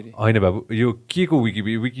छ फेरि होइन बाबु यो के को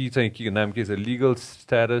wiki चाहिँ के नाम के छ legal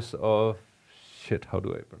status of shit how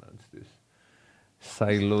do I pronounce this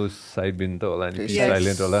psilocybin त होला नि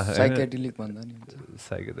silent होला साइकेडेलिक भन्दा नि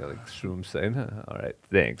psychedelic shrooms Hahn all right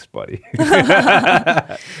thanks buddy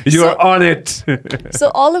you are on it.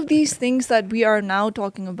 So all of these things that we are now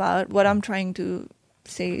talking about, what I'm trying to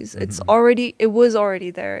say is it was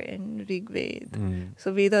already there in Rig Veda.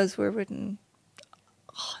 So Vedas were written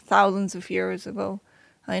thousands of years ago.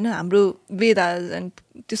 हैन हाम्रो Vedas and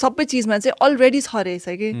त्यो सबै चीजमा चाहिँ already छ रहेछ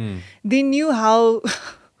के. They knew how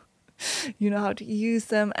how to use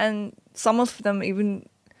them, and some of them even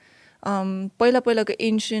पहिलाको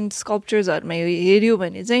ancient sculptures हरूमा हेर्यो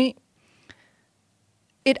भने चाहिँ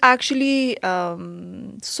it actually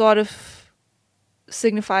sort of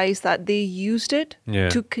signifies that they used it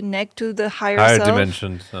to connect to the higher self.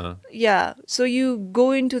 Dimensions. Yeah, so you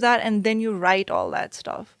go into that and then you write all that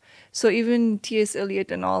stuff. So even T.S.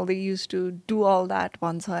 Eliot and all, they used to do all that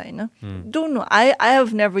once. Don't know. I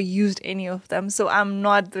have never used any of them, so I'm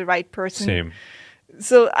not the right person. Same.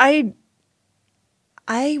 So I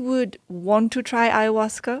would want to try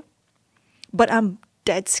ayahuasca, but I'm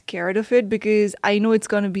dead scared of it because I know it's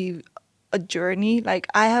going to be a journey. Like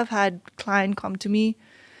I have had clients come to me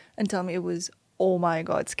and tell me it was, oh my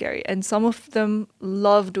God, scary. And some of them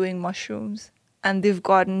love doing mushrooms. And they've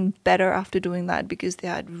gotten better after doing that because they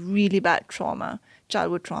had really bad trauma,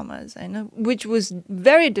 childhood traumas, which was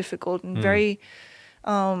very difficult and very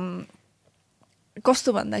kasto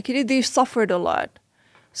bhandakiri they suffered a lot.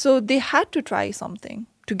 So they had to try something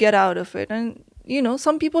to get out of it. And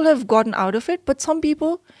some people have gotten out of it, but some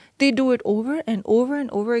people, they do it over and over and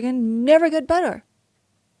over again, never get better.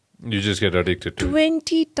 You just get addicted to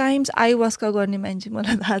 20 times ayahuasca गर्ने मान्छे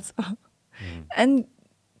मलाई थाहा छ. And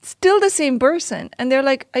still the same person, and they're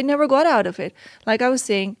like, I never got out of it. Like I was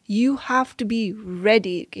saying, you have to be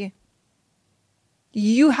ready. Okay?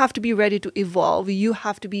 You have to be ready to evolve. You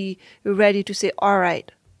have to be ready to say, all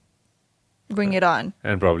right, bring it on.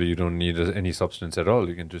 And probably you don't need any substance at all.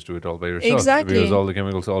 You can just do it all by yourself. Exactly. Because all the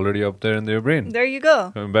chemicals are already up there in your brain. There you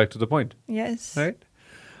go. Coming back to the point. Yes. Right?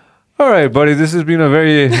 All right, buddy. This has been a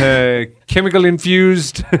very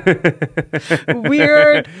chemical-infused...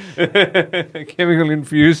 Weird.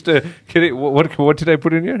 Chemical-infused... what did I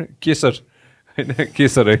put in here? Kesar.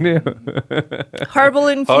 Kesar, right? Herbal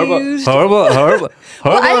infused. Herbal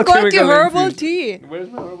Well, I got you herbal tea. Where's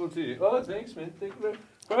my herbal tea? Oh, thanks, man. Thank you very much.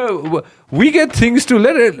 We get things to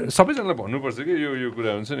let it. सबैजनालाई भन्नुपर्छ कि यो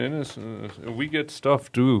कुरा हुन्छ नि हैन. We get stuff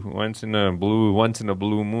too once in a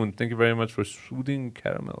blue moon. Thank you very much for soothing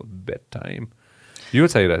caramel bedtime. यो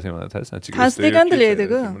चाहिरहेको थियो मलाई थाहा साँच्चै. खासै कान त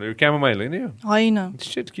ल्याइदिएको. यो क्यामोमाइल हैन यो? हैन.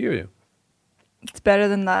 Shit के हो यो? It's better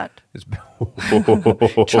than that.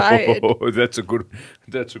 Try it. That's a good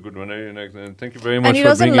one. Thank you very much. And he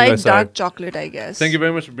doesn't like dark chocolate, I guess. Thank you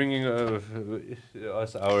very much for bringing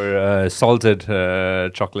us our salted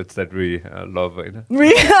chocolates that we love.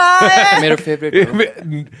 मेरो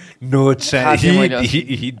favourite No chance.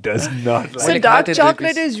 He does not like. So dark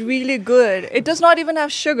chocolate is really good. It does not even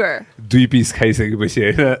have sugar. 2 piece खाइसकेपछि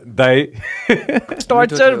Hahn Dai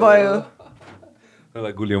Torture भयो.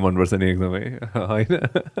 मलाई गुलियो मनपर्छ नि एकदमै हैन.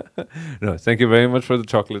 No, thank you very much for the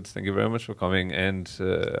chocolates. Thank you very much for coming and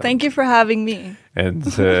thank you for having me. And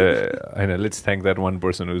I know, let's thank that one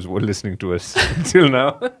person who's listening to us until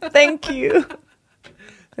now. Thank you.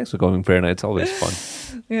 Thanks for coming, Prerna. It's always fun.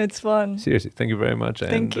 Yeah, it's fun. Seriously, thank you very much.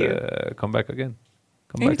 Thank you. Come back again.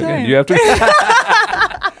 Come Anytime. back again. You have to.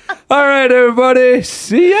 All right, everybody.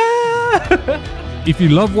 See ya. If you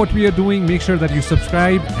love what we are doing, make sure that you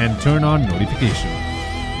subscribe and turn on notifications.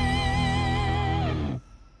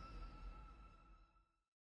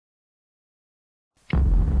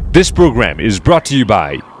 This program is brought to you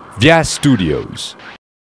by Vyas Studios.